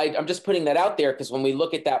I'm just putting that out there because when we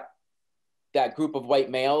look at that group of white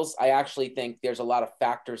males, I actually think there's a lot of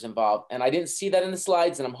factors involved. And I didn't see that in the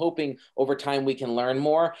slides, and I'm hoping over time we can learn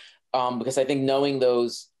more because I think knowing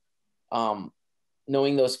those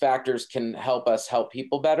factors can help us help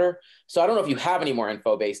people better. So I don't know if you have any more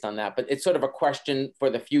info based on that, but it's sort of a question for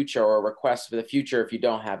the future or a request for the future if you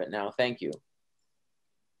don't have it now. Thank you.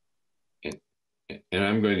 And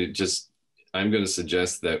I'm going to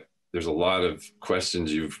suggest that there's a lot of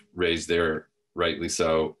questions you've raised there, rightly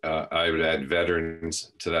so. I would add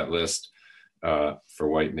veterans to that list for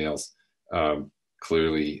white males,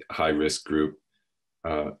 clearly high risk group.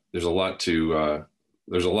 There's a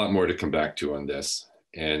lot more to come back to on this,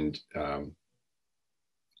 and I'll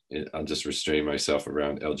just restrain myself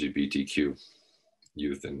around LGBTQ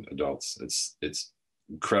youth and adults. It's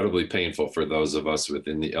incredibly painful for those of us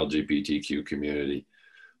within the LGBTQ community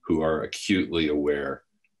who are acutely aware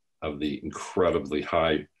of the incredibly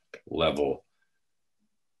high level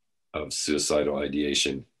of suicidal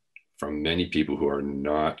ideation from many people who are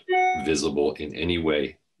not visible in any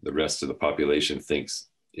way. The rest of the population thinks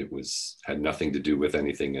it had nothing to do with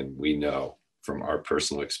anything. And we know from our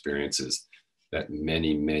personal experiences that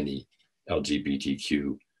many, many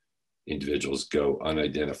LGBTQ individuals go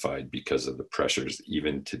unidentified because of the pressures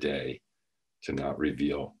even today to not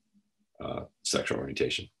reveal sexual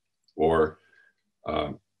orientation or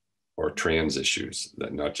trans issues,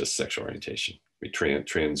 that not just sexual orientation.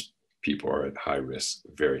 Trans people are at high risk,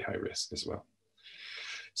 very high risk as well.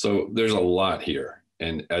 So there's a lot here.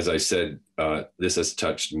 And as I said, this has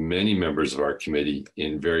touched many members of our committee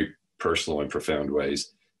in very personal and profound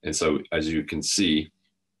ways. And so as you can see,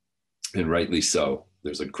 and rightly so,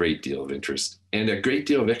 there's a great deal of interest and a great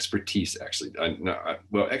deal of expertise, actually.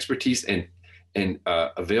 Expertise and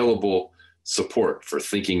available support for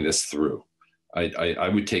thinking this through. I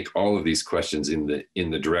would take all of these questions in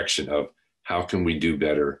the direction of how can we do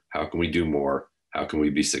better? How can we do more? How can we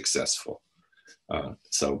be successful?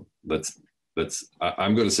 So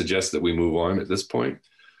I'm going to suggest that we move on at this point,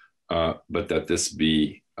 but that this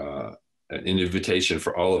be an invitation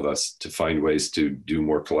for all of us to find ways to do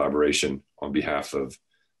more collaboration on behalf of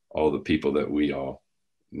all the people that we all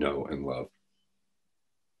know and love.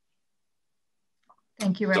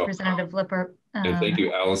 Thank you, Representative Lipper. And thank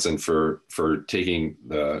you, Allison, for taking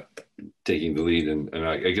the lead. And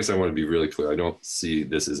I guess I want to be really clear. I don't see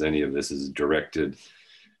this as any of this is directed.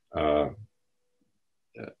 I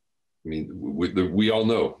mean, we all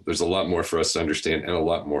know there's a lot more for us to understand and a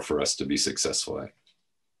lot more for us to be successful at.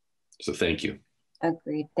 So thank you.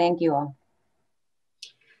 Agreed. Thank you all.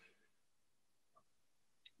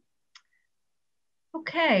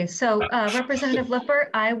 Okay, so Representative Lipper,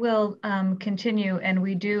 I will continue, and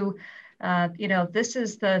we do You know, this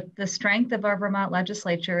is the strength of our Vermont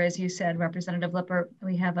legislature, as you said, Representative Lippert.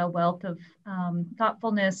 We have a wealth of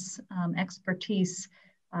thoughtfulness, expertise,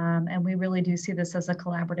 and we really do see this as a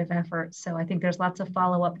collaborative effort. So I think there's lots of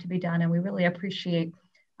follow-up to be done, and we really appreciate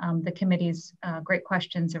the committee's great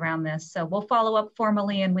questions around this. So we'll follow up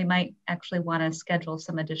formally, and we might actually want to schedule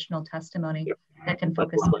some additional testimony that can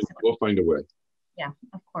focus on this. We'll find a way. Yeah,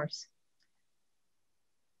 of course.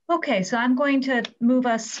 Okay, so I'm going to move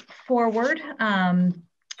us forward.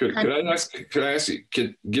 Could I ask you,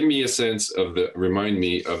 give me a sense of remind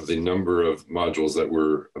me of the number of modules that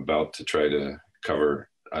we're about to try to cover.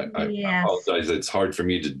 I apologize, it's hard for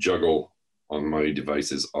me to juggle on my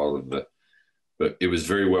devices all of the, but it was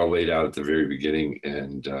very well laid out at the very beginning,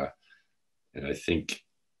 and I think.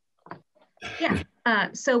 Yeah,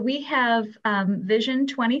 so we have Vision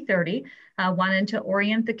 2030. Wanted to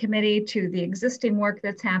orient the committee to the existing work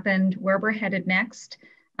that's happened, where we're headed next.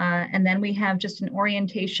 And then we have just an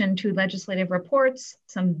orientation to legislative reports,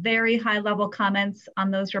 some very high level comments on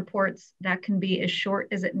those reports that can be as short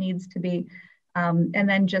as it needs to be. And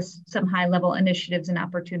then just some high level initiatives and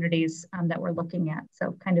opportunities that we're looking at.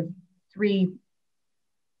 So kind of three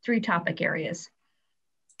topic areas.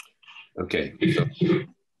 Okay.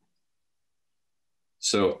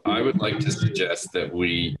 So I would like to suggest that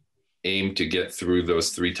we aim to get through those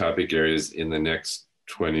three topic areas in the next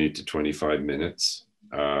 20 to 25 minutes,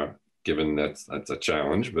 given that's a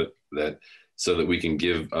challenge, but so that we can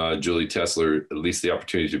give Julie Tesler at least the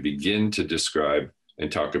opportunity to begin to describe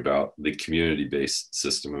and talk about the community-based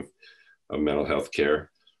system of mental health care.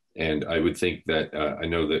 And I would think that, I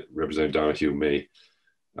know that Representative Donahue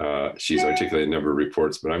she's articulated a number of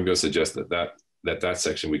reports, but I'm going to suggest that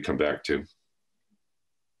section we come back to.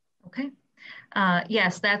 Okay.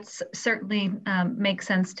 Yes, that's certainly makes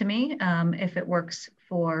sense to me if it works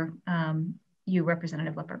for you,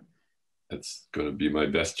 Representative Lippert. That's going to be my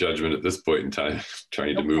best judgment at this point in time,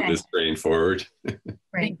 trying to move this train forward. Right.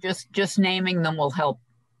 I think just naming them will help,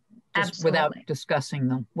 just without discussing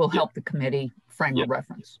them, will help the committee frame a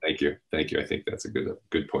reference. Thank you. Thank you. I think that's a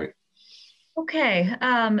good point. Okay,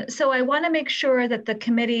 so I want to make sure that the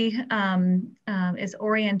committee is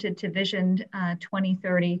oriented to Vision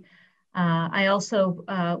 2030. I also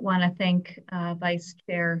want to thank Vice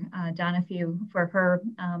Chair Donahue for her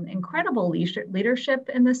incredible leadership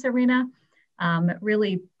in this arena,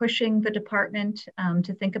 really pushing the department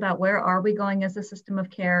to think about where are we going as a system of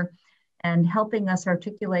care, and helping us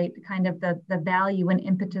articulate kind of the value and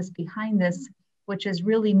impetus behind this, which is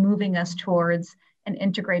really moving us towards an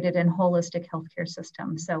integrated and holistic healthcare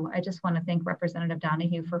system. So I just want to thank Representative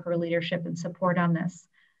Donahue for her leadership and support on this.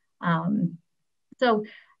 So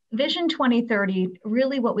Vision 2030,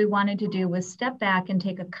 really what we wanted to do was step back and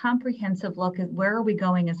take a comprehensive look at where are we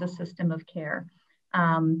going as a system of care.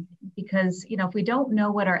 Because, you know, if we don't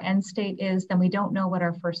know what our end state is, then we don't know what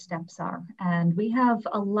our first steps are. And we have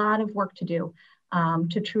a lot of work to do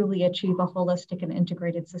to truly achieve a holistic and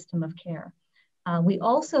integrated system of care. We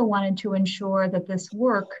also wanted to ensure that this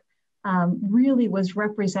work really was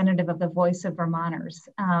representative of the voice of Vermonters.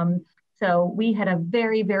 So we had a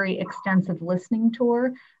very, very extensive listening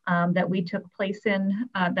tour that we took place in,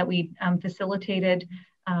 that we facilitated,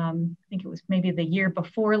 I think it was maybe the year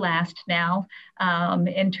before last now,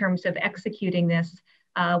 in terms of executing this,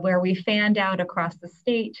 where we fanned out across the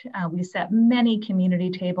state. We set many community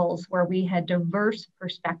tables where we had diverse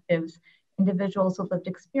perspectives, individuals with lived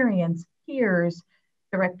experience, peers,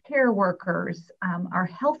 direct care workers, our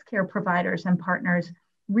healthcare providers and partners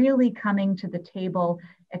really coming to the table,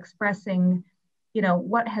 expressing, you know,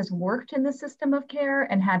 what has worked in the system of care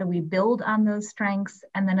and how do we build on those strengths?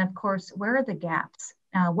 And then of course, where are the gaps?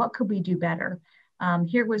 What could we do better?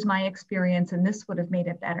 Here was my experience and this would have made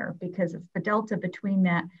it better, because it's the delta between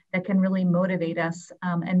that can really motivate us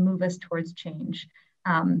and move us towards change.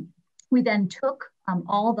 We then took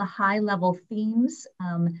all the high level themes,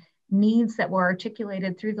 needs that were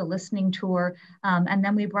articulated through the listening tour, and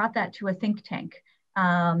then we brought that to a think tank.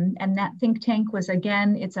 And that think tank was,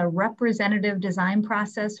 again, it's a representative design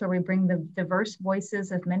process where we bring the diverse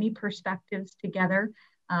voices of many perspectives together.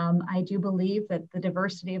 I do believe that the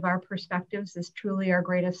diversity of our perspectives is truly our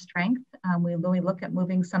greatest strength. When we look at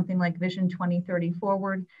moving something like Vision 2030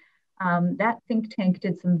 forward, that think tank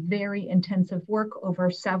did some very intensive work over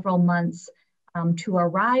several months to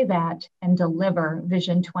arrive at and deliver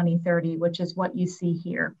Vision 2030, which is what you see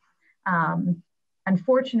here.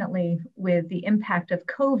 Unfortunately, with the impact of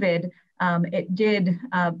COVID, it did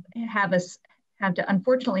have us have to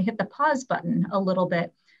unfortunately hit the pause button a little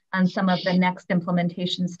bit on some of the next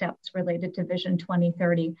implementation steps related to Vision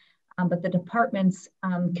 2030. but the department's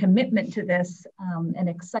commitment to this and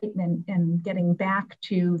excitement and getting back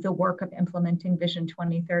to the work of implementing Vision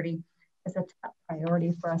 2030 is a top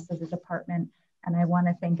priority for us as a department. And I want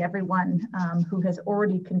to thank everyone who has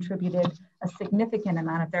already contributed a significant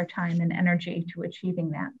amount of their time and energy to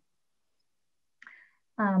achieving that.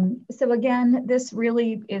 So again, this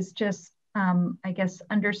really is just, I guess,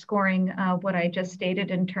 underscoring what I just stated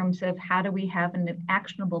in terms of how do we have an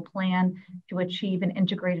actionable plan to achieve an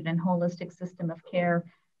integrated and holistic system of care.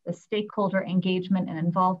 The stakeholder engagement and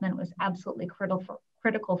involvement was absolutely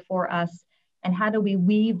critical for us. And how do we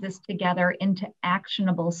weave this together into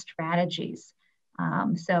actionable strategies?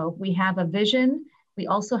 So we have a vision, we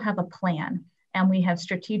also have a plan, and we have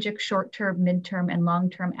strategic short-term, midterm, and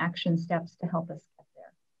long-term action steps to help us get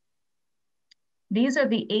there. These are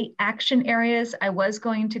the 8 action areas. I was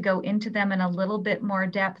going to go into them in a little bit more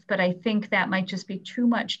depth, but I think that might just be too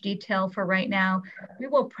much detail for right now. We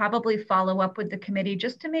will probably follow up with the committee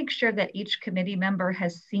just to make sure that each committee member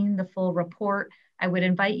has seen the full report. I would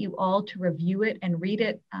invite you all to review it and read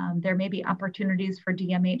it. There may be opportunities for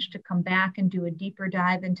DMH to come back and do a deeper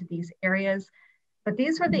dive into these areas. But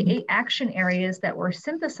these were the 8 action areas that were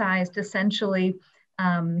synthesized essentially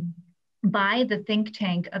by the think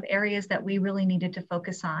tank of areas that we really needed to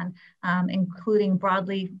focus on, including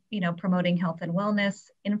broadly, promoting health and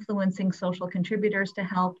wellness, influencing social contributors to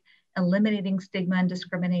health, eliminating stigma and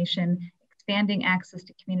discrimination, expanding access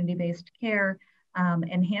to community-based care,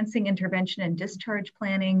 enhancing intervention and discharge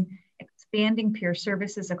planning, expanding peer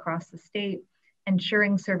services across the state,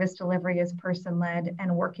 ensuring service delivery is person-led,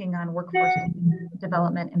 and working on workforce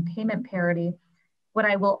development and payment parity. What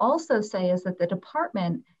I will also say is that the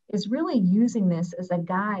department is really using this as a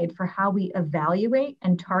guide for how we evaluate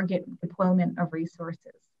and target deployment of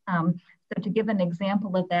resources. So to give an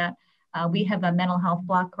example of that, we have a mental health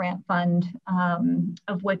block grant fund,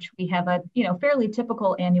 of which we have a fairly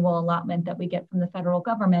typical annual allotment that we get from the federal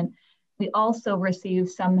government. We also receive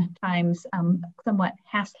sometimes somewhat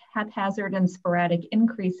haphazard and sporadic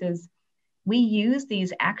increases. We use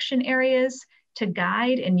these action areas to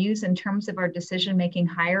guide and use in terms of our decision-making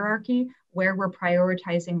hierarchy where we're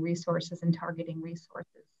prioritizing resources and targeting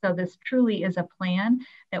resources. So this truly is a plan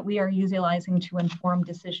that we are utilizing to inform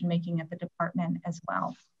decision-making at the department as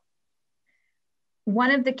well.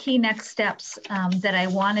 One of the key next steps that I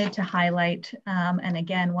wanted to highlight, and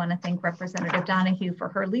again, want to thank Representative Donahue for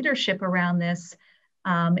her leadership around this,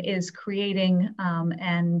 is creating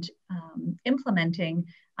and implementing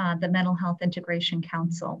the Mental Health Integration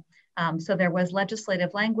Council. So there was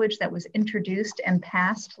legislative language that was introduced and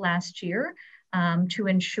passed last year to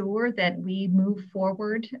ensure that we move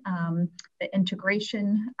forward the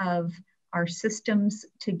integration of our systems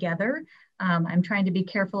together. I'm trying to be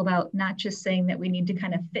careful about not just saying that we need to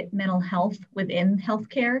kind of fit mental health within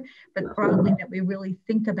healthcare, but broadly that we really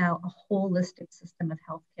think about a holistic system of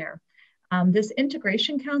healthcare. This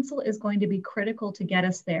integration council is going to be critical to get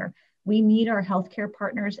us there. We need our healthcare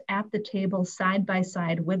partners at the table side by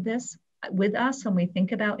side with us when we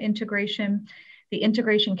think about integration. The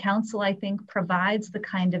Integration Council, I think, provides the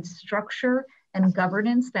kind of structure and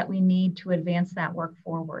governance that we need to advance that work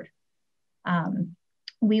forward.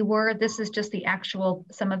 This is just the actual,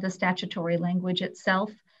 some of the statutory language itself.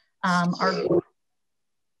 I'm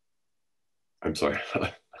sorry.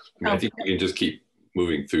 I think we can just keep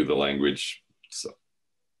moving through the language. So.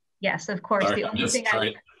 Yes, of course. Sorry, the only thing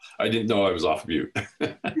I didn't know I was off mute.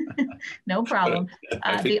 No problem.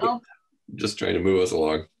 Just trying to move us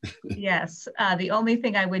along. Yes, the only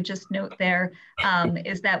thing I would just note there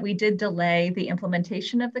is that we did delay the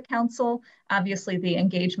implementation of the council. Obviously, the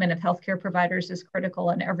engagement of healthcare providers is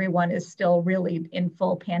critical and everyone is still really in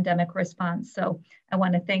full pandemic response. So I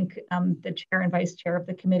want to thank the chair and vice chair of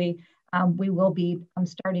the committee. We will be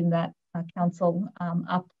starting that council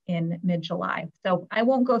up in mid-July. So I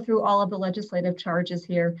won't go through all of the legislative charges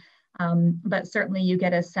here, but certainly you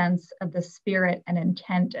get a sense of the spirit and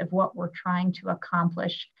intent of what we're trying to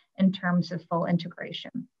accomplish in terms of full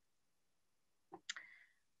integration.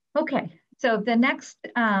 Okay, so the next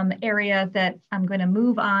area that I'm going to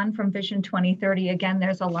move on from Vision 2030, again,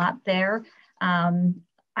 there's a lot there.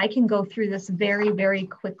 I can go through this very, very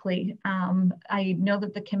quickly. I know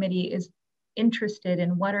that the committee is interested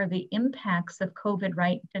in what are the impacts of COVID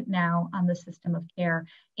right now on the system of care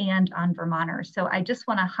and on Vermonters. So I just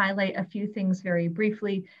want to highlight a few things very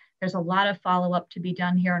briefly. There's a lot of follow-up to be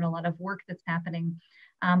done here and a lot of work that's happening.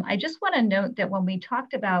 I just want to note that when we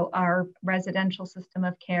talked about our residential system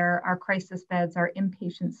of care, our crisis beds, our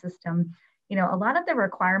inpatient system, you know, a lot of the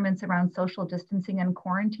requirements around social distancing and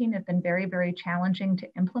quarantine have been very, very challenging to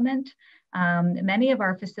implement. Many of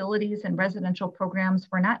our facilities and residential programs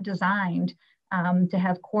were not designed to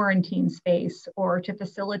have quarantine space or to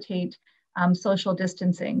facilitate social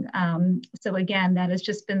distancing. So again, that has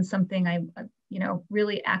just been something you know,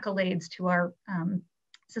 really accolades to our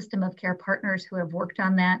system of care partners who have worked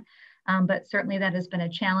on that. But certainly that has been a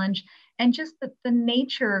challenge. And just the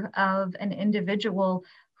nature of an individual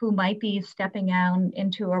who might be stepping out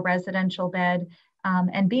into a residential bed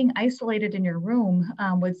and being isolated in your room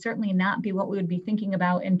would certainly not be what we would be thinking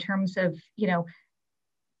about in terms of, you know,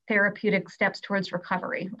 therapeutic steps towards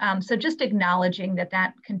recovery. So just acknowledging that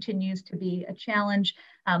that continues to be a challenge,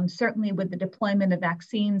 certainly with the deployment of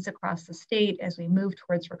vaccines across the state as we move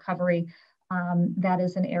towards recovery, that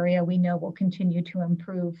is an area we know will continue to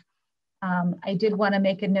improve. I did want to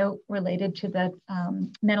make a note related to the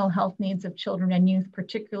mental health needs of children and youth,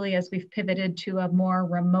 particularly as we've pivoted to a more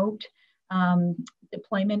remote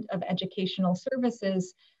deployment of educational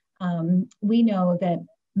services. We know that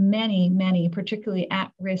many, particularly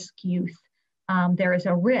at-risk youth, there is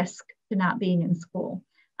a risk to not being in school.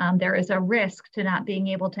 There is a risk to not being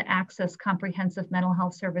able to access comprehensive mental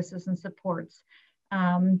health services and supports.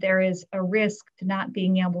 There is a risk to not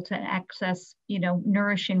being able to access, you know,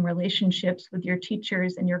 nourishing relationships with your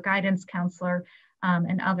teachers and your guidance counselor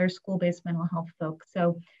and other school-based mental health folks.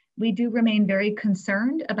 So we do remain very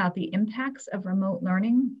concerned about the impacts of remote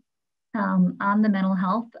learning on the mental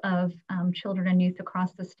health of children and youth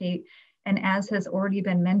across the state. And as has already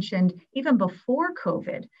been mentioned, even before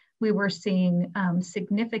COVID, we were seeing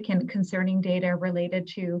significant concerning data related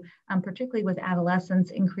to, particularly with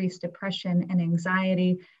adolescents, increased depression and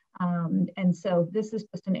anxiety. And so this is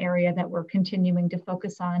just an area that we're continuing to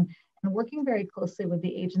focus on and working very closely with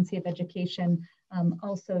the Agency of Education.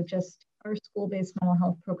 Also, just our school-based mental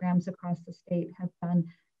health programs across the state have done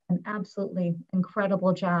an absolutely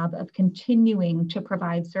incredible job of continuing to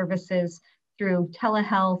provide services through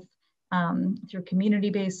telehealth, through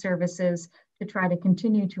community-based services, to try to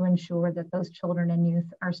continue to ensure that those children and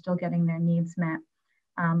youth are still getting their needs met.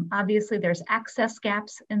 Obviously, there's access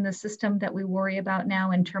gaps in the system that we worry about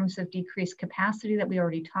now in terms of decreased capacity that we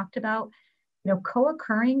already talked about. You know,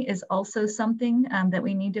 co-occurring is also something that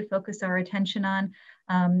we need to focus our attention on.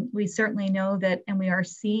 We certainly know that, and we are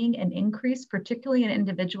seeing an increase, particularly in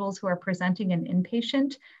individuals who are presenting an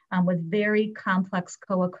inpatient with very complex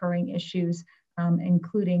co-occurring issues,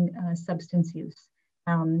 including substance use.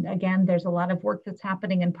 Again, there's a lot of work that's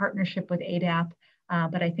happening in partnership with ADAP,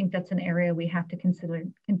 but I think that's an area we have to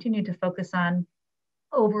continue to focus on.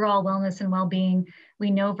 Overall wellness and well-being.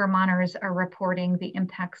 We know Vermonters are reporting the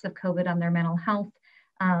impacts of COVID on their mental health.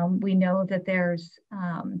 We know that there's,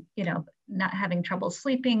 you know, not having trouble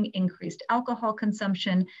sleeping, increased alcohol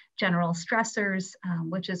consumption, general stressors,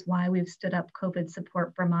 which is why we've stood up COVID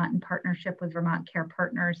Support Vermont in partnership with Vermont Care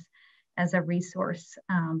Partners as a resource,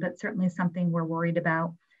 but certainly something we're worried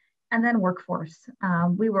about. And then workforce.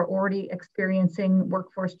 We were already experiencing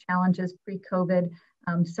workforce challenges pre-COVID.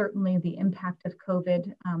 Certainly the impact of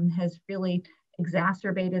COVID has really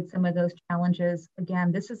exacerbated some of those challenges.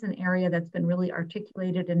 Again, this is an area that's been really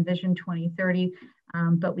articulated in Vision 2030,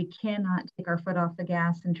 but we cannot take our foot off the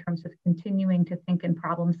gas in terms of continuing to think and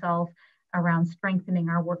problem solve around strengthening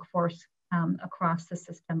our workforce across the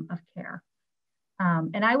system of care.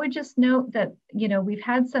 And I would just note that, you know, we've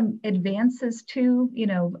had some advances to, you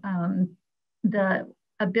know, the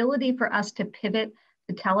ability for us to pivot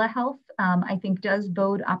to telehealth, I think does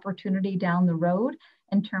bode opportunity down the road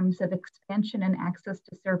in terms of expansion and access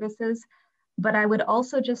to services. But I would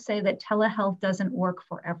also just say that telehealth doesn't work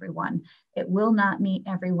for everyone. It will not meet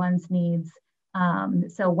everyone's needs.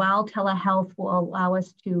 So while telehealth will allow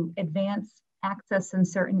us to advance access in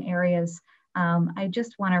certain areas, I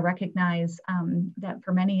just want to recognize that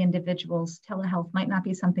for many individuals, telehealth might not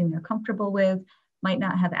be something they're comfortable with, might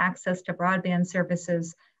not have access to broadband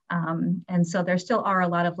services. And so there still are a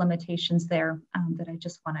lot of limitations there that I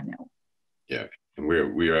just want to know. Yeah, and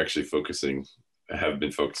we are actually have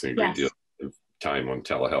been focusing a great deal of time on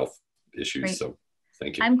telehealth issues. Great. So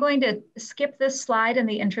thank you. I'm going to skip this slide in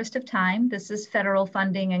the interest of time. This is federal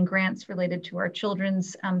funding and grants related to our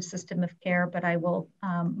children's system of care, but I will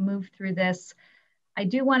move through this. I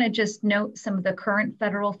do want to just note some of the current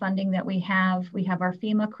federal funding that we have. We have our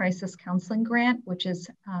FEMA Crisis Counseling Grant, which is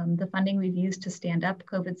the funding we've used to stand up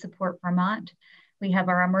COVID Support Vermont. We have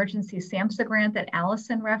our Emergency SAMHSA grant that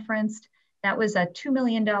Allison referenced. That was a $2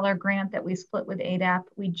 million grant that we split with ADAP.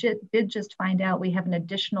 We did just find out we have an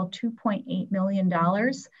additional $2.8 million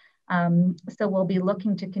So we'll be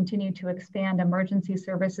looking to continue to expand emergency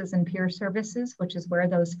services and peer services, which is where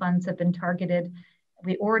those funds have been targeted.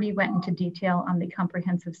 We already went into detail on the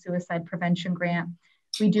Comprehensive Suicide Prevention Grant.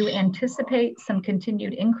 We do anticipate some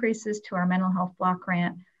continued increases to our mental health block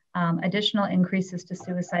grant, additional increases to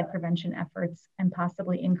suicide prevention efforts, and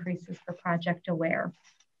possibly increases for Project Aware.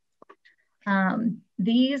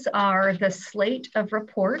 These are the slate of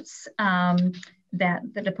reports that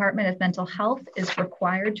the Department of Mental Health is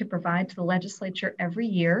required to provide to the legislature every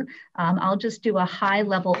year. I'll just do a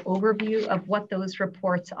high-level overview of what those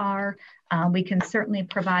reports are. We can certainly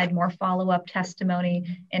provide more follow-up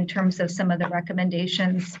testimony in terms of some of the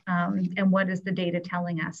recommendations and what is the data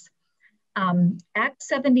telling us. Act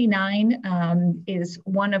 79 is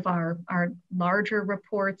one of our larger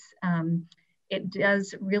reports. It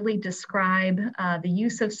does really describe the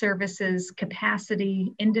use of services,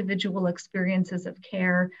 capacity, individual experiences of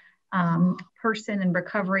care, person and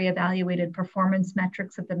recovery evaluated performance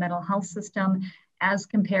metrics of the mental health system as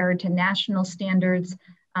compared to national standards.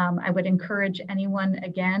 I would encourage anyone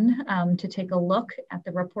again to take a look at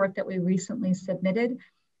the report that we recently submitted.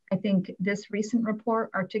 I think this recent report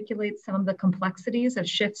articulates some of the complexities of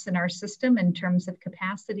shifts in our system in terms of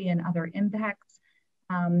capacity and other impacts.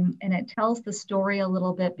 And it tells the story a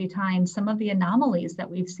little bit behind some of the anomalies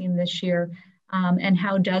that we've seen this year and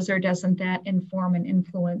how does or doesn't that inform and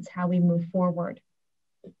influence how we move forward.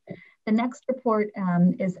 The next report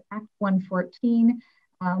is Act 114.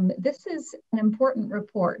 This is an important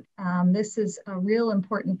report. This is a real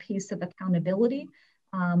important piece of accountability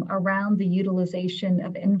around the utilization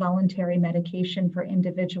of involuntary medication for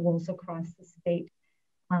individuals across the state.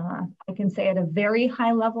 I can say at a very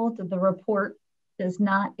high level that the report does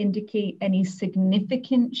not indicate any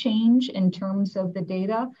significant change in terms of the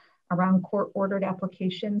data around court-ordered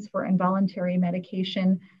applications for involuntary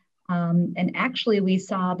medication. And actually we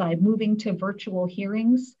saw by moving to virtual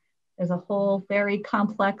hearings, there's a whole very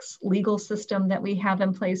complex legal system that we have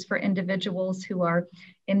in place for individuals who are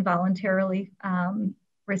involuntarily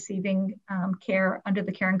receiving care under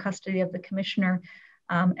the care and custody of the commissioner.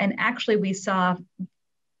 And actually we saw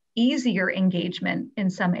easier engagement in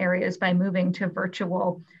some areas by moving to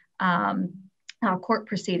virtual court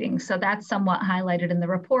proceedings. So that's somewhat highlighted in the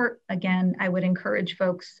report. Again, I would encourage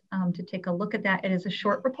folks to take a look at that. It is a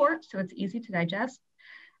short report, so it's easy to digest.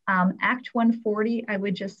 Act 140, I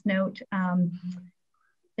would just note,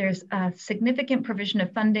 there's a significant provision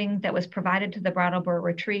of funding that was provided to the Brattleboro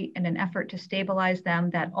Retreat in an effort to stabilize them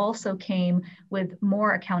that also came with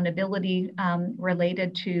more accountability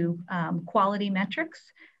related to quality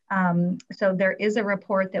metrics. So there is a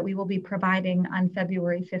report that we will be providing on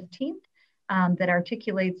February 15th that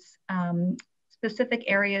articulates specific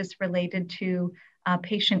areas related to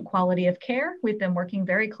patient quality of care. We've been working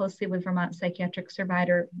very closely with Vermont Psychiatric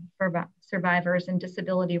Survivors and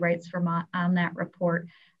Disability Rights Vermont on that report.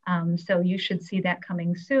 So you should see that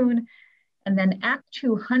coming soon. And then Act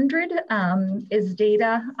 200 is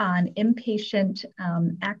data on inpatient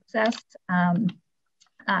access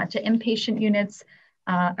to inpatient units,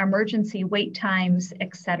 emergency wait times,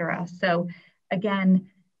 et cetera. So again,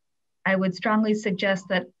 I would strongly suggest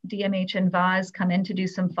that DMH and VAS come in to do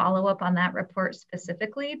some follow-up on that report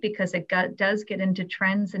specifically because it does get into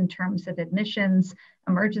trends in terms of admissions,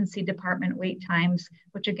 emergency department wait times,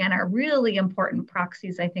 which again are really important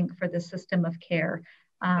proxies, I think, for the system of care.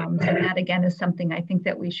 And that again is something I think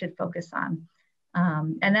that we should focus on.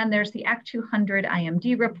 And then there's the Act 200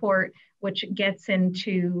 IMD report, which gets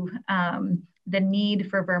into the need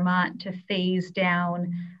for Vermont to phase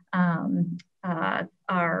down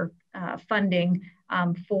our funding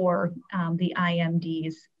for the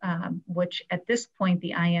IMDs, which at this point,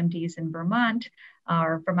 the IMDs in Vermont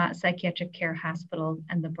are Vermont Psychiatric Care Hospital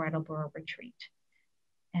and the Brattleboro Retreat.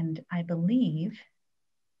 And I believe,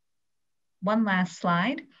 one last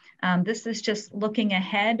slide. This is just looking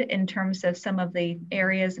ahead in terms of some of the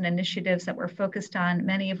areas and initiatives that we're focused on,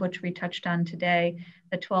 many of which we touched on today,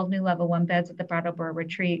 the 12 new level 1 beds at the Brattleboro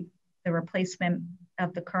Retreat, the replacement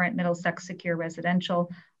of the current Middlesex Secure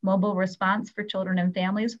Residential, mobile response for children and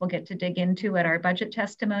families, we'll get to dig into at our budget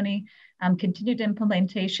testimony, continued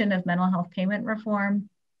implementation of mental health payment reform.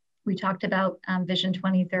 We talked about Vision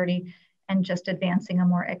 2030 and just advancing a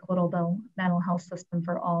more equitable mental health system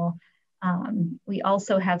for all. We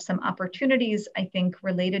also have some opportunities, I think,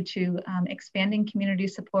 related to expanding community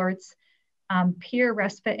supports. Peer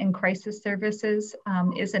respite and crisis services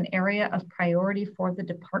is an area of priority for the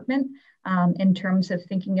department in terms of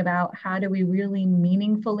thinking about how do we really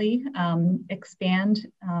meaningfully expand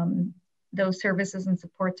those services and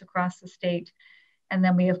supports across the state. And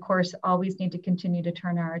then we, of course, always need to continue to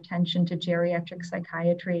turn our attention to geriatric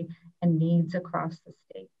psychiatry and needs across the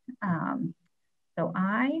state. So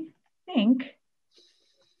I think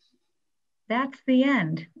that's the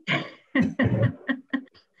end.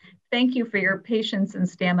 Thank you for your patience and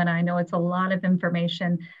stamina. I know it's a lot of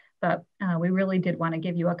information, but we really did want to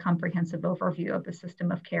give you a comprehensive overview of the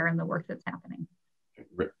system of care and the work that's happening.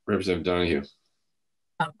 Representative Donahue.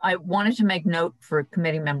 I wanted to make note for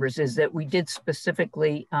committee members is that we did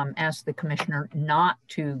specifically ask the commissioner not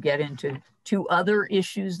to get into two other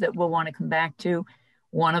issues that we'll want to come back to.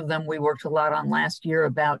 One of them we worked a lot on last year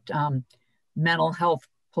about mental health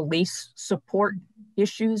police support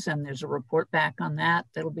issues, and there's a report back on that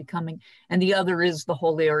that'll be coming. And the other is the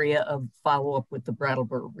whole area of follow-up with the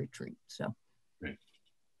Brattleboro retreat. So, right.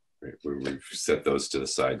 We've set those to the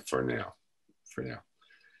side for now.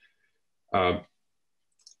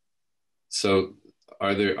 So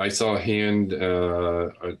are there, I saw a hand,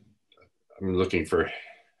 I'm looking for,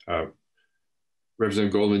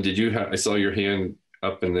 Representative Goldman, did you have, I saw your hand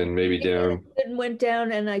up and then maybe down. It went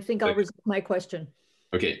down, and I think I'll reserve my question.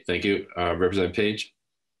 Okay, thank you. Representative Page?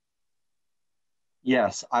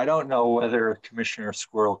 Yes, I don't know whether Commissioner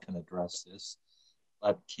Squirrel can address this,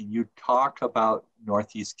 but can you talk about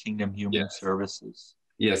Northeast Kingdom Human Services?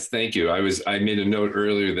 Yes, thank you. I made a note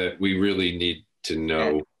earlier that we really need to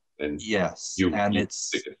know. And yes,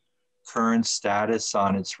 its current status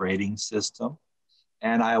on its rating system.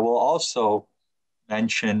 And I will also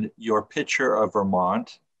mention your picture of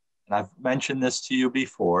Vermont. And I've mentioned this to you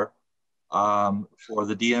before. For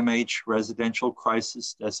the DMH residential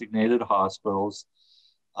crisis designated hospitals,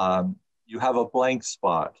 you have a blank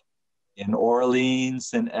spot in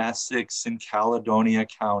Orleans and Essex and Caledonia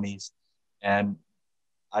counties. And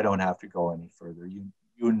I don't have to go any further.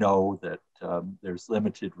 You know that there's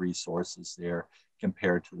limited resources there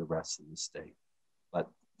compared to the rest of the state. But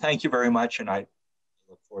thank you very much, and I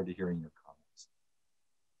look forward to hearing your comments.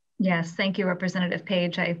 Yes, thank you, Representative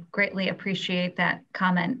Page. I greatly appreciate that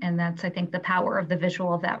comment, and that's, I think, the power of the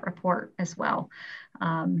visual of that report as well.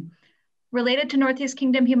 Related to Northeast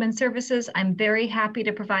Kingdom Human Services, I'm very happy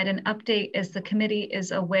to provide an update as the committee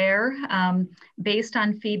is aware, based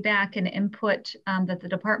on feedback and input that the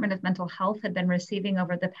Department of Mental Health had been receiving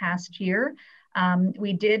over the past year.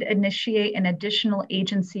 We did initiate an additional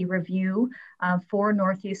agency review for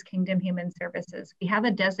Northeast Kingdom Human Services. We have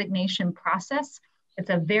a designation process. It's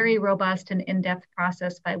a very robust and in-depth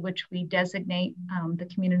process by which we designate the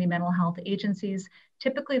community mental health agencies.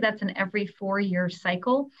 Typically, that's an every 4-year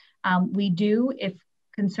cycle. We do, if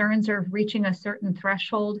concerns are reaching a certain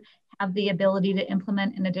threshold, have the ability to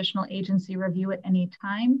implement an additional agency review at any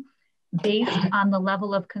time. Based on the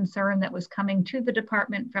level of concern that was coming to the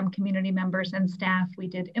department from community members and staff, we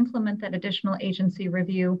did implement that additional agency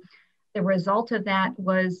review. The result of that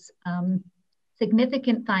was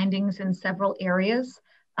significant findings in several areas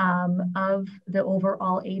of the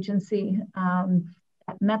overall agency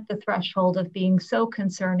that met the threshold of being so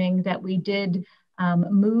concerning that we did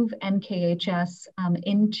move NKHS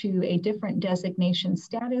into a different designation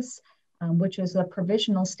status, which was a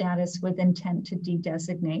provisional status with intent to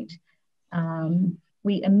de-designate.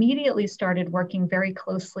 We immediately started working very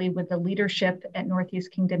closely with the leadership at Northeast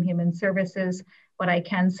Kingdom Human Services. What I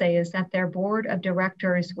can say is that their board of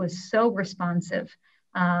directors was so responsive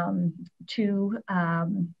to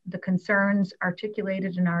the concerns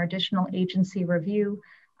articulated in our additional agency review.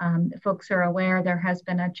 Folks are aware there has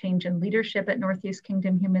been a change in leadership at Northeast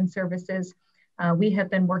Kingdom Human Services. We have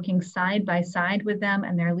been working side by side with them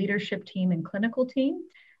and their leadership team and clinical team.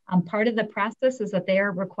 Part of the process is that they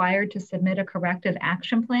are required to submit a corrective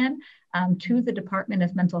action plan to the Department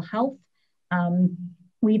of Mental Health.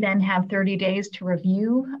 We then have 30 days to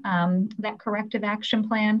review that corrective action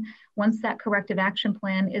plan. Once that corrective action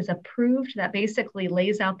plan is approved, that basically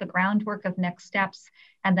lays out the groundwork of next steps,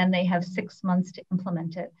 and then they have 6 months to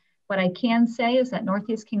implement it. What I can say is that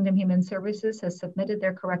Northeast Kingdom Human Services has submitted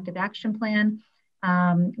their corrective action plan.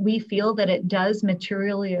 We feel that it does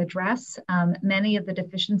materially address many of the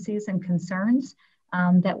deficiencies and concerns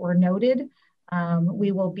that were noted.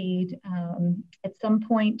 We will be at some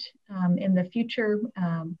point in the future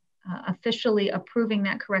officially approving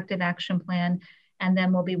that corrective action plan, and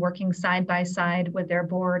then we'll be working side by side with their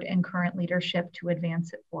board and current leadership to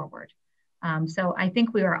advance it forward. So I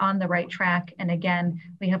think we are on the right track. And again,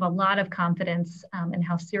 we have a lot of confidence in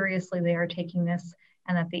how seriously they are taking this,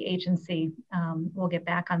 and that the agency will get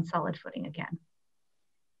back on solid footing again.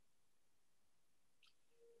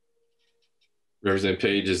 Representative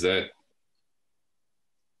Page, does that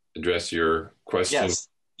address your question?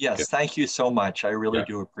 Yes, thank you so much. I really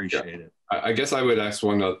do appreciate it. I guess I would ask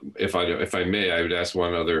one, if I may, I would ask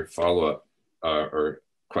one other follow-up or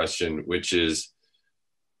question, which is,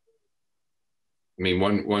 I mean,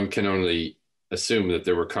 one can only assume that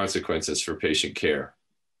there were consequences for patient care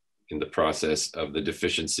in the process of the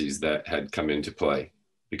deficiencies that had come into play,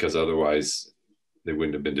 because otherwise there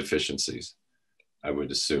wouldn't have been deficiencies, I would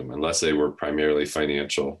assume, unless they were primarily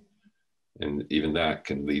financial. And even that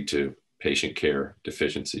can lead to patient care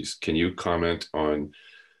deficiencies. Can you comment on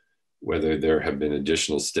whether there have been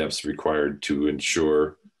additional steps required to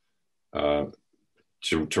ensure, to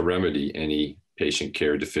remedy any patient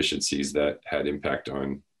care deficiencies that had impact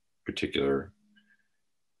on particular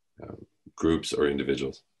groups or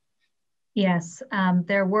individuals? Yes,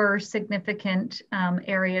 there were significant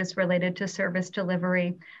areas related to service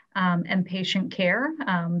delivery and patient care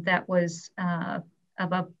that was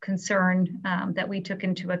of a concern that we took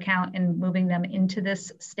into account in moving them into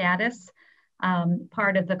this status.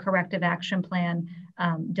 Part of the corrective action plan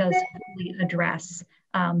does fully address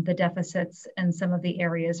the deficits and some of the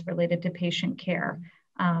areas related to patient care.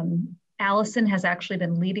 Allison has actually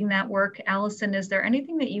been leading that work. Allison, is there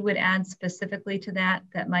anything that you would add specifically to that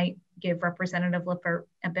that might give Representative Lipper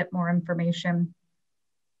a bit more information?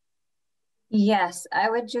 Yes, I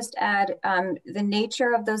would just add the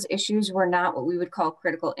nature of those issues were not what we would call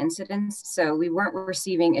critical incidents. So we weren't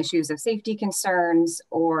receiving issues of safety concerns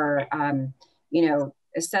or, you know,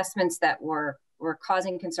 assessments that were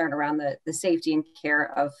causing concern around the safety and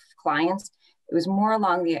care of clients. It was more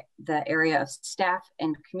along the area of staff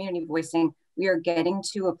and community voicing. We are getting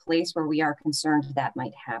to a place where we are concerned that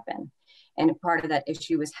might happen. And part of that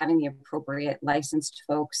issue was having the appropriate licensed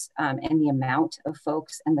folks and the amount of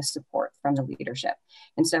folks and the support from the leadership.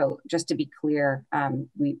 And so just to be clear,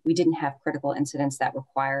 we didn't have critical incidents that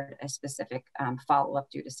required a specific follow-up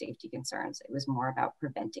due to safety concerns. It was more about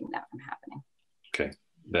preventing that from happening. Okay,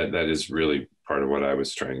 that is really part of what I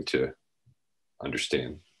was trying to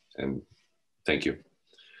understand. And thank you.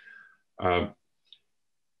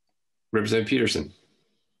 Representative Peterson.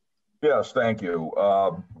 Yes, thank you.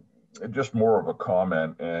 Just more of a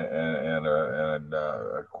comment and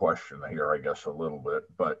a question here, I guess, a little bit.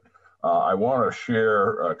 But I want to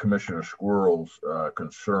share Commissioner Squirrel's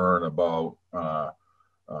concern about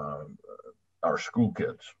our school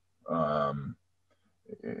kids.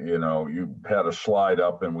 You know, you had a slide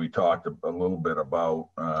up and we talked a little bit about...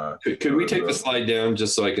 Could we take the slide down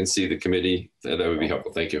just so I can see the committee? That would be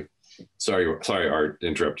helpful. Thank you. Sorry, Art, to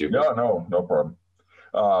interrupt you. No problem.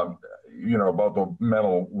 You know, about the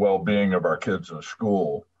mental well-being of our kids in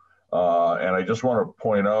school. And I just want to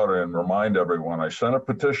point out and remind everyone, I sent a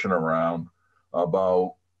petition around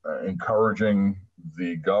about encouraging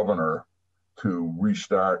the governor to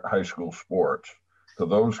restart high school sports. To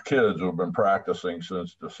those kids who have been practicing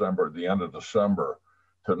since December, the end of December,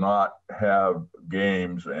 to not have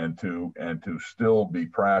games and to still be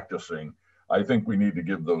practicing, I think we need to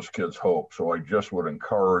give those kids hope. So I just would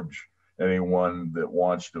encourage anyone that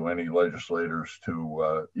wants to, any legislators,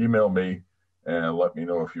 to email me and let me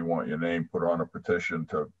know if you want your name put on a petition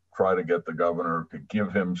to try to get the governor to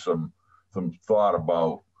give him some thought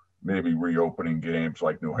about maybe reopening games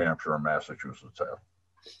like New Hampshire and Massachusetts have.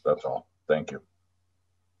 That's all. Thank you.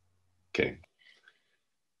 Okay.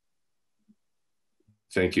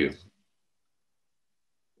 Thank you.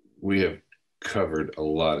 We have covered a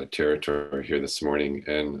lot of territory here this morning,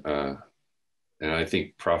 and I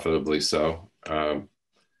think profitably so. I'm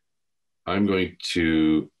going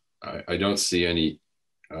to, I don't see any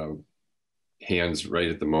hands right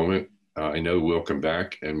at the moment. I know we'll come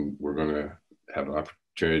back and we're going to have an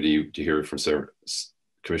opportunity to hear from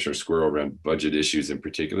Commissioner Squirrel around budget issues in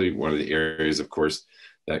particular. One of the areas, of course,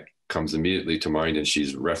 that comes immediately to mind, and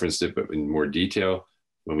she's referenced it, but in more detail,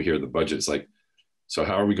 when we hear the budget, it's like, so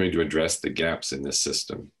how are we going to address the gaps in this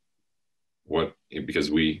system? Because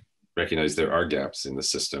we recognize there are gaps in the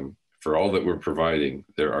system. For all that we're providing,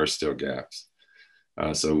 there are still gaps.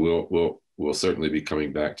 So we'll certainly be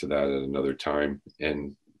coming back to that at another time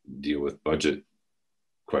and deal with budget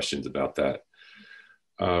questions about that.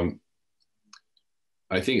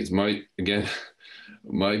 I think it's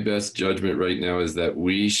my best judgment right now is that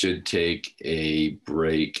we should take a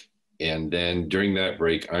break. And then during that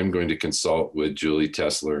break, I'm going to consult with Julie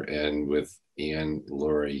Tesler and with Ann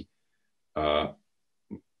Laurie.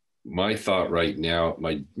 My thought right now,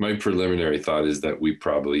 my preliminary thought is that we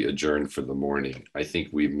probably adjourn for the morning. I think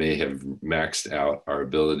we may have maxed out our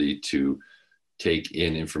ability to take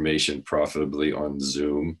in information profitably on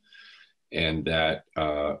Zoom, and that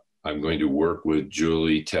I'm going to work with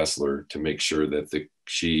Julie Tesler to make sure that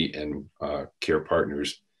she and Care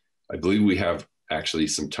Partners, I believe we have actually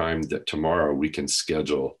some time that tomorrow we can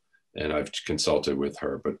schedule, and I've consulted with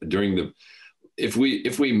her. But during the, if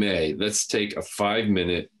we may, let's take a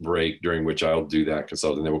 5-minute break during which I'll do that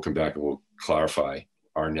consult, and then we'll come back and we'll clarify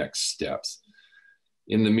our next steps.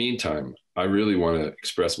 In the meantime, I really want to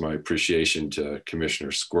express my appreciation to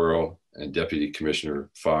Commissioner Squirrel and Deputy Commissioner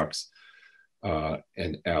Fox,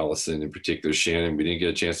 and Allison in particular. Shannon, we didn't get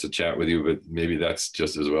a chance to chat with you, but maybe that's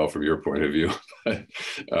just as well from your point of view.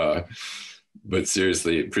 But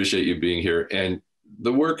seriously, appreciate you being here. And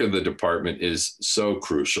the work of the department is so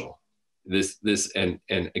crucial.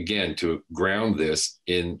 And again, to ground this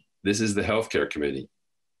in, this is the Healthcare Committee.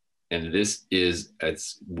 And this is,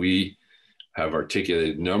 as we have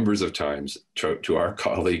articulated numbers of times to our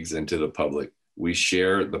colleagues and to the public, we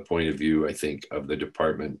share the point of view, I think, of the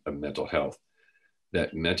Department of Mental Health,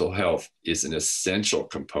 that mental health is an essential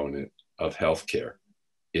component of healthcare.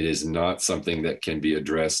 It is not something that can be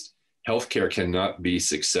addressed. Healthcare cannot be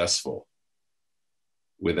successful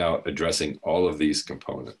without addressing all of these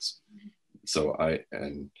components. So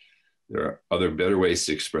and there are other better ways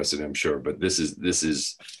to express it, I'm sure, but this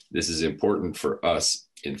is important for us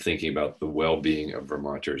in thinking about the well-being of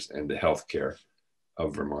Vermonters and the healthcare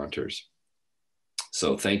of Vermonters.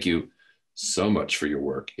 So thank you so much for your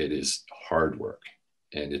work. It is hard work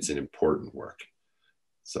and it's an important work.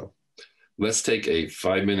 So let's take a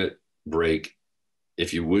 5-minute break.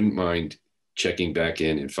 If you wouldn't mind checking back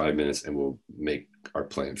in 5 minutes, and we'll make our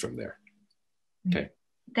plan from there. Okay.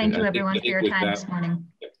 Thank you everyone for your time this morning.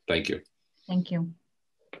 Thank you. Thank you.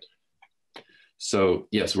 So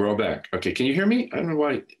yes, we're all back. Okay, can you hear me? I don't know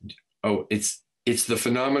why. Oh, it's the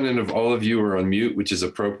phenomenon of all of you are on mute, which is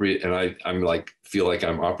appropriate. And I'm like, feel like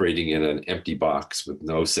I'm operating in an empty box with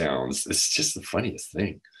no sounds. It's just the funniest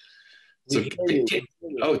thing. So,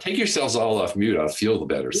 take yourselves all off mute. I'll feel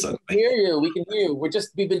better suddenly. We can hear you. We can hear you.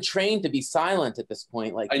 We've been trained to be silent at this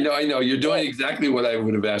point. Like I know. You're doing exactly what I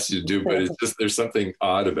would have asked you to do, but it's just, there's something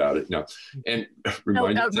odd about it. No. And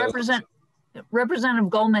Representative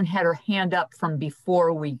Goldman had her hand up from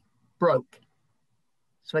before we broke.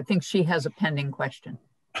 So I think she has a pending question.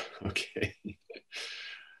 Okay.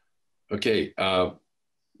 Okay.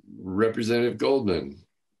 Representative Goldman.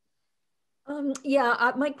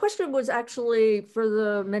 My question was actually for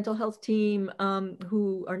the mental health team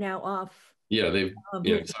who are now off. Yeah,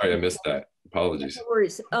 sorry, I missed that. Apologies. No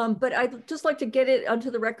worries. But I'd just like to get it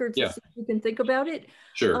onto the record so you can think about it.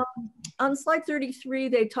 Sure. On slide 33,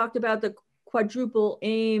 they talked about the quadruple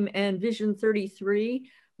aim and Vision 33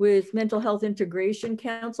 with Mental Health Integration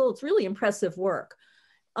Council. It's really impressive work.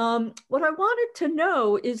 What I wanted to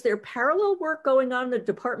know, is there parallel work going on in the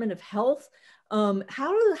Department of Health?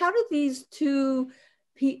 How do these two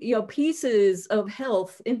pieces of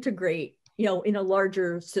health integrate in a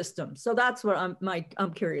larger system? So that's what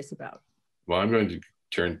I'm curious about. Well, I'm going to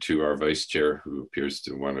turn to our vice chair, who appears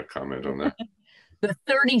to want to comment on that. The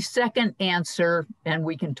 30-second answer, and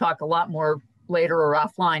we can talk a lot more later or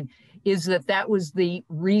offline, is that was the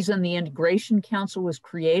reason the Integration Council was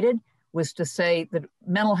created, was to say that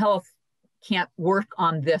mental health can't work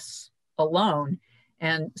on this alone.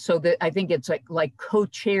 And so that I think it's like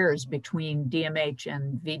co-chairs between DMH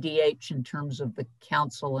and VDH in terms of the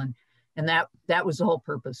council. And that was the whole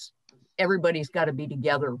purpose. Everybody's got to be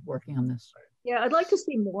together working on this. Yeah, I'd like to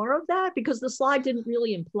see more of that, because the slide didn't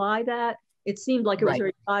really imply that. It seemed like it was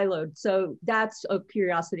very siloed. So that's a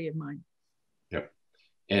curiosity of mine. Yep.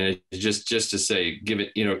 And it's just to say, give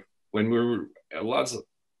it, when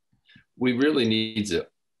we really need to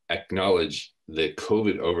acknowledge the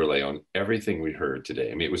COVID overlay on everything we heard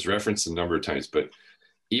today. I mean, it was referenced a number of times, but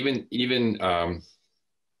even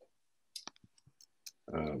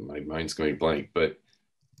my mind's going blank, but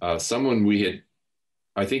someone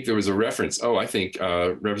I think there was a reference. I think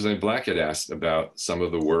Representative Black had asked about some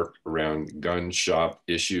of the work around gun shop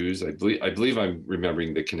issues. I believe I'm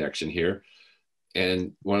remembering the connection here.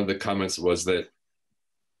 And one of the comments was that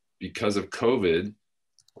because of COVID,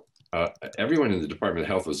 everyone in the Department of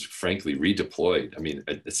Health was frankly redeployed. I mean,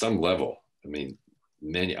 at some level, I mean,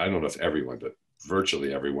 I don't know if everyone, but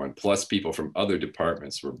virtually everyone, plus people from other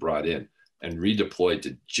departments were brought in and redeployed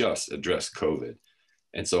to just address COVID.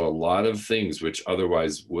 And so a lot of things which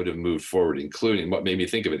otherwise would have moved forward, including what made me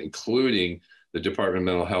think of it, including the Department of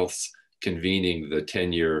Mental Health's convening the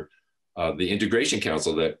 10-year, the Integration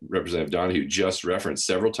Council that Representative Donahue just referenced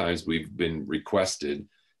several times. We've been requested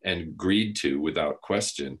and agreed to without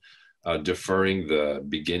question, deferring the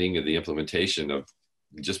beginning of the implementation of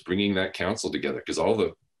just bringing that council together, because all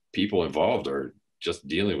the people involved are just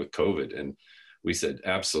dealing with COVID. And we said,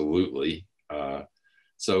 absolutely.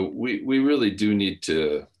 So we really do need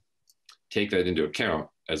to take that into account.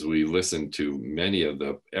 as we listen to many of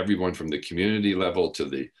everyone from the community level to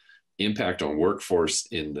the impact on workforce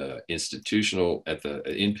in the institutional, at the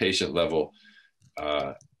inpatient level,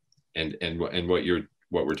 and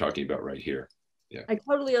what we're talking about right here. Yeah, I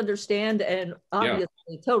totally understand and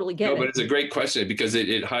obviously totally get it. But it's a great question because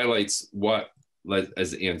it highlights what,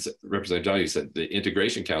 as Representative Donahue said, the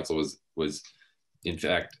Integration Council was in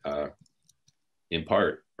fact, in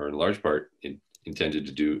part or in large part, intended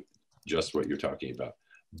to do just what you're talking about.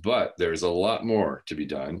 But there's a lot more to be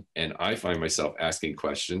done, and I find myself asking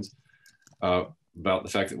questions about the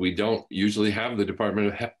fact that we don't usually have the Department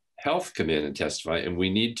of Health come in and testify, and we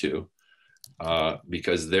need to.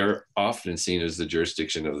 Because they're often seen as the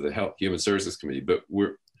jurisdiction of the Human Services Committee, but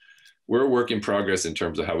we're a work in progress in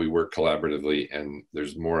terms of how we work collaboratively, and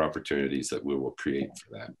there's more opportunities that we will create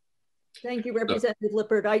for that. Thank you, Representative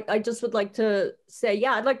Lippert. I just would like to say,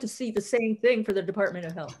 yeah, I'd like to see the same thing for the Department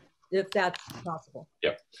of Health, if that's possible.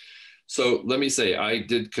 Yeah. So let me say, I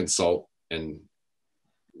did consult, and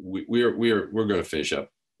we're going to finish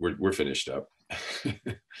up. We're finished up,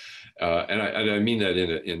 and I mean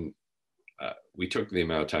that we took the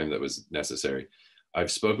amount of time that was necessary. I've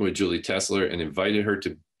spoken with Julie Tesler and invited her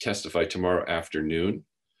to testify tomorrow afternoon.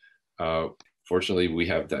 Fortunately, we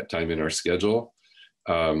have that time in our schedule.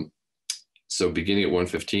 So beginning at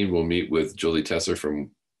 1:15, we'll meet with Julie Tesler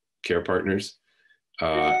from Care Partners.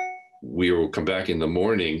 We will come back in the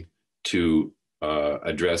morning to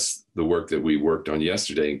address the work that we worked on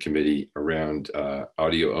yesterday in committee around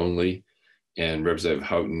audio only. And Representative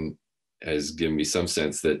Houghton has given me some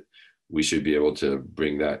sense that we should be able to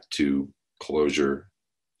bring that to closure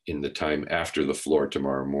in the time after the floor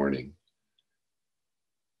tomorrow morning.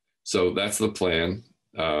 So that's the plan.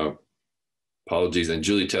 Apologies, and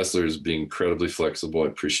Julie Tesler is being incredibly flexible. I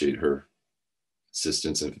appreciate her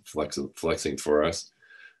assistance and flexing for us.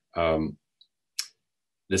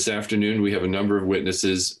 This afternoon, we have a number of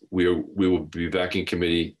witnesses. We will be back in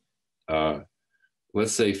committee,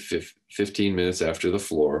 let's say 15 minutes after the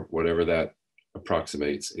floor, whatever that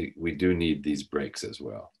approximates. We do need these breaks as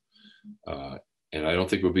well. And I don't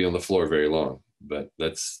think we'll be on the floor very long, but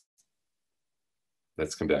let's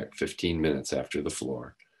come back 15 minutes after the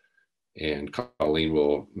floor. And Colleen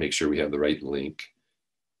will make sure we have the right link.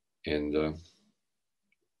 And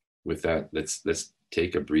with that, let's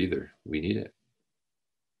take a breather. We need it.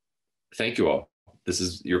 Thank you all.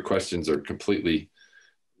 Your questions are completely,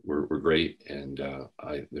 were great. And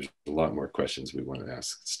there's a lot more questions we want to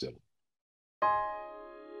ask still.